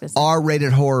 1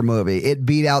 R-rated horror movie. It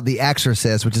beat out The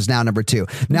Exorcist, which is now number 2.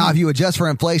 Now, if you adjust for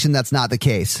inflation, that's not the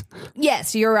case.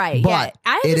 Yes, you're right. But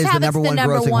it is the number 1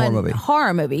 grossing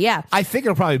horror movie. Yeah, I think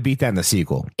it'll probably beat that in the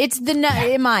sequel.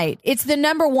 it might. It's the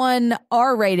number 1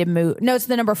 R-rated movie. No, it's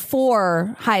the number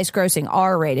 4 highest grossing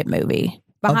R-rated movie.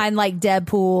 Behind like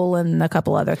Deadpool and a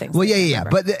couple other things. Well, yeah.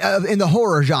 But in the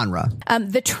horror genre.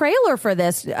 The trailer for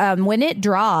this, when it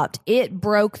dropped, it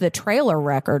broke the trailer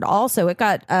record. Also, it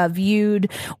got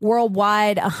viewed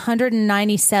worldwide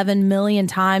 197 million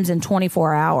times in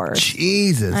 24 hours.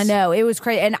 Jesus. I know. It was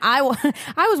crazy. And I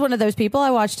was one of those people. I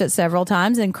watched it several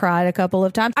times and cried a couple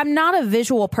of times. I'm not a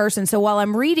visual person. So while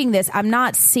I'm reading this, I'm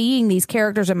not seeing these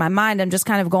characters in my mind. I'm just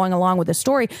kind of going along with the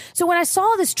story. So when I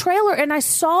saw this trailer and I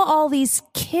saw all these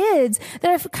kids that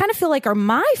I kind of feel like are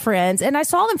my friends, and I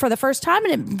saw them for the first time,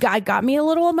 and it got me a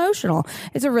little emotional.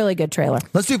 It's a really good trailer.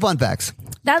 Let's do fun facts.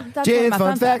 That's Jen, one of my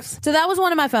fun facts. So that was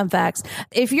one of my fun facts.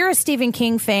 If you're a Stephen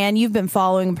King fan, you've been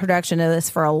following production of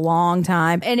this for a long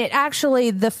time. And it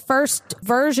actually, the first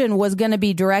version was going to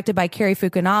be directed by Cary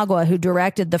Fukunaga, who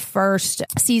directed the first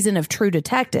season of True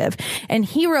Detective. And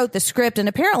he wrote the script, and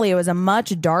apparently it was a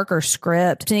much darker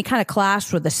script, and he kind of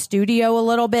clashed with the studio a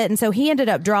little bit. And so he ended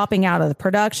up dropping out of the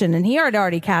production, and he had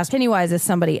already cast Pennywise as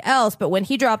somebody else. But when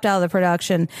he dropped out of the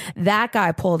production, that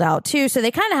guy pulled out too. So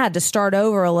they kind of had to start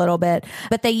over a little bit.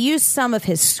 But they used some of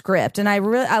his script, and I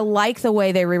like the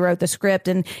way they rewrote the script.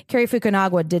 And Cary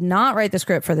Fukunaga did not write the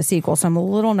script for the sequel, so I'm a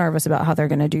little nervous about how they're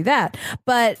going to do that.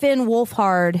 But Finn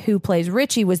Wolfhard, who plays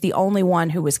Richie, was the only one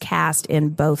who was cast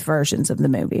in both versions of the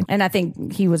movie, and I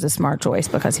think he was a smart choice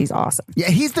because he's awesome. Yeah,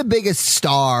 he's the biggest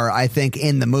star, I think,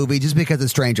 in the movie just because of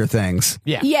Stranger Things.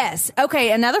 Yeah. Yes. Okay.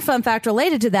 Okay, another fun fact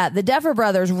related to that, the Duffer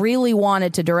Brothers really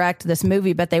wanted to direct this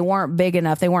movie, but they weren't big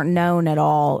enough. They weren't known at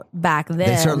all back then.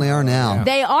 They certainly are now.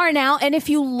 They are now. And if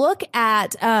you look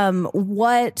at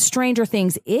what Stranger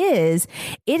Things is,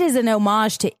 it is an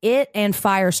homage to It and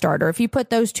Firestarter. If you put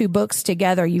those two books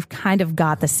together, you've kind of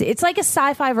got it's like a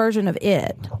sci-fi version of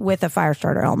It with a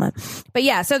Firestarter element. But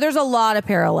yeah, so there's a lot of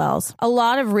parallels. A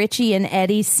lot of Richie and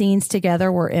Eddie's scenes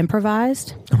together were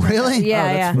improvised. Really?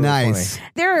 Yeah, really Nice.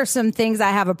 funny. There are some things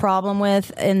I have a problem with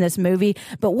in this movie,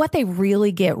 but what they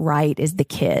really get right is the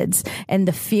kids and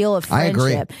the feel of I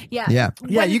friendship. agree. Yeah.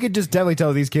 Yeah, you could just definitely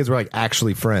tell these kids were like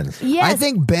actually friends. Yes. I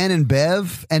think Ben and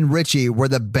Bev and Richie were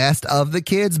the best of the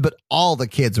kids, but all the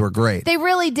kids were great. They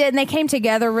really did, and they came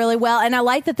together really well. And I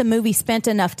like that the movie spent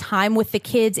enough time with the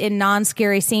kids in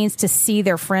non-scary scenes to see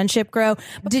their friendship grow.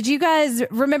 Did you guys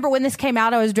remember when this came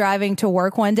out? I was driving to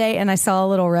work one day, and I saw a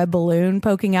little red balloon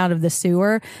poking out of the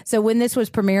sewer. So when this was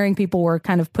premiering, people were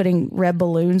kind of putting red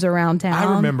balloons around town.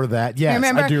 I remember that. Yes, You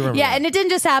remember? I do remember. Yeah, that. and it didn't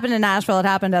just happen in Nashville; it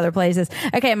happened other places.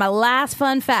 Okay, my last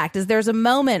fun fact is there's a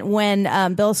moment when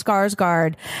Bill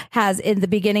Skarsgård has in the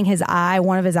beginning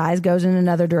one of his eyes goes in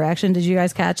another direction. Did you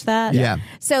guys catch that? Yeah.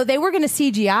 So they were going to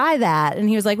CGI that, and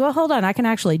he was like, "Well, hold on, I can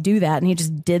actually do that," and he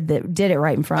just did it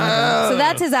right in front of him. So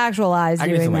that's his actual eyes I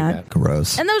guess I doing like that. that.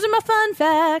 Gross. And those are my fun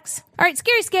facts. All right,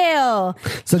 scary scale.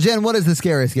 So, Jen, what is the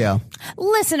scary scale?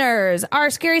 Listeners,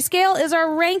 our scary scale is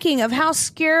our ranking of how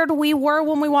scared we were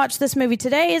when we watched this movie.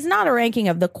 Today is not a ranking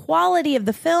of the quality of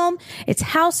the film. It's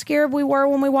how scared we were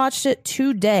when we watched it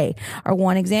today. Our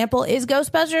 1 example is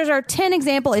Ghostbusters. Our 10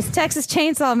 example is Texas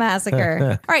Chainsaw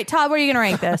Massacre. All right, Todd, where are you going to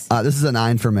rank this? This is a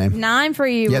 9 for me. 9 for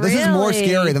you. Yeah, this is more really?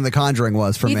 scary than The Conjuring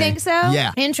was for You me. think so?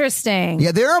 Yeah. Interesting.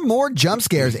 Yeah, there are more jump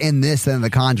scares in this than The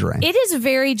Conjuring. It is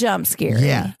very jump scary.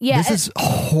 Yeah. Yeah. This is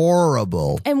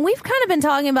horrible. And we've kind of been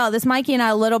talking about this, Mikey and I,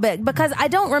 a little bit, because I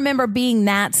don't remember being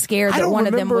that scared I that don't one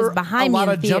of them remember was behind a me lot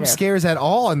in of theater. jump scares at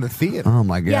all in the theater. Oh,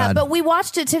 my God. Yeah, but we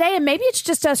watched it today, and maybe it's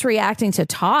just us reacting to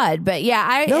Todd. But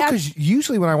yeah, No, because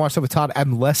usually when I watch stuff with Todd,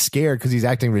 I'm less scared because he's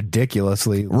acting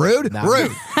ridiculously Rude? Nah.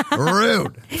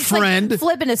 Rude. Friend. like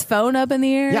flipping his phone up in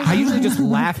the air. Yeah, I usually just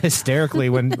laugh hysterically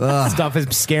when stuff is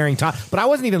scaring Todd, but I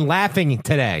wasn't even laughing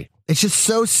today. It's just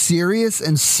so serious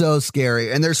and so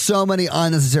scary. And there's so many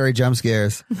unnecessary jump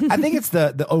scares. I think it's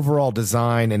the overall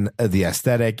design and the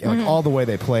aesthetic and like all the way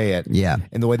they play it. Yeah.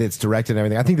 And the way that it's directed and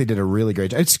everything. I think they did a really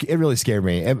great job. It really scared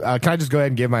me. Can I just go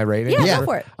ahead and give my rating? Yeah, Yeah. go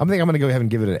for it. I'm going to go ahead and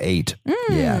give it an 8.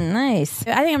 Yeah. Nice. I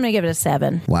think I'm going to give it a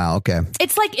 7. Wow. Okay.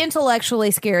 It's like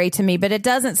intellectually scary to me, but it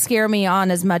doesn't scare me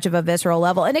on as much of a visceral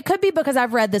level. And it could be because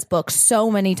I've read this book so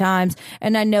many times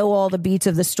and I know all the beats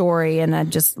of the story and I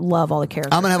just love all the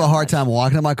characters. I'm going to have a hard time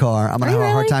walking to my car. I'm going to have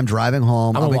a hard time driving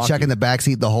home. I'll be checking the back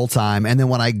seat the whole time. And then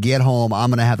when I get home,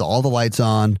 I'm going to have all the lights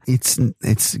on. It's going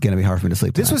to be hard for me to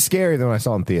sleep This tonight. was scarier than when I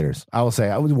saw it in theaters. I will say,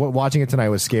 I was watching it tonight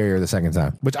was scarier the second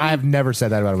time, which I have never said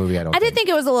that about a movie. I did think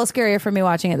it was a little scarier for me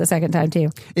watching it the second time too.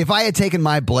 If I had taken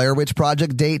my Blair Witch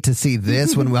Project date to see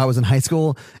this when I was in high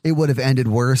school, it would have ended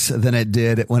worse than it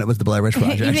did when it was the Blair Witch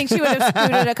Project. You think she would have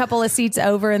scooted a couple of seats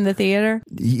over in the theater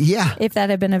Yeah. if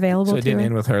that had been available So it to didn't her?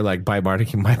 end with her like bite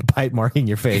marking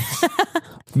your face.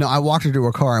 No, I walked her to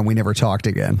her car and we never talked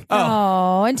again.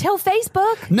 Oh, until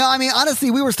Facebook. No, I mean,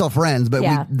 honestly, we were still friends, but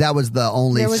Yeah. that was the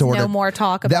only There was sort no of more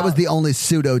talk That was about- the only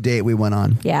pseudo date we went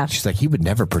on. Yeah. She's like, he would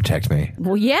never protect me.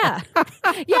 Well, yeah.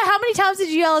 Yeah. How many times did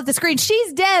you yell at the screen?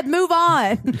 She's dead. Move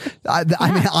on.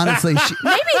 I mean, honestly,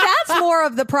 Maybe that's more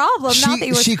of the problem. not that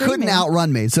you were she couldn't screaming.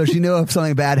 outrun me, so she knew if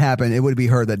something bad happened, it would be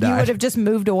her that You died. would have just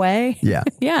moved away. Yeah.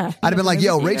 Yeah. I'd have been like,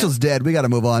 yo, Rachel's dead. We got to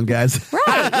move on, guys.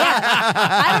 Right. Yeah.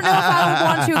 I don't know if I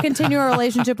would want to continue a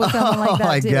relationship with someone like that. Oh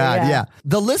my too. God, yeah.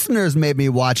 The listeners made me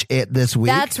watch it this week.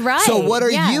 That's right, So what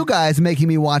are yeah. you guys making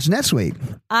me watch next week?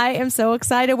 I am so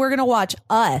excited. We're going to watch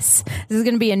Us. This is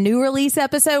going to be a new release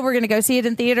episode. We're going to go see it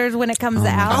in theaters when it comes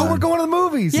out. Oh, we're going to the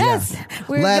movies. Yes.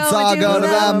 We're Let's all go to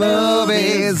the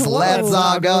movies. Let's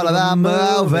all go to the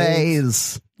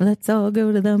movies. Let's all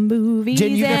go to the movies.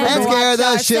 Jen, you never and been- Scare the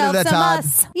watch shit out of ourselves the some Todd.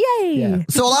 Us. Yay. Yeah.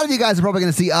 So a lot of you guys are probably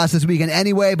going to see Us this weekend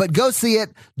anyway, but go see it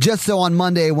just so on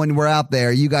Monday when we're out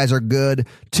there, you guys are good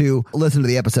to listen to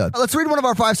the episode. Let's read one of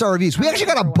our 5-star reviews. We actually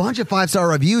got a bunch of 5-star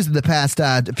reviews in the past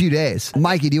few days.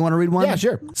 Mikey, do you want to read one? Yeah,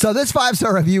 sure. So this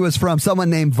 5-star review is from someone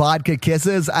named Vodka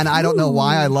Kisses, and I don't know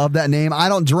why I love that name. I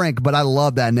don't drink, but I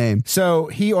love that name. So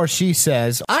he or she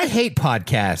says, I hate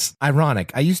podcasts.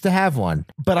 Ironic. I used to have one,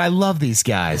 but I love these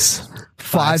guys.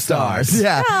 5 stars.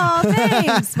 Yeah. Oh,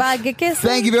 thanks, Vodka Kiss.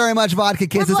 Thank you very much, Vodka We're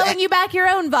Kisses. blowing you back your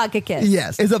own vodka kiss.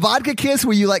 Yes. Is a vodka kiss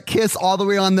where you like kiss all the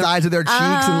way on the sides of their cheeks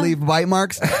and leave bite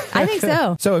marks? I think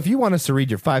so. So if you want us to read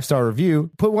your 5-star review,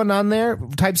 put one on there,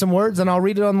 type some words, and I'll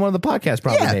read it on one of the podcasts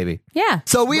probably, Yeah. maybe. Yeah.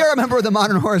 So we are a member of the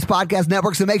Modern Horrors Podcast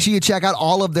Network, so make sure you check out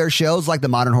all of their shows like the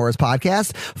Modern Horrors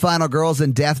Podcast, Final Girls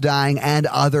and Death Dying, and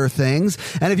other things.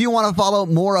 And if you want to follow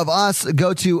more of us,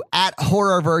 go to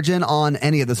 @HorrorVirgin on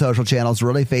any of the social channels,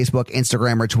 really, Facebook,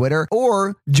 Instagram, or Twitter,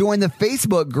 or join the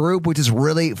Facebook group, which is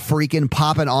really freaking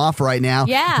popping off right now.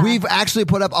 Yeah. We've actually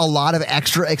put up a lot of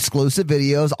extra exclusive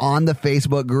videos on the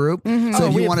Facebook group. So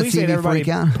if we you want to see appreciate me everybody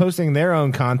freak out. posting their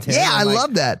own content. Yeah, I and,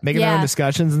 love that. Making their own Yeah.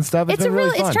 discussions and stuff. It's been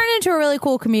really fun. it's turned into a really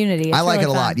cool community. It's I like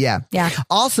really it a fun. lot. Yeah. Yeah.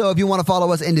 Also, if you want to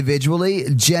follow us individually,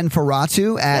 Jen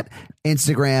Ferratu at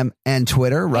Instagram and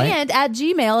Twitter, right? And at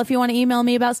Gmail if you want to email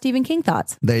me about Stephen King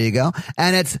thoughts. There you go.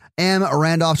 And it's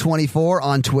mrandolph24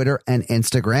 on Twitter and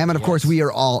Instagram. And of course, we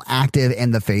are all active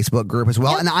in the Facebook group as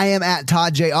well. And I am at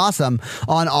Todd J. Awesome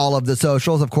on all of the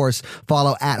socials. Of course,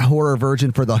 follow at Horror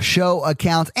Virgin for the show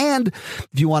accounts. And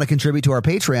if you want to contribute to our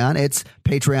Patreon, it's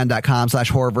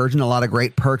patreon.com/Horror Virgin. A lot of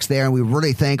great perks there. And we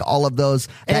really thank all of those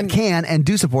that And- can and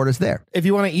do support us there. If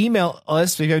you want to email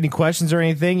us, if you have any questions or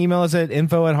anything, email us at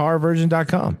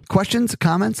info@horrorvirgin.com. Questions,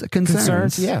 comments,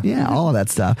 concerns. yeah. all of that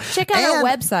stuff. Check out our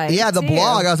website, Yeah, the too.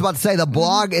 blog. I was about to say the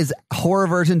blog is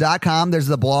horrorvirgin.com. There's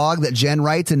the blog that Jen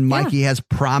writes and Mikey has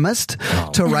promised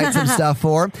to write some stuff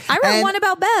for. I wrote And- one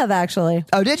about Bev, actually.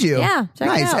 Oh, did you? Yeah, check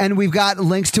it nice. out. And we've got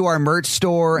links to our merch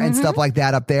store and stuff like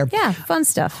that up there. Yeah, fun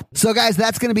stuff. So, guys,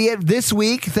 that's going to be it this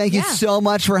week. Thank you Yeah. so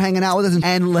much for hanging out with us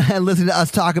and listening to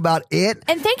us talk about it.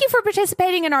 And thank you for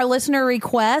participating in our listener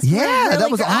request. Yeah, We're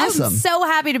that was awesome. I'm so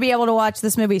happy to be able to watch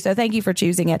this movie. So thank you for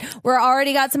choosing it. We're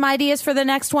already got some ideas for the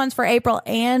next ones for April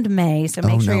and May. So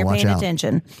make sure no, you're watch paying out.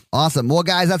 attention. Awesome. Well,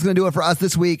 guys, that's going to do it for us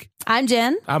this week. I'm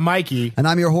Jen. I'm Mikey. And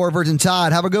I'm your Horror Virgin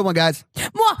Todd. Have a good one, guys.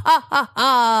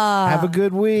 Have a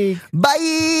good week.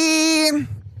 Bye.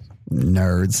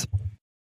 Nerds.